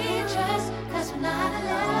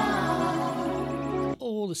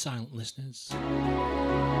 All the silent listeners.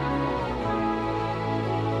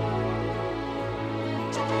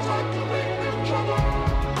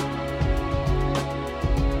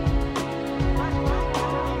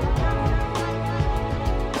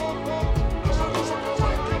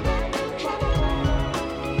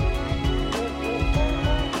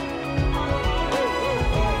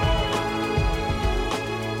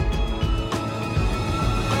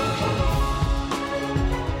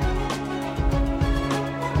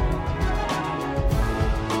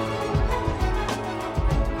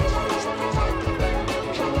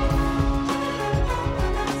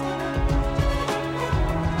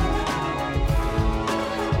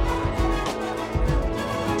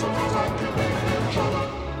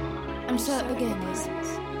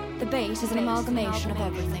 Debate is an amalgamation of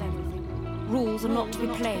everything. Rules are not to be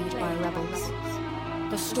played by rebels.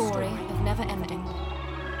 The story of never ending.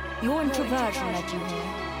 Your introversion led you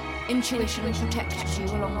here. Intuition protected you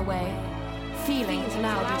along the way. Feelings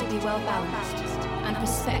allowed you to be well balanced. And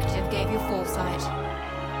perspective gave you foresight.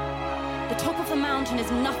 The top of the mountain is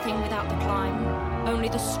nothing without the climb. Only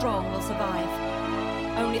the strong will survive.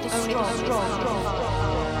 Only the strong.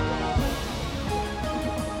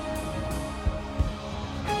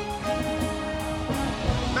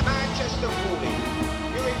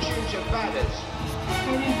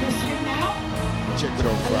 Check it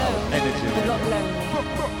out, alone, energy. but not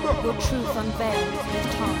lonely. Your truth unveils with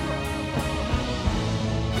time.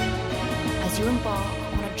 As you embark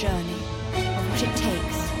on a journey of what it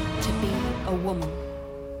takes to be a woman.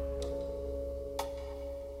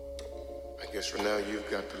 I guess for now you've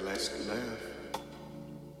got the last laugh.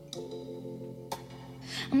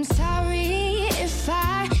 I'm sorry if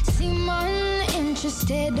I seem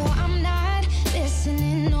uninterested or I'm not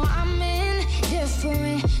listening or I'm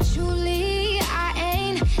indifferent. Truly, I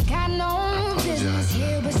ain't got no business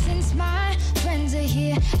here, but since my friends are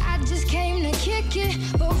here, I just came to kick it.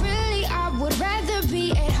 But really, I would rather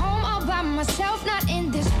be at home all by myself, not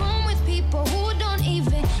in this room with people who don't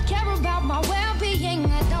even care about my well-being.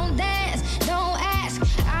 I don't dance, don't ask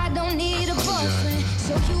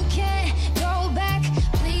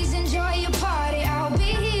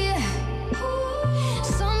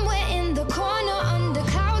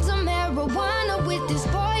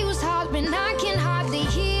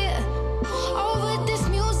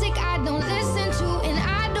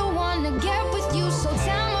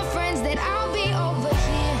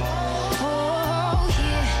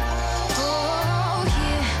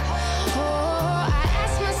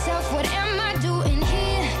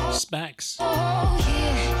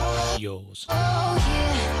yours. Oh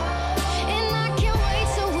yeah, and I can't wait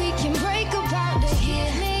till we can break about it. Hear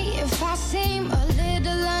me if I seem a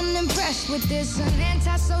little unimpressed with this. An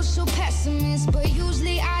antisocial pessimist, but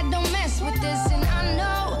usually I don't mess with this. And I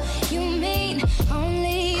know you mean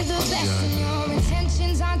only the best, and your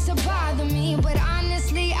intentions aren't to bother me. But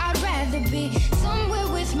honestly, I'd rather be somewhere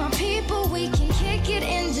with my people. We can kick it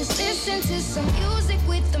and just listen to some music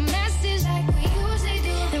with the message like we usually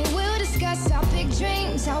do. And we'll discuss our big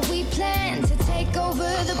dreams, how we plan to take over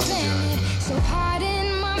the planet. So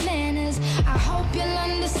pardon my manners, I hope you'll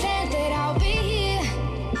understand that I'll be here.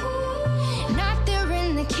 Not there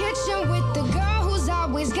in the kitchen with the girl who's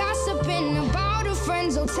always gossiping about her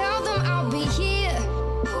friends. Oh, tell them I'll be here.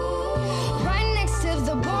 Right next to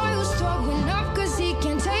the boy who's throwing up cause he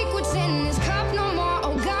can't take what's in his cup no more.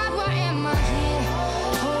 Oh God, why am I here?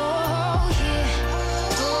 Oh yeah,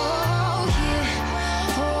 oh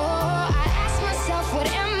yeah, oh, I ask myself, what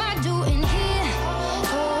am I doing here?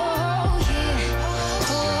 Oh yeah,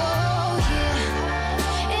 oh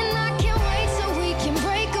yeah, and I can't wait till we can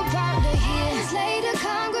break about the years later,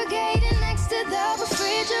 congregating next to the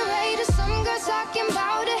refrigerator. Some girl talking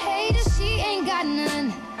about a hater, she ain't got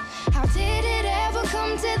none. How did it ever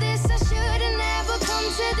come to this? I should've never come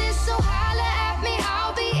to this. So holla at me,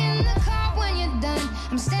 I'll be in the car when you're done.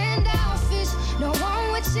 I'm standoffish, no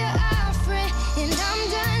one with your offering, and I'm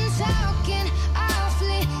done talking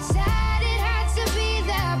awfully. Sad it had to be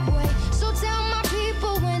that way. So tell my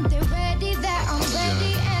people when they're ready that I'm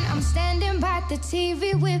ready, and I'm standing by the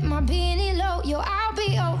TV with my beanie low. Yo, I'll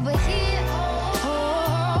be over here.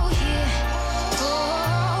 Oh yeah,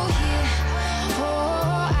 oh yeah,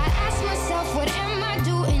 oh, I ask myself, what am I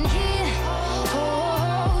doing here?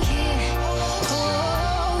 Oh yeah,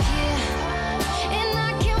 oh yeah, and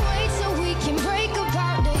I can't wait till we can break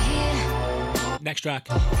about the year. Next track,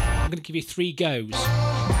 I'm going to give you 3 goes.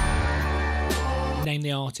 Name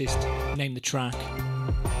the artist, name the track.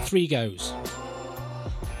 3 goes.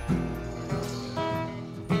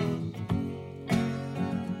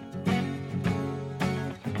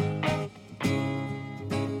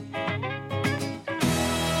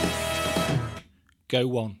 Go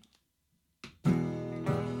 1.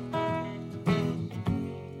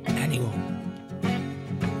 Anyone.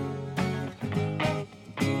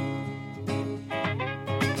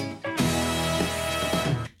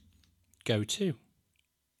 Go 2.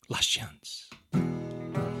 Last chance.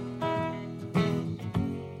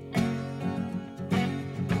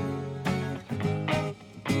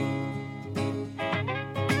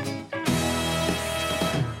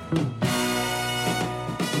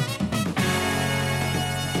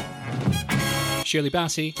 Shirley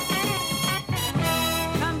Bassey.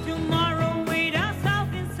 Come tomorrow, wait us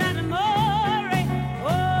out in Santa Maria.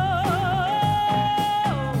 Oh,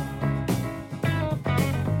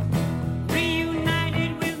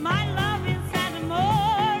 reunited with my love in Santa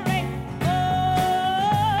Maria. Oh,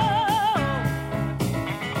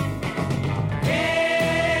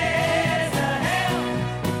 yes, hell.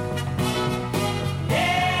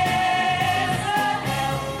 Yes, hell.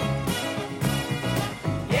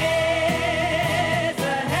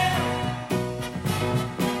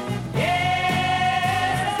 Yes,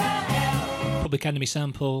 Public Enemy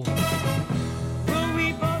sample. will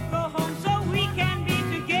we both go home so we can be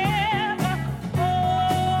together? Oh,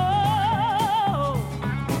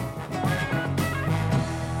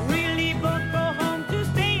 really both go home to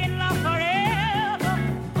stay in love forever?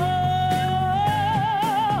 Oh,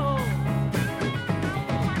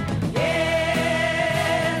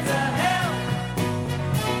 yes, hell.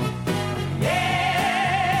 Yes,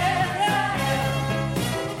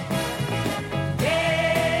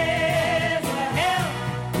 hell.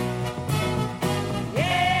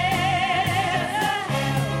 Yes, hell.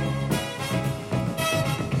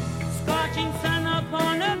 Scorching sun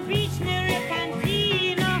upon a beach near a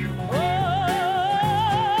cantina. Oh,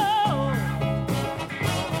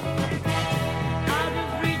 out of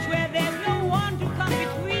reach where there's no one to come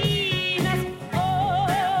between us. Oh,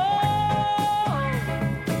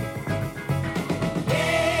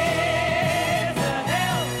 yes,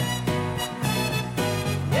 hell.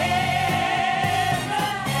 Yes,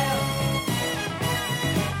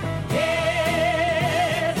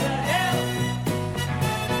 hell.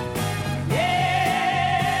 Yes, hell.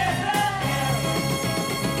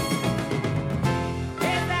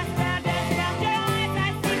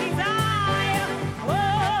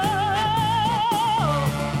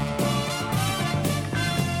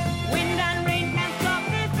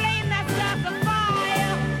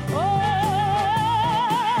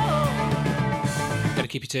 Gotta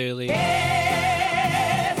keep it early.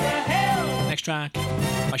 Next track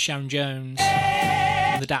by Sharon Jones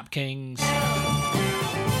and the Dap Kings. Try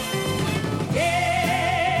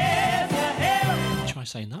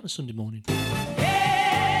saying that on a Sunday morning.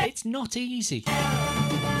 It's not easy.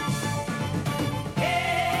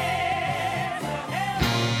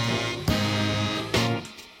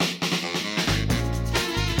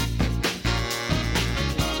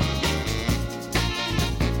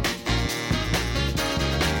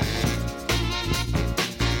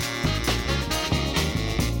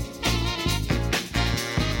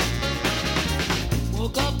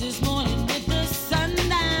 Woke up this morning with the sun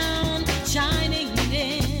down, shining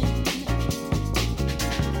in.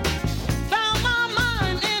 Found my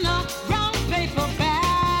mind in a brown paper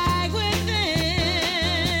bag within.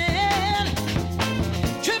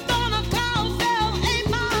 Tripped on a cloud, fell 8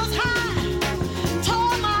 miles high.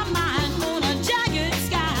 Tore my mind on a jagged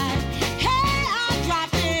sky. Hey, I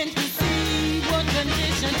dropped in to see what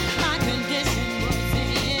condition my condition was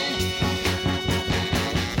in.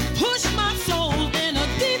 Pushed my soul in a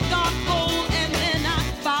deep dark hole and then I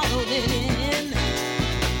followed it in.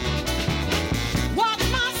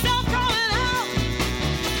 Watched myself crawling out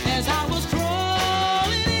as I was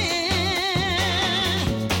crawling in.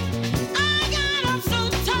 I got up so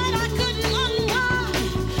tight I couldn't unwind.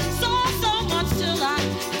 Saw so much till I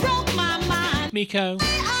broke my mind. Miko, I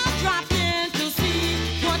dropped in to see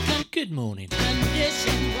what good morning.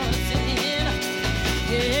 condition was in.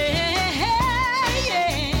 Yeah.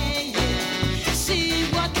 See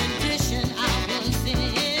what condition I was in.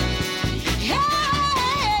 Yeah,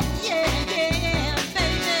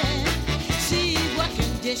 baby. See what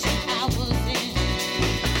condition I was in.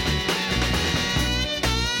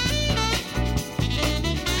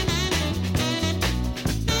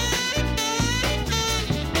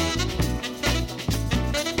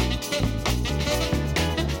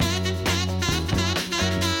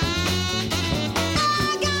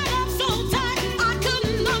 I got up so tight I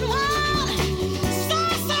couldn't unwind. Saw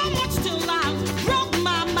so much till I broke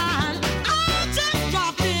my mind. I just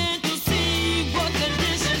dropped in to see what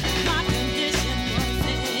condition my condition was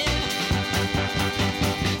in.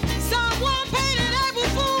 Someone painted April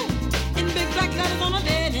Fool in big black letters on a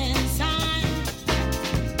dead end sign.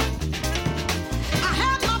 I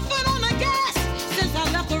had my foot on the gas since I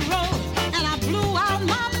left the road, and I blew out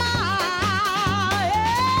my mind.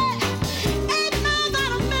 8 miles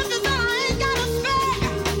out of Memphis and I ain't got a spare.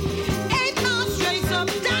 8 miles straight up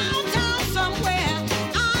downtown somewhere.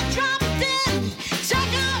 I dropped in,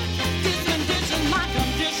 check out this condition my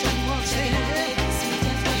condition was in.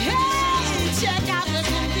 Hey, check out the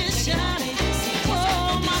condition.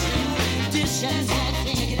 Oh, my condition was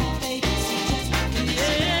in.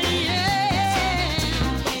 Yeah.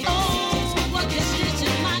 Oh, what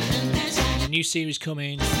condition my condition. New series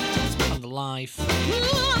coming on the live. Ooh,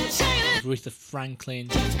 I'm saying it. Aretha Franklin.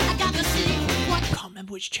 I got to see what Can't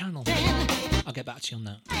remember which channel. I'll get back to you on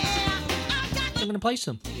that. So I'm going to play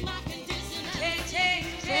some.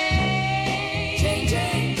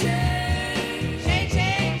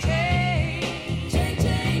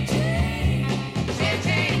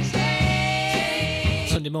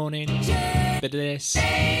 Sunday morning, bit of this,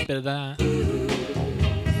 bit of that.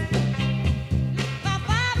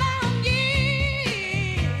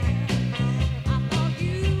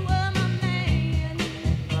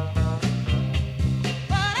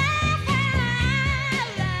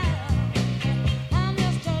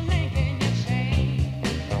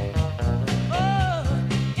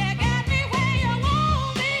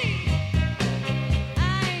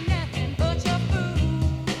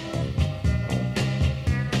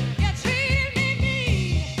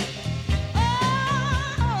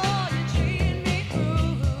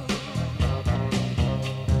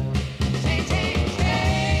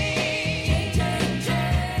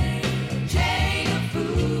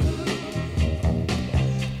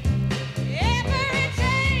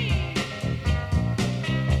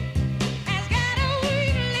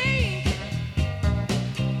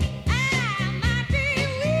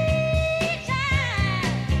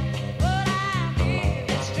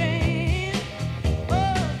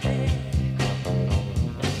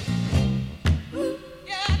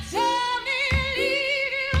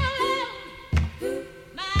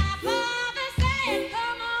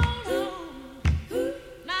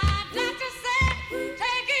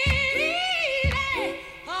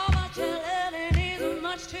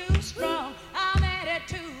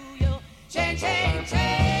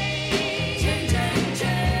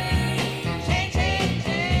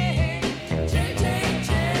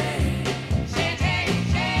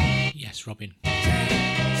 Robin.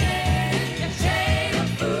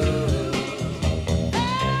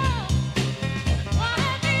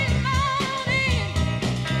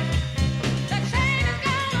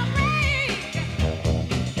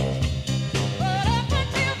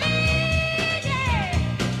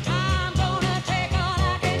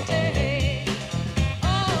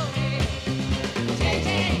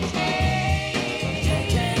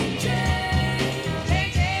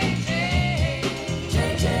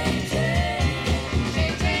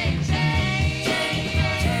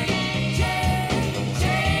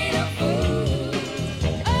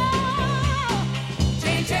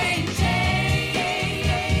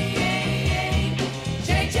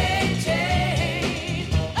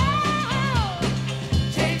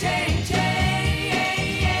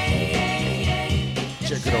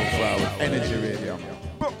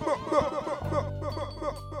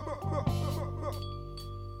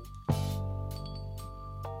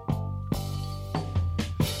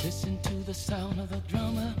 the sound of the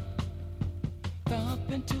drummer, thump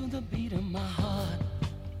into the beat of my heart.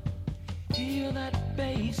 Hear that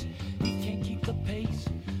bass, you can't keep the pace,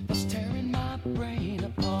 it's tearing my brain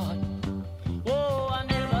apart. Oh, I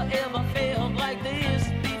never ever felt like this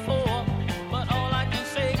before, but all I can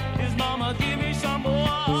say is, Mama, give me some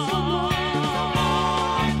more.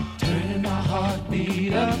 Turning my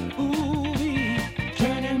heartbeat up, ooh,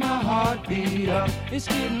 turning my heartbeat up. It's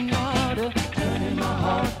getting harder. Turning my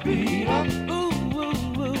heartbeat up, ooh,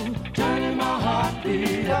 ooh, ooh, turning my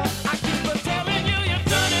heartbeat up. I keep on telling you, you're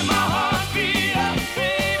turning my heartbeat up,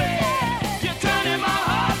 baby. You're turning my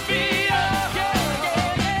heartbeat up, yeah,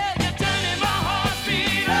 yeah, yeah. You're turning my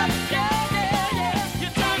heartbeat up, yeah, yeah, yeah.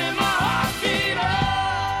 You're turning my heartbeat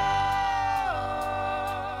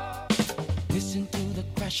up. Listen to the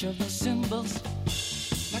crash of the cymbals,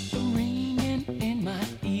 like the ringing in my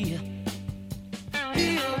ear.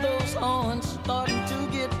 Feel those horns starting to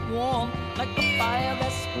get warm, like the fire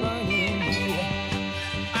that's burning here.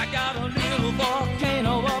 I got a little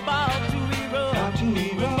volcano about to erupt,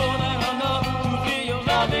 more than enough to feel your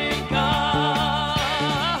loving cup.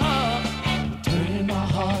 Turning my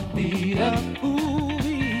heartbeat up, ooh,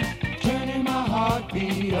 turning my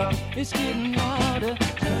heartbeat up. It's getting harder.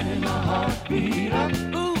 Turning my heartbeat up,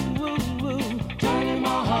 ooh, ooh, ooh, turning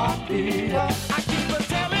my heartbeat up. I keep on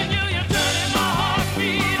telling you, you're turning my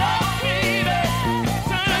heartbeat up, baby.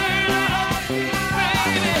 Turn it up, baby.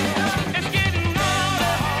 It's getting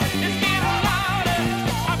louder, it's getting louder.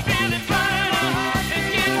 I feel it burning, it's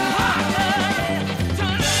getting hotter.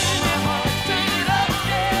 Turn it up,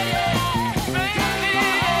 yeah,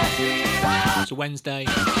 yeah. It's a Wednesday.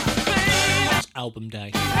 It's album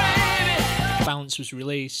day. Bounce was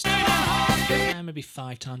released. Maybe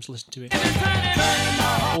 5 times to listen to it.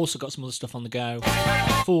 Also got some other stuff on the go.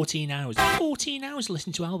 14 hours. 14 hours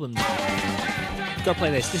listening to albums. Gotta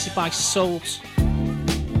play this. This is by Salt.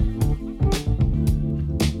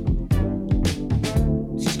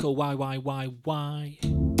 This is called Why.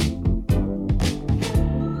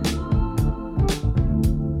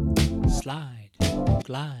 Slide.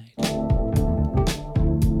 Glide.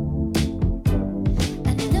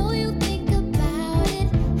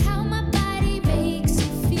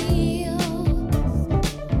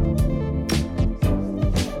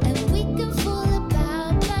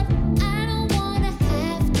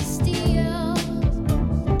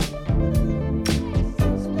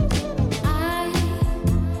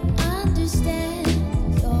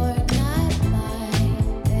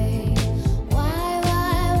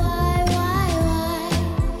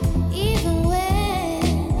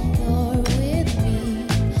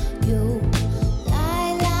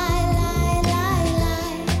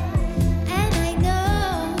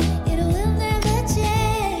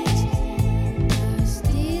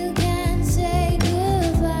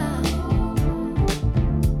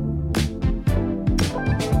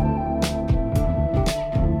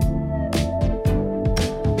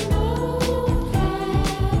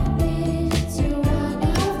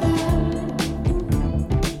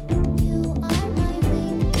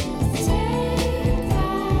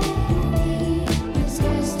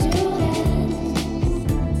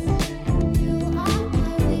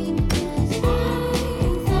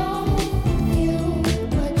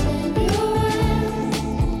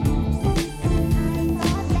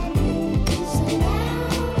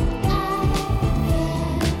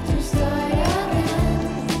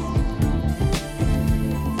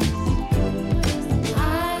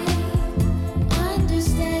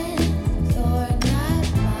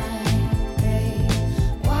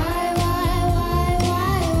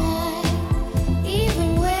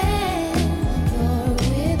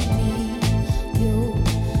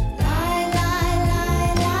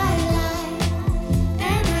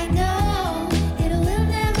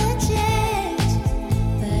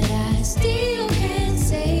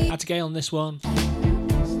 Gail on this one. If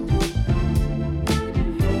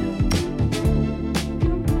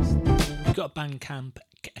you've got a Bandcamp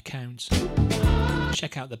account,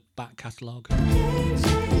 check out the back catalogue.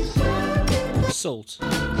 Salt.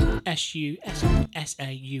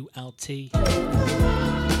 SUSAULT.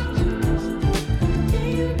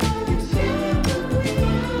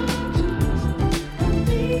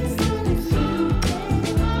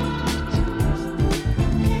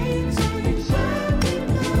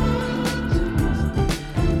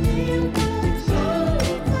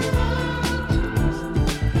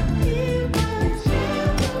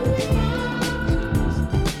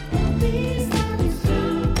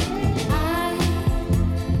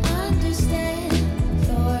 Understand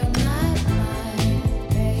you're not mine.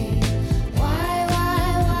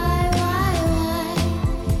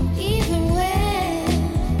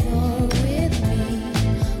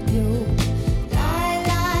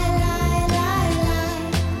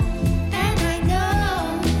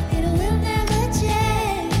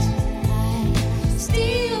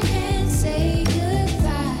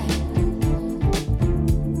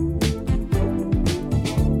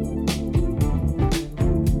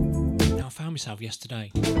 have yesterday.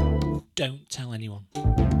 Don't tell anyone.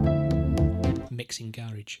 Mixing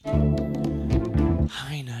garage.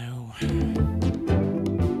 I know.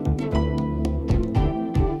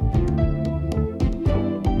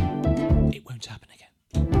 It won't happen again.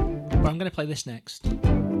 But I'm going to play this next.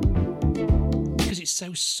 Because it's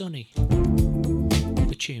so sunny.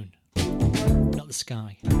 The tune. Not the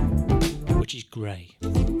sky. Which is grey.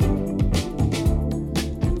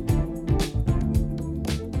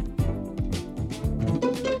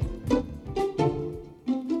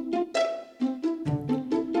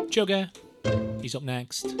 Jugger, he's up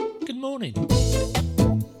next. Good morning.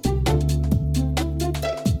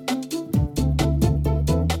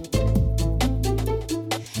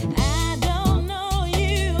 I don't know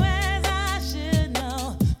you as I should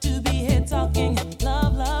know to be here talking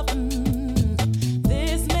love, love.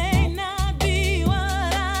 This may not be what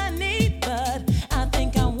I need, but I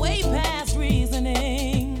think I'm way past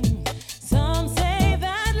reasoning. Some say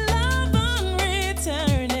that love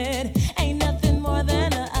unreturned ain't nothing more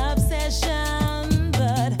than an obsession,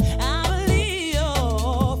 but I believe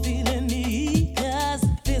you're feeling me, 'cause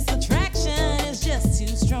this attraction is just too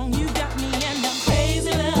strong. You got me and I'm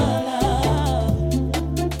crazy, love.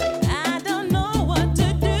 I don't know what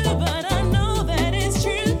to do, but I know that it's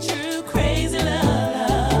true, true. Crazy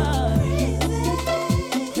love,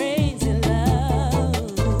 crazy love.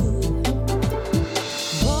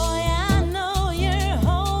 Boy, I know you're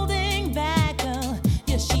holding back.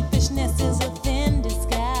 Your sheepishness is a thin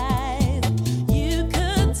disguise. You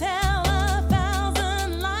could tell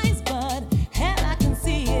 1,000 lies, but hell, I can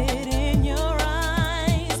see it in your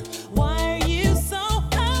eyes. Why are you so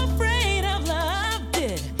afraid of love?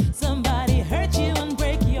 Did somebody hurt you and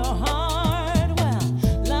break your heart? Well,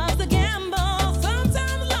 love's a gamble,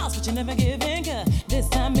 sometimes lost, but you never give in. 'Cause this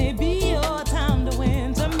time may be your time to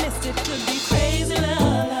win. To miss it could be crazy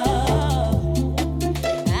love.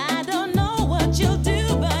 I don't know what you'll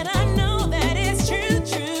do, but I know that it's true,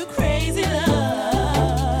 true. Crazy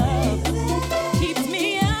love keeps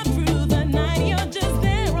me up through the night. You're just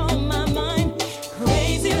there on my mind.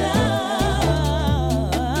 Crazy love,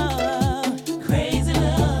 crazy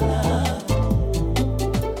love,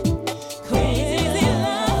 crazy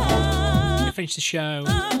love. We finish the show.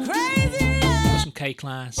 Crazy Got some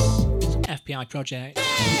K-Class, some FPI Project,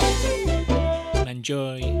 some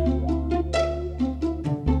Enjoy.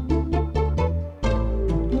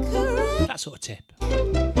 That sort of tip.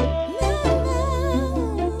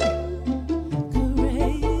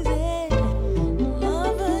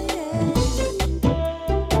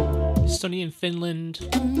 Sunny in Finland.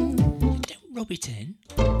 Don't rub it in.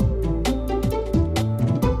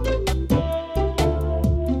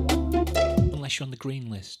 Unless you're on the green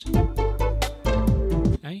list.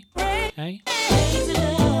 Hey? Hey?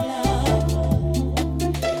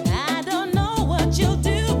 I don't know what you'll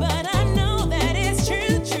do, but I know that it's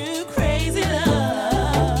true, true. Crazy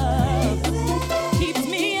love keeps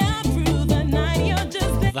me up through the night. You're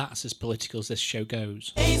just there. That's as political as this show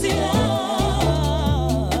goes. Crazy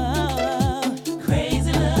love,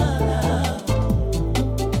 crazy love,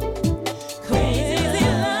 crazy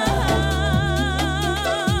love,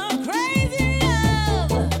 crazy love,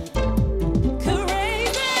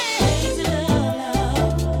 crazy love.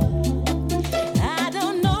 I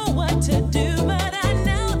don't know what to do, but I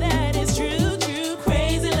know that it's true, true.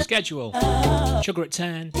 Crazy love. Schedule. Sugar at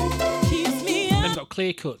 10. Keeps me Then up. we've got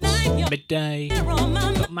Clear Cuts, midday.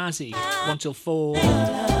 Got Mazzy, 1 till 4.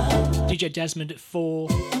 DJ Desmond at 4.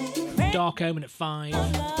 Dark Omen at 5.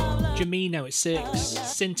 Jamino at 6.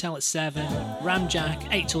 Sintel at 7. Ramjack,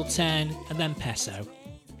 8 till 10. And then Peso.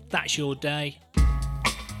 That's your day.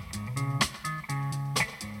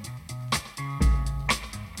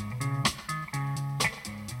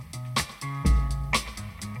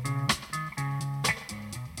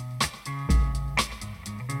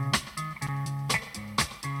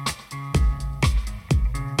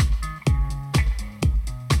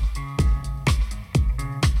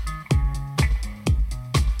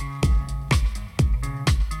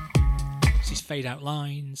 Fade out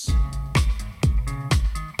lines.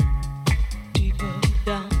 Deeper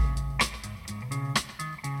down.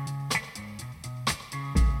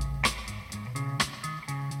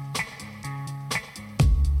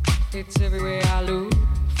 It's everywhere I look,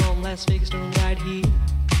 from Las Vegas to right here,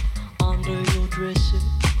 under your dresser,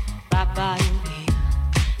 right by your ear.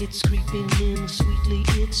 It's creeping in sweetly,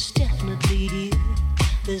 it's definitely here.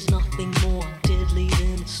 There's nothing more deadly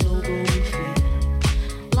than slow growing fear.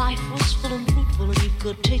 Life was full and fruitful and you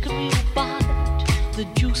could take a real bite. The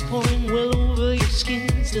juice pouring well over your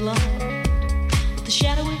skin's delight. But the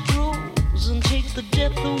shadow it grows and takes the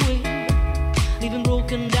depth away. leaving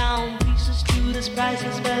broken down pieces to this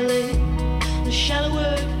priceless ballet. The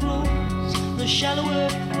shallower it grows, the shallower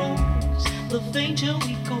it grows, the fainter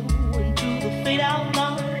we go into the fade out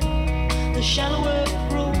line. The shallower it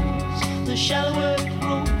grows, the shallower it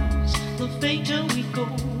grows, the fainter we go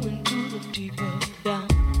into the deeper down.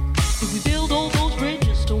 If we build all those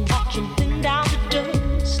bridges, don't watch them thin down to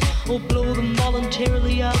dust, or blow them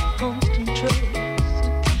voluntarily out of constant trust.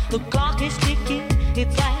 The clock is ticking,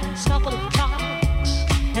 its last couple of clocks,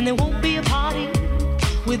 and there won't be a party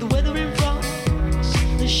with weather in front.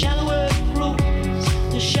 The shallower it grows,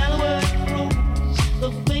 the shallower it grows,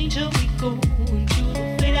 the fainter we go into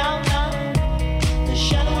the fade out line. The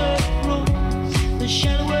shallower it grows, the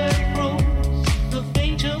shallower it grows, the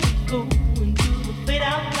fainter we go into the fade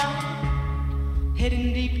out line.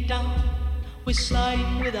 Heading deep down, we're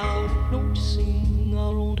sliding without noticing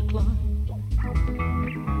our own decline.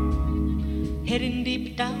 Heading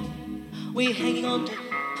deep down, we're hanging on to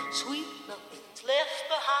sweet nothings left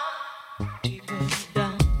behind. Deeper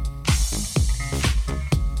down.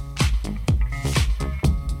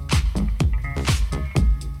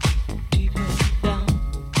 Deeper down.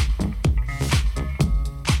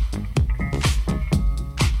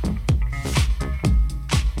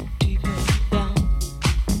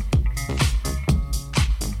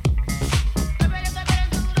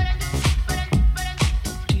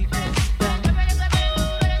 Deeper down.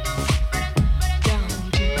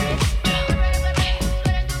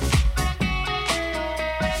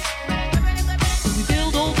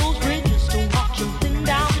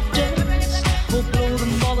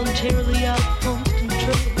 Voluntarily out of constant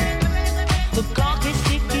trust. The clock is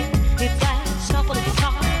ticking, its last couple of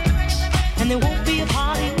clocks, and there won't be a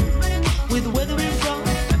party with weather in front.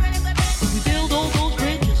 We build all those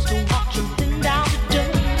bridges to watch them thin down to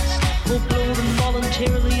dust, or blow them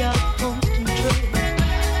voluntarily out of constant trust.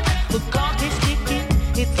 The clock is ticking,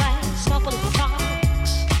 its last couple of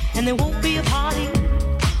clocks, and there won't be a party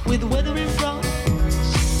with weather in front.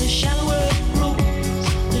 The shallower it grows,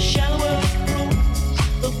 the shallower it grows,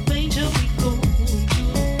 the fainter we go into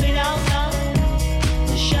the fade out line.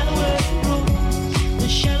 The shallower it grows, the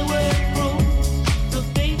shallower it grows, the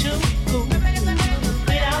fainter we go into the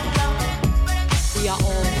fade out line. We are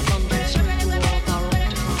all plunging straight toward our own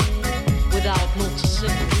decline. Without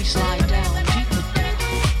noticing, we slide down, deeper down.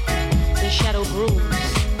 The shadow grows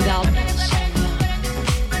without ever slowing down.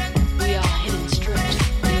 We are heading straight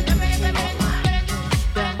into the fade out line.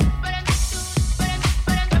 Down.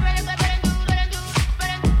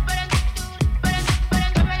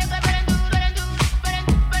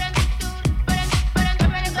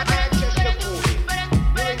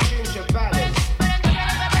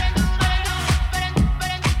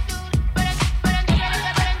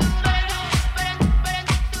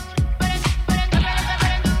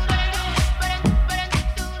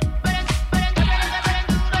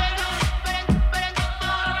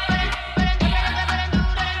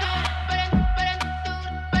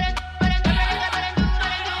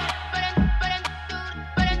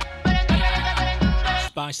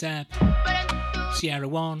 Seb, Sierra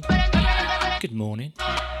One, good morning.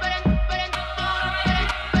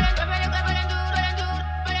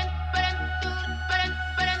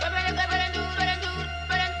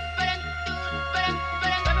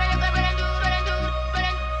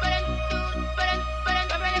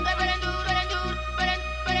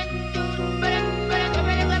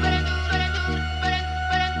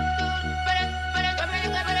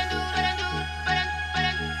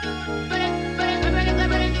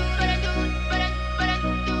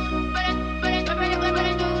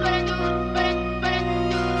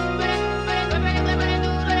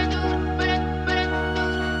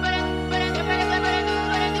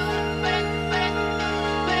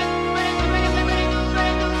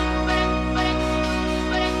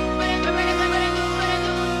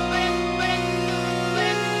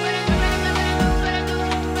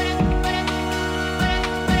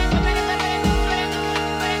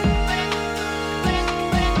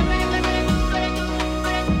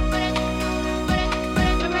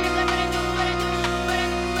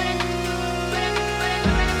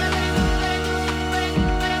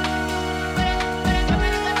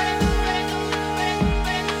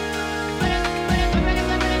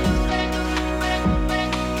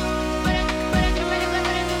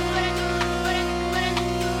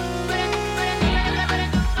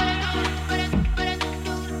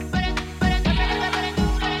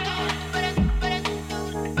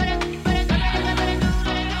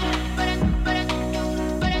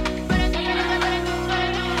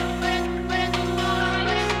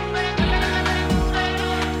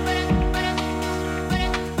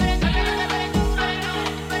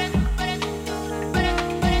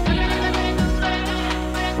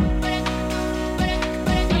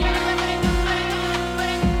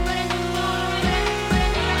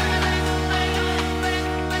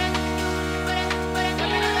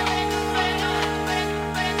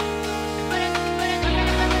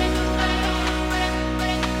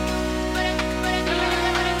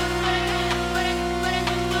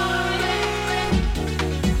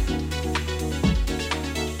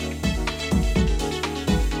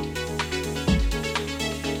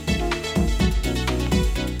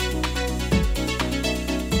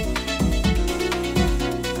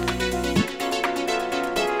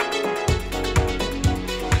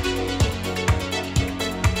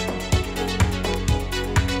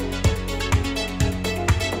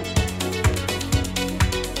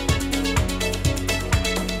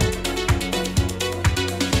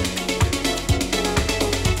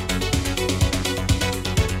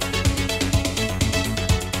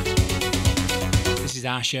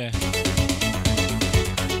 Slasher.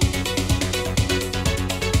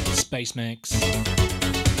 Space Mix.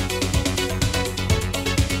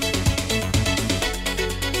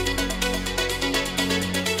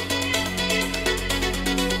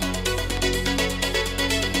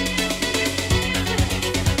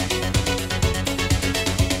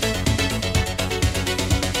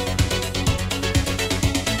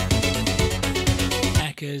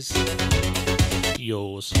 Eckers.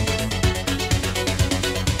 Yours.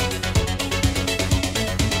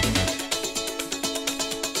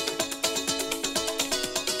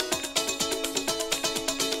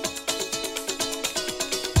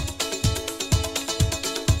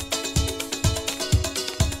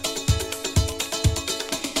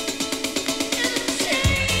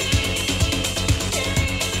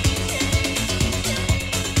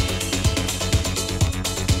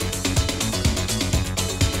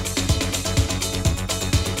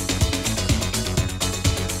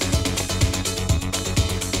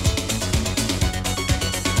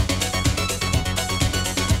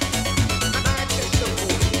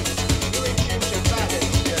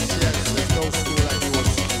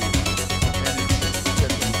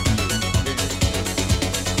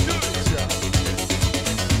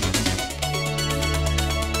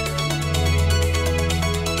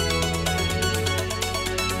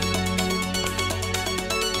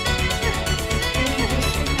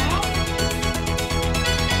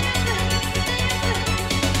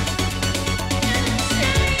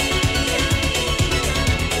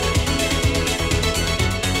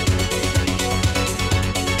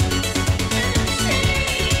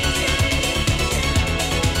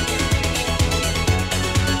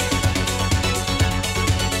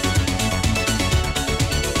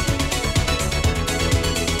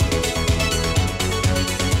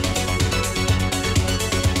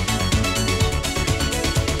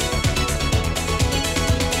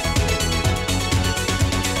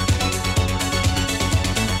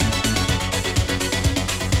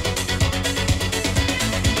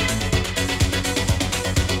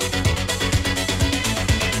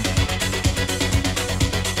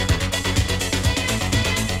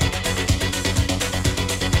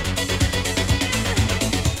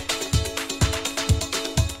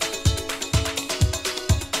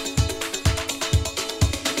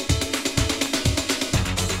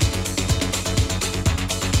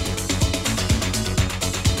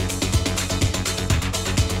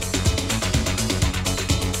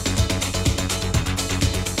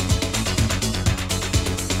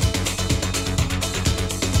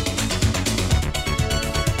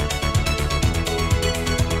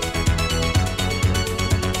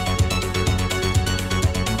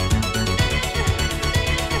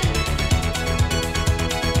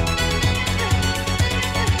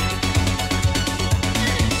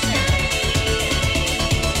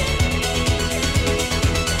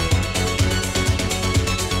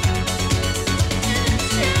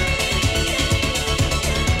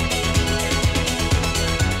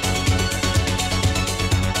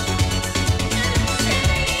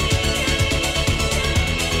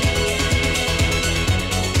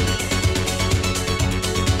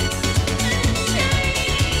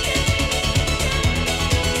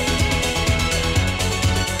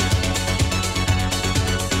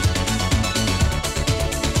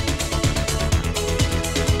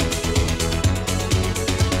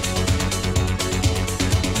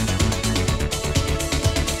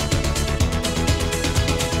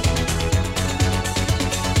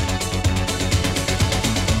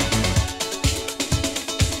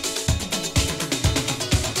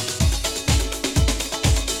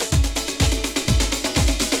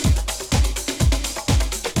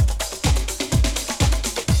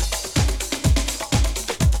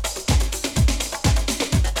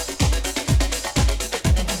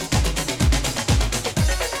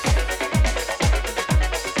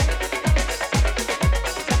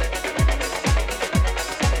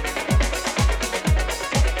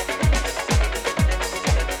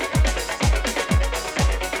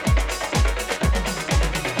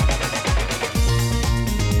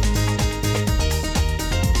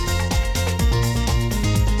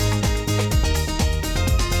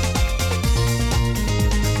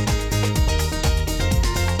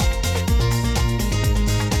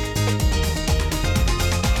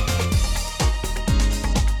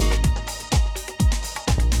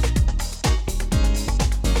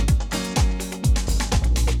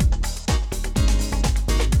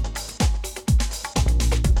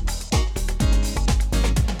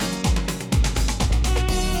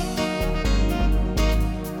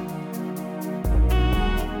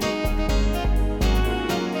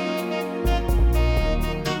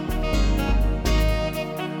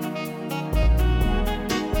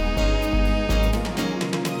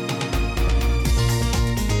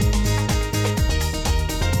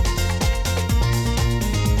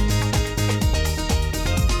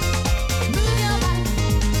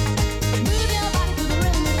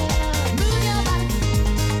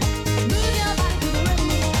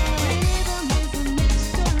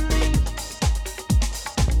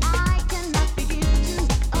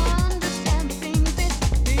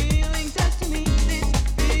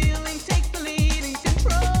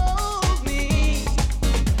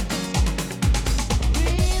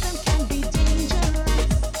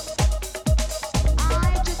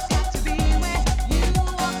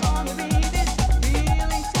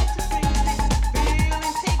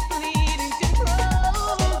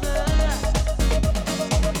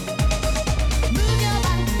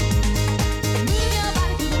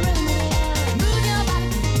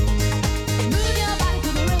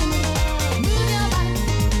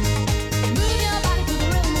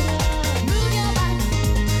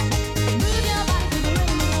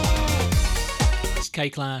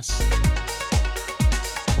 K-Class.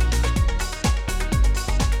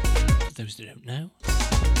 For those that don't know.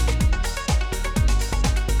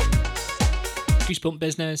 Goosebump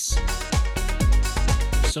Business.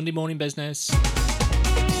 Sunday Morning Business.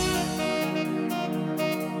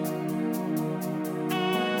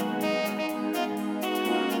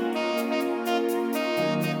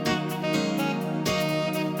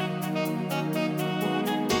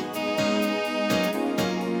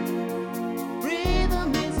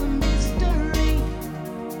 Rhythm is a mystery.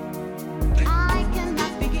 I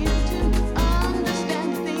cannot begin to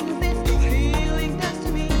understand the things this feeling does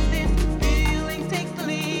to me. This feeling takes the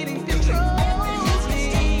lead and controls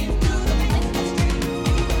me.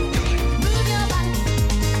 Move your body to the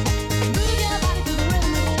rhythm. Move your body to the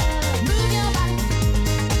rhythm. Move your body to the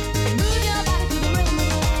rhythm. Move your body to the rhythm.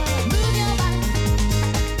 Move your body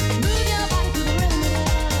to the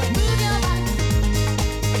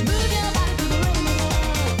rhythm.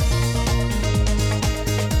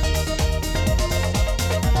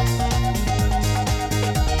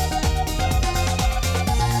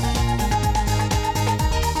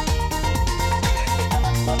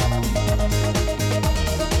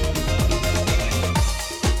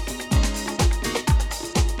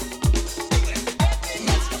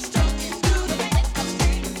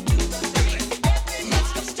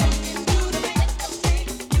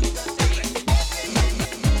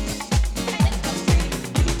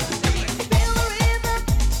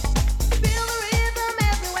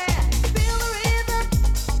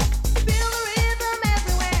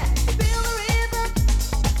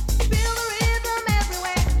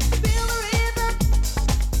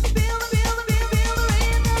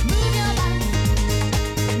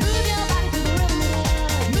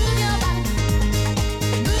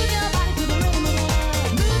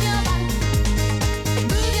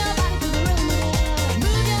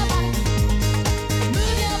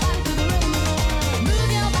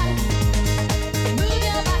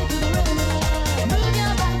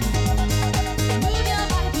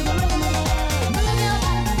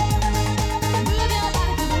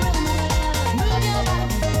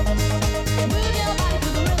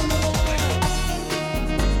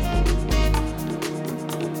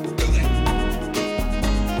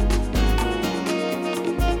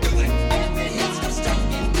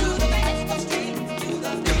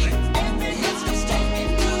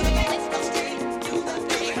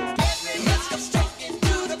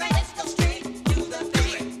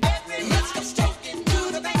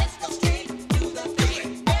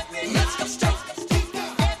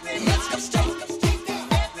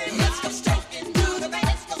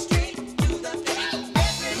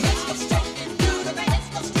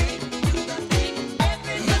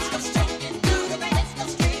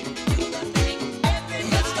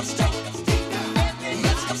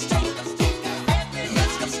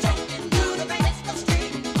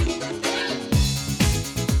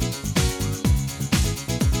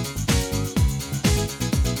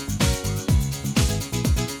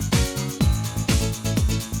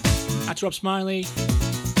 Rob Smiley,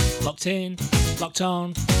 locked in, locked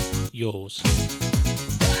on, yours.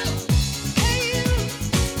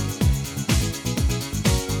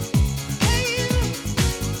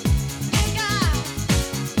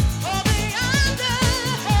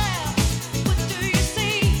 What do you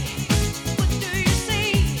see?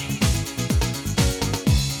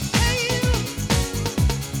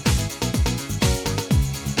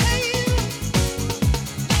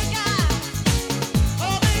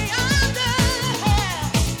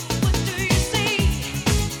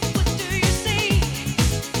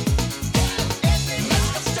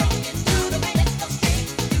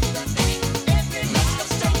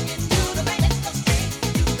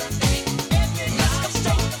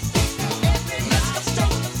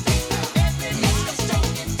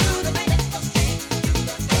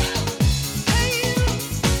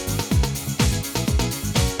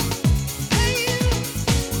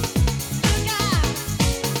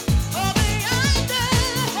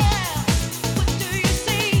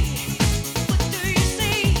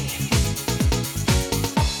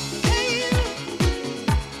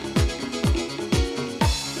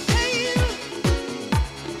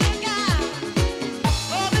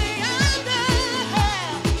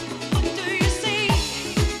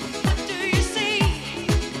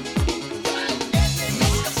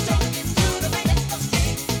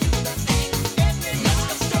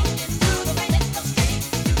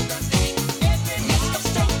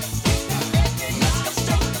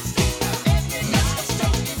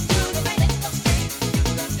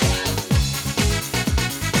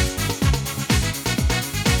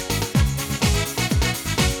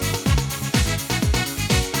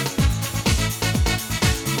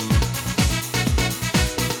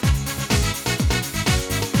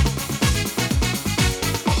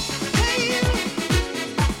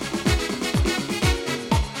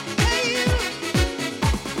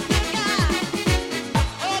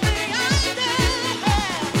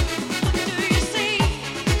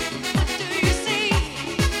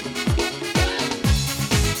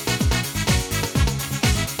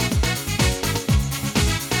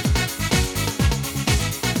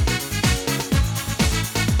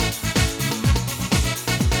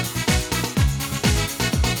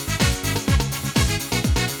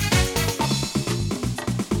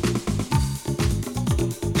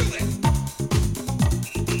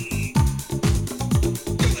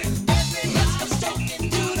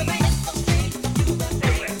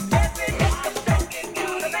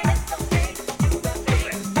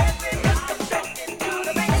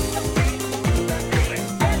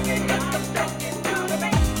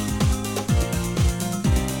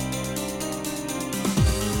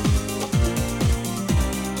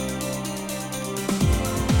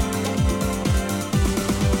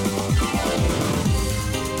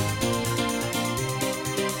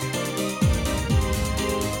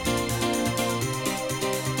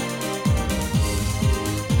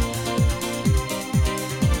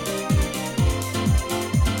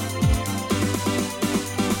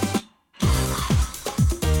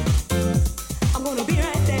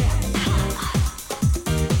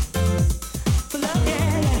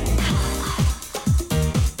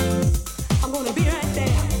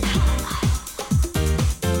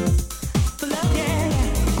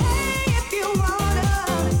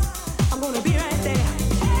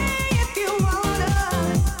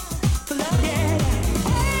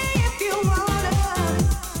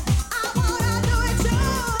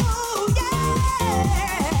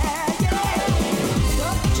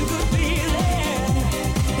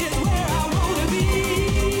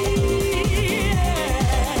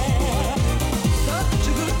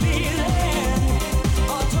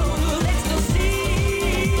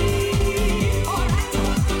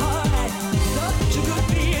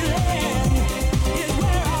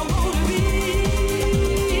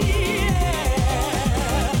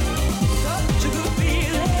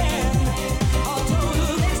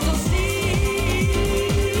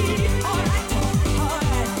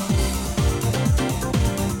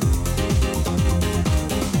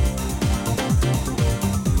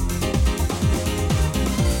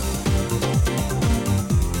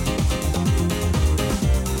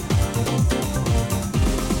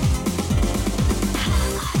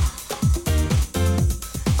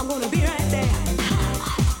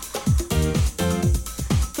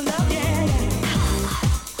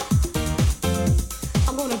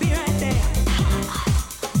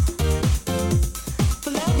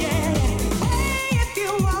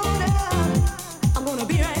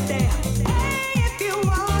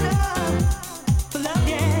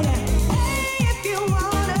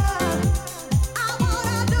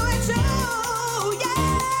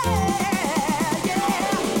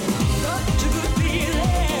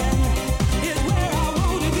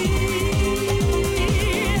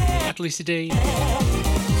 Felicity.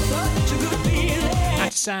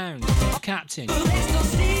 Act Sound, to Captain.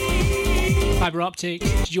 Fibre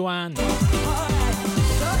Optics, to Joanne.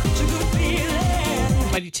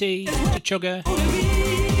 Lady T, to Chugger.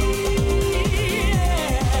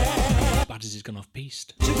 Bad as he's gone off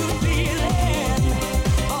piste.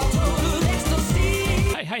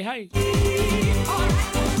 Hey, hey, hey.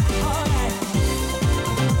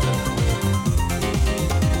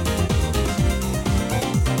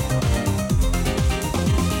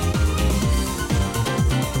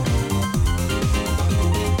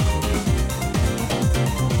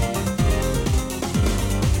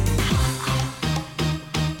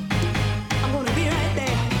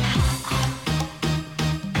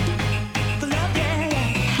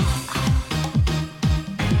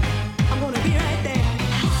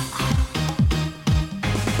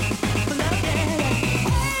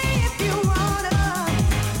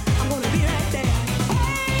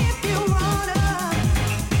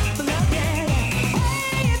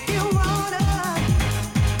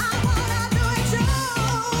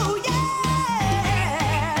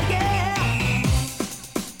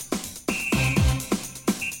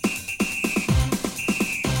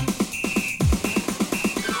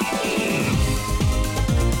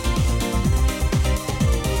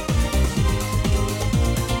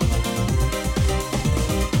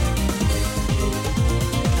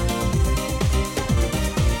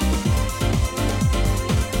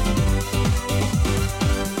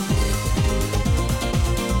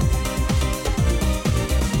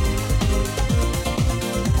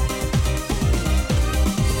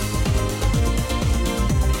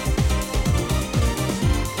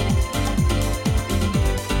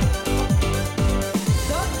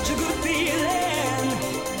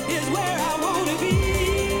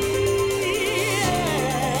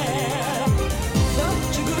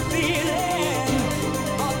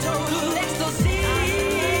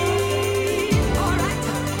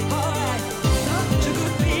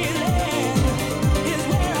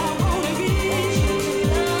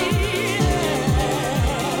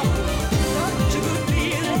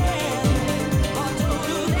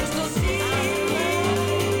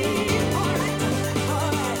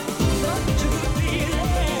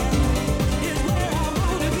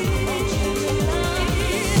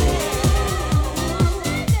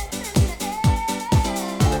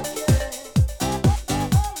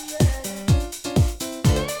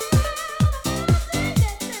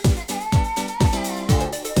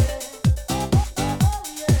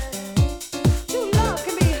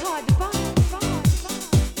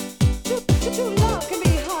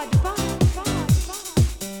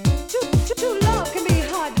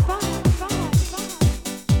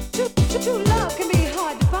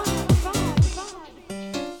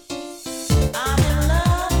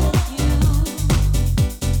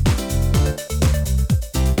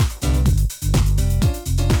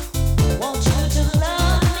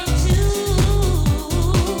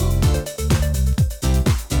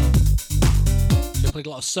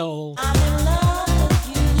 Soul,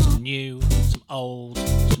 some new, some old,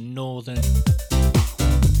 some northern,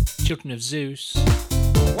 Children of Zeus,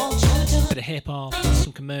 bit of hip hop,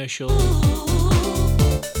 some commercial,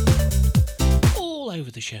 all over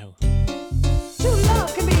the show.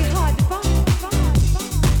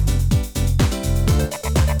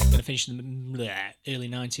 Gonna finish in the early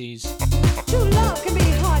 90s.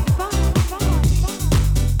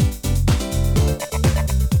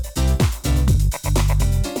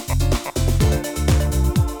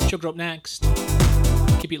 Sugar up next.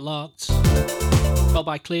 Keep it locked. Followed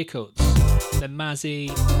by Clear Cuts. Then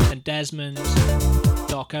Mazzy. Then Desmond.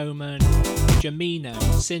 Dark Omen. Jamino.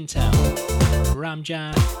 Sintel.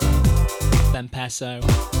 Ramjack. Then Peso.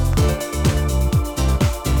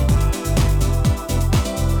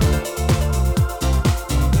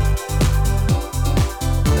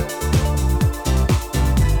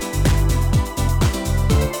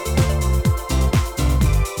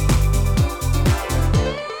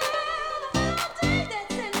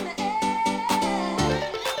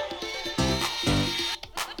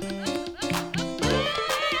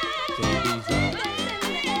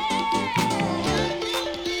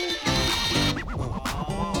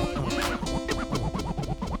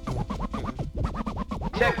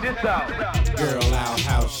 Check this out. Girl, I'll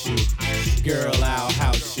house you. Girl, I'll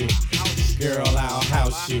house you. Girl, I'll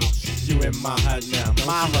house you. You in my hut now,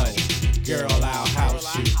 my hut. Girl, I'll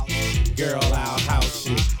house you. Girl, I'll house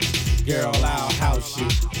you. Girl, I'll house you.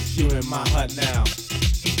 You in my hut now.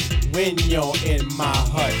 When you're in my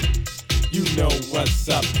hut, you know what's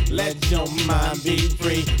up. Let your mind be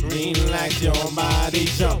free. Relax your body.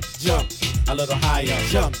 Jump, jump. a little higher.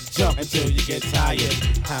 Jump, jump until you get tired.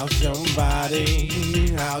 House your body,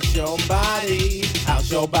 house your body,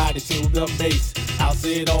 house your body to the bass. House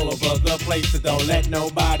it all over the place, so don't let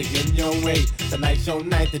nobody get in your way. Tonight's your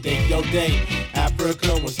night, today your day.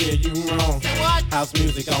 Africa will steer you wrong. Say what? House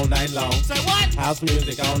music all night long. Say what? House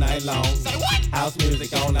music all night long. Say what? House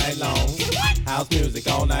music all night long. Say what? House music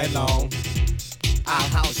all night long. I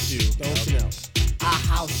house you. Don't you know? I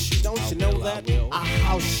house you. Don't you know that? I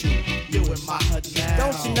house you. You in my hood now.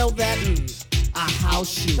 Don't you know that? I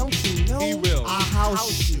house you. Don't you know? He will. I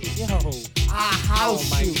house you. Yo. I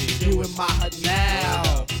house you. You in my hood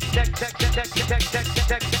now. Check this out. Check this out. Check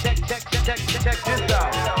this out. Check this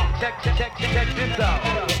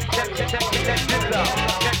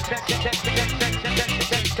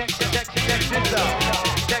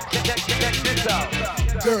out.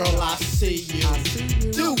 Girl, I see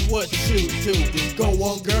you. Do what you do. Go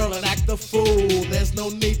on, girl, and act the fool. There's no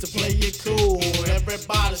need to play it cool.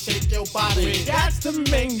 Everybody shake your body. We got to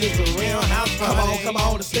make this a real house party. Come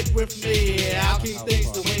on, and stick with me. I'll keep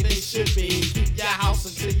things the way they should be. Keep your house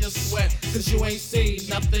until you sweat, cause you ain't seen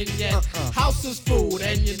nothing yet. House is food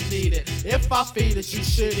and you need it. If I feed it, you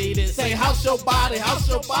should eat it. Say house your body, house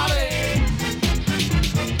your body.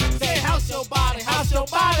 Say house your body, house your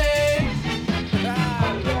body.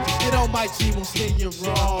 You know my G won't steer you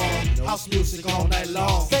wrong. House music all night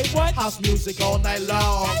long. Say what? House music all night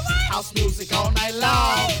long. House music all night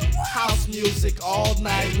long. House music all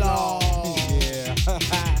night long. Yeah.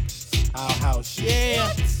 I'll house you.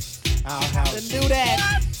 Yeah. I'll house Then you. do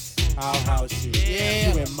that. I'll house you.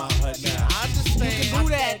 Yeah. You in my hood now. I understand. You can do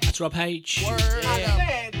that. That's Rob H.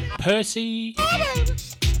 Yeah. Percy.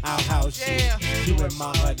 I'll house you. You in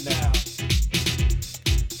my hood now.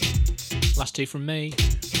 Last two from me.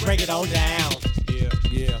 Break it on down. Yeah,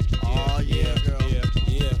 yeah. Oh yeah, girl. Yeah,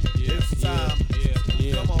 yeah, yeah. It's time.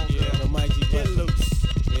 Yeah. Come on, girl. The Mikey Get loose.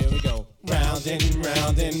 Here we go. Round and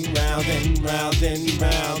round and round and round and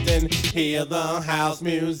round and hear the house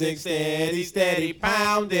music steady, steady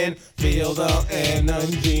pounding. Feel the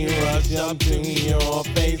energy rush up to your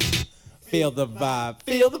face. Feel the vibe,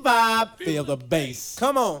 feel the vibe, feel the bass.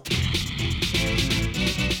 Come on. Check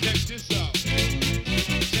this out.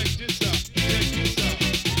 Check this out. Check this out.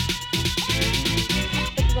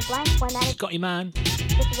 This is a blank formatted Scotty Man.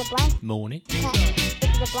 This is a blank Morning. cat.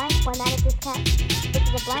 This is a blank formatted this cat. This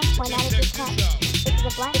is a blank formatted this cat. This is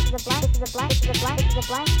a blank. This is a blank. This is a blank. This is a blank. This is a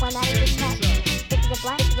blank formatted this cat. This is a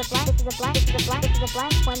blank. This is a blank. This is a blank. This is a blank. This is a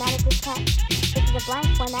blank formatted this cat. This is a blank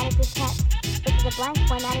formatted this cat. This is a blank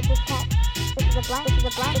formatted this cat. This is a blank. This is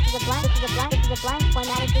a blank. This is a blank. This is a blank. This is a blank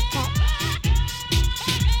formatted this cat.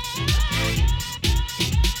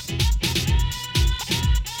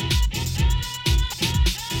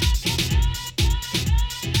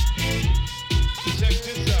 Check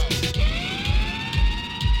this out.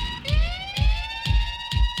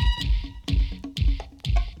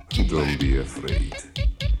 Don't be afraid.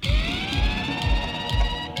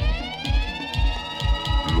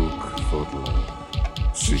 Look for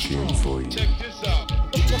love, seeking for you. Check this out.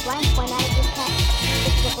 This is a blank formatted this cat.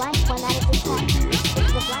 This is a blank formatted this cat. This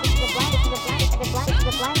is a blank. This is a blank. This is a blank. This is a blank. This is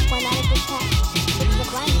a blank formatted this cat. This is a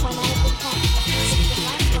blank formatted this cat. This is a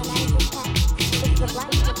blank formatted this cat. This is a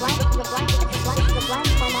blank. This is a blank. This is a blank. This is a blank. This is a blank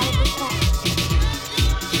formatted this cat.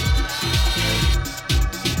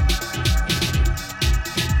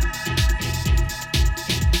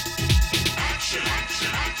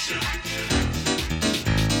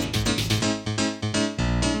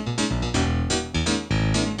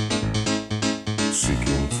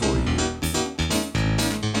 Seeking for you.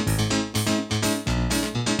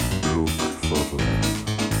 Look for love,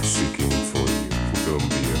 seeking for you. Don't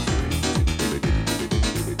be afraid. Don't be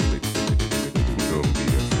afraid. Don't be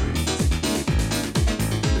afraid.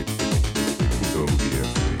 Don't be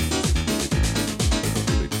afraid.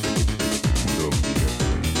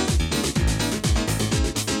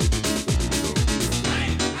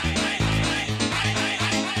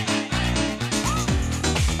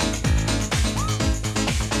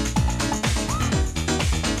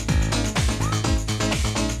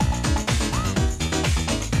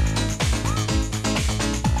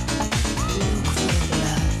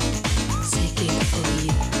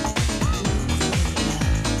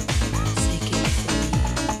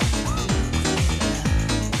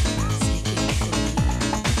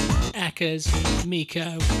 Ackers,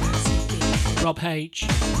 Miko, Rob H,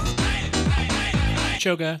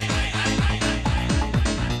 Sugar,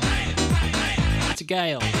 to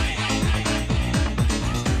Gale,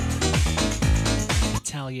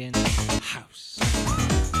 Italian House,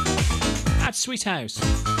 at Sweet House.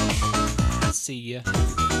 See ya.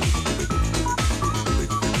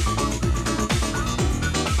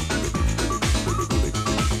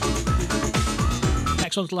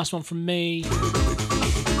 Next one's the last one from me.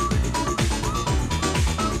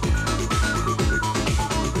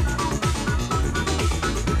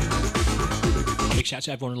 Big shout out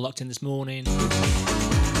to everyone who locked in this morning.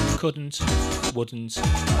 Couldn't, wouldn't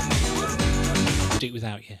do it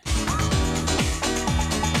without you.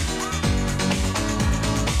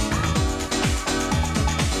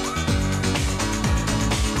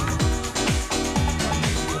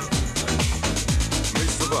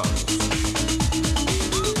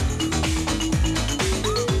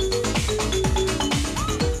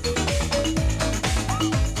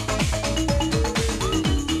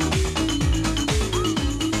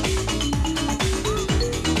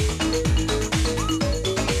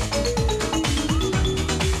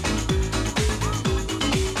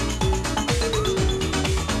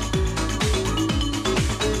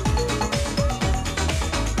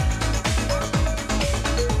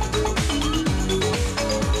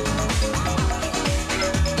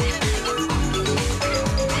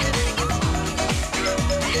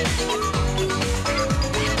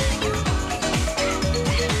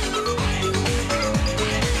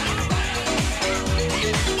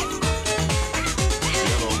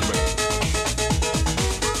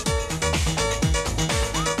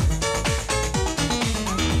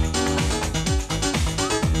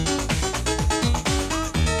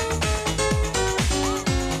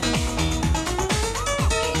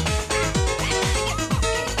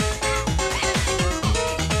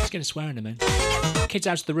 Swearing a minute. Kids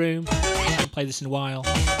out of the room. Haven't played this in a while.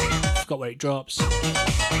 Forgot where it drops.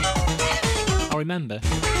 I'll remember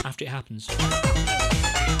after it happens.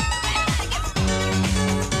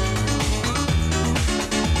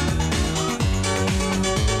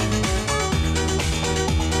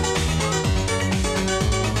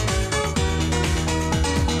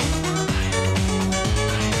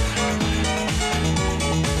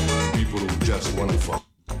 People who just wanna fuck.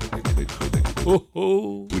 Oh,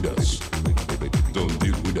 oh. With us. Don't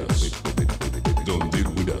deal with us. Don't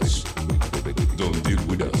deal with us. Don't deal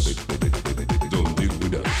with us. Don't deal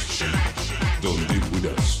with us. Don't deal with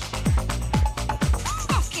us.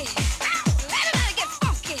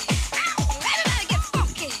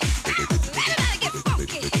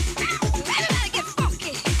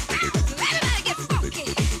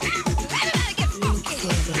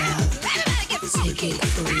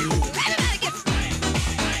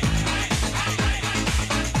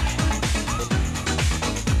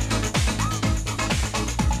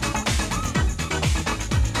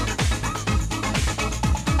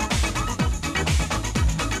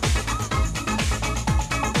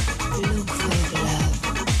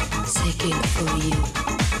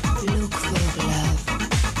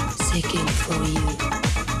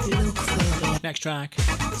 Next track,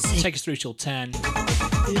 take us through till 10.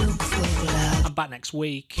 I'm back next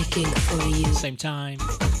week, same time,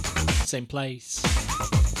 same place,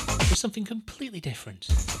 with something completely different.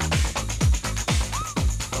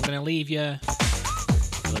 I'm going to leave you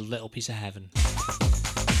with a little piece of heaven.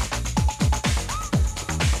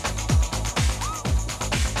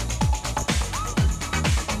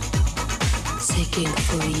 Seeking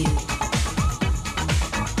for you.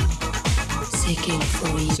 Seeking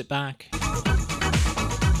for you. Sit back.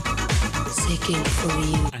 Seeking for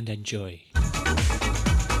you. And enjoy.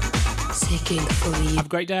 Seeking for you. Have a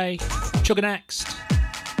great day. Chugga next.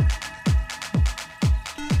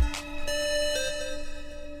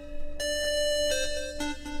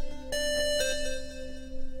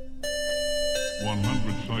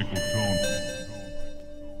 Cycle tone.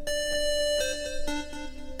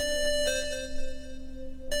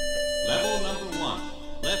 Level number 1,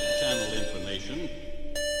 left channel information.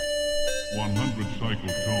 100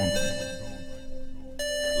 cycle tone.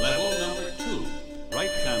 Level number 2,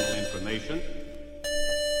 right channel information.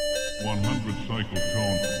 100 cycle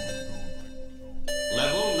tone.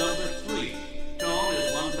 Level number 3, tone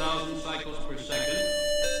is 1,000 cycles per second.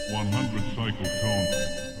 100 cycle tone.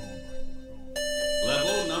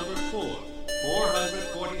 Level number 4,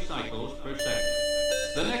 440 cycles per second.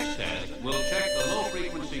 The next test will check the low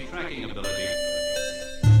frequency tracking ability.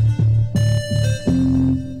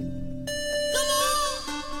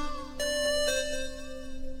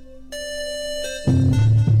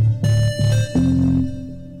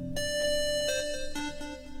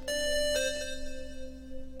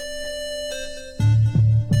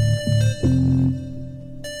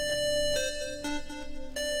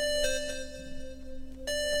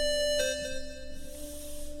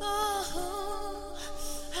 Oh,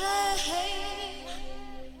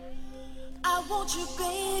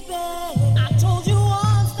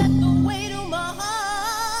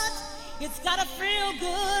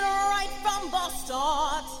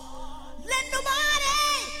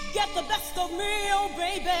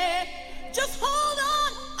 baby. Just hold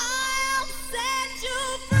on, I'll set you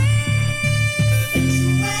free.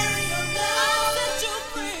 Sanctuary of love. I'll set you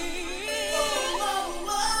free. Oh, oh,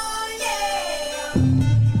 oh, yeah.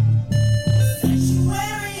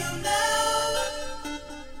 Sanctuary of love.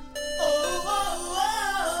 Oh, oh,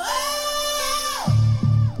 oh, oh.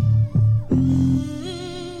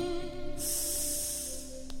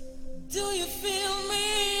 Do you feel me?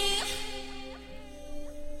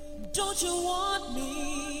 Don't you want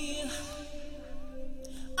me?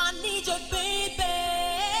 I need your baby.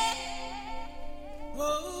 Oh,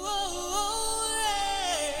 oh, oh,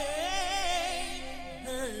 hey,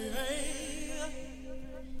 hey, hey.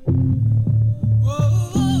 Oh,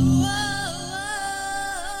 oh, oh,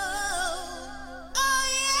 oh, oh,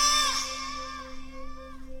 yeah.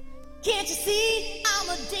 Can't you see I'm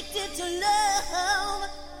addicted to love?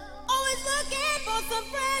 Always looking for some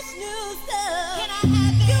fresh new stuff. Can I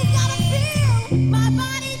have it? You gotta feel my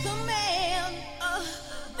body command.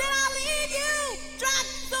 Then I'll lead you, drop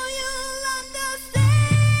so you'll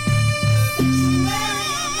understand.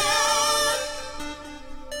 Sanctuary of love.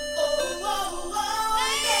 Oh, oh, oh,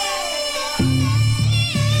 yeah.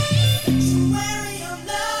 Sanctuary of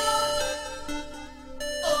love.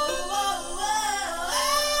 Oh, oh, oh,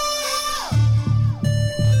 oh.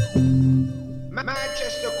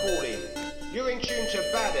 Manchester calling. You're in tune to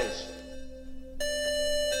Badders.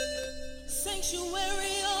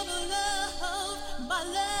 Sanctuary of love, my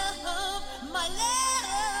love, my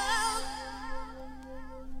love.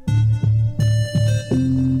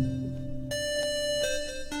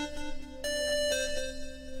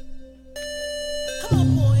 Come on,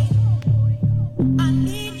 boy. I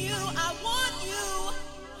need you, I want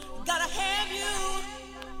you, gotta have you.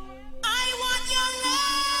 I want your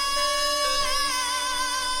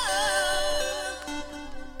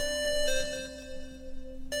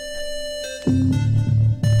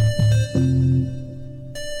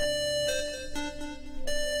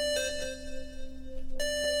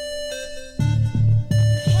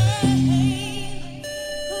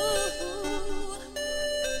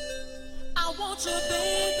I want you,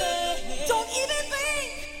 baby. Don't even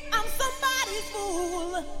think I'm somebody's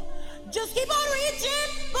fool. Just keep on reaching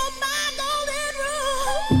for my golden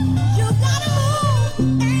rule. You gotta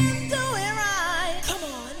move and do it right. Come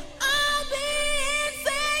on. I'll be in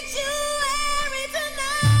sanctuary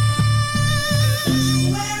tonight.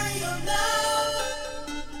 Sanctuary of love.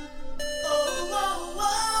 Oh, oh,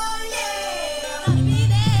 oh, yeah. Gotta be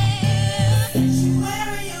there.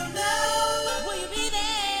 Sanctuary of love. Will you be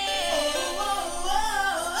there? Oh, oh,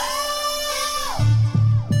 oh, oh.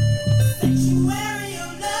 Sanctuary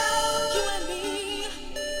of love. You and me.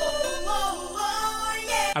 Oh, oh, oh,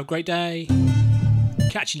 yeah. Have a great day.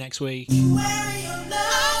 Catch you next week. Sanctuary of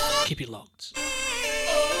love. Keep it locked.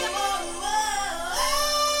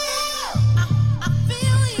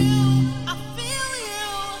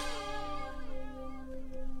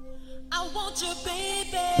 I want you,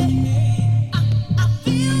 baby. I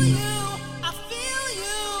feel you. I feel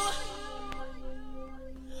you.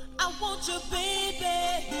 I want you, baby.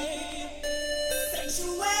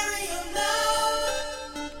 Sanctuary of love.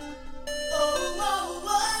 Oh, oh,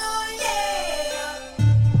 oh, yeah.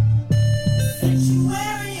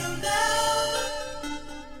 Sanctuary of love.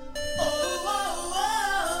 Oh, oh,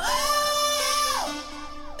 oh, oh.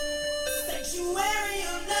 Sanctuary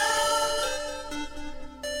of love.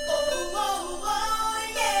 Oh, oh, oh,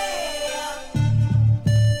 yeah.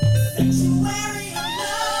 Sanctuary of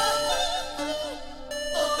love.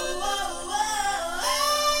 Oh, oh, oh,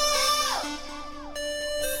 oh.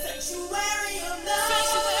 Sanctuary of love.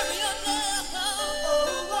 Sanctuary of love.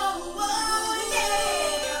 Oh, oh, oh,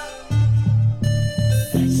 yeah.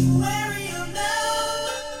 Sanctuary of love.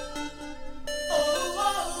 Oh, oh,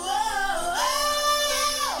 oh,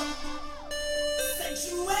 oh.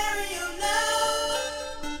 Sanctuary of love.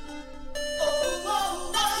 Oh,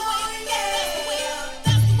 oh, oh, yeah.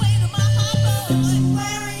 That's the way to my heart, Lord.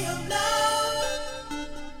 Sanctuary of love.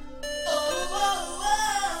 Oh, oh,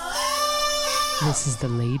 oh, oh. This is the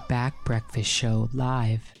Laidback Breakfast Show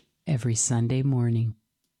live every Sunday morning.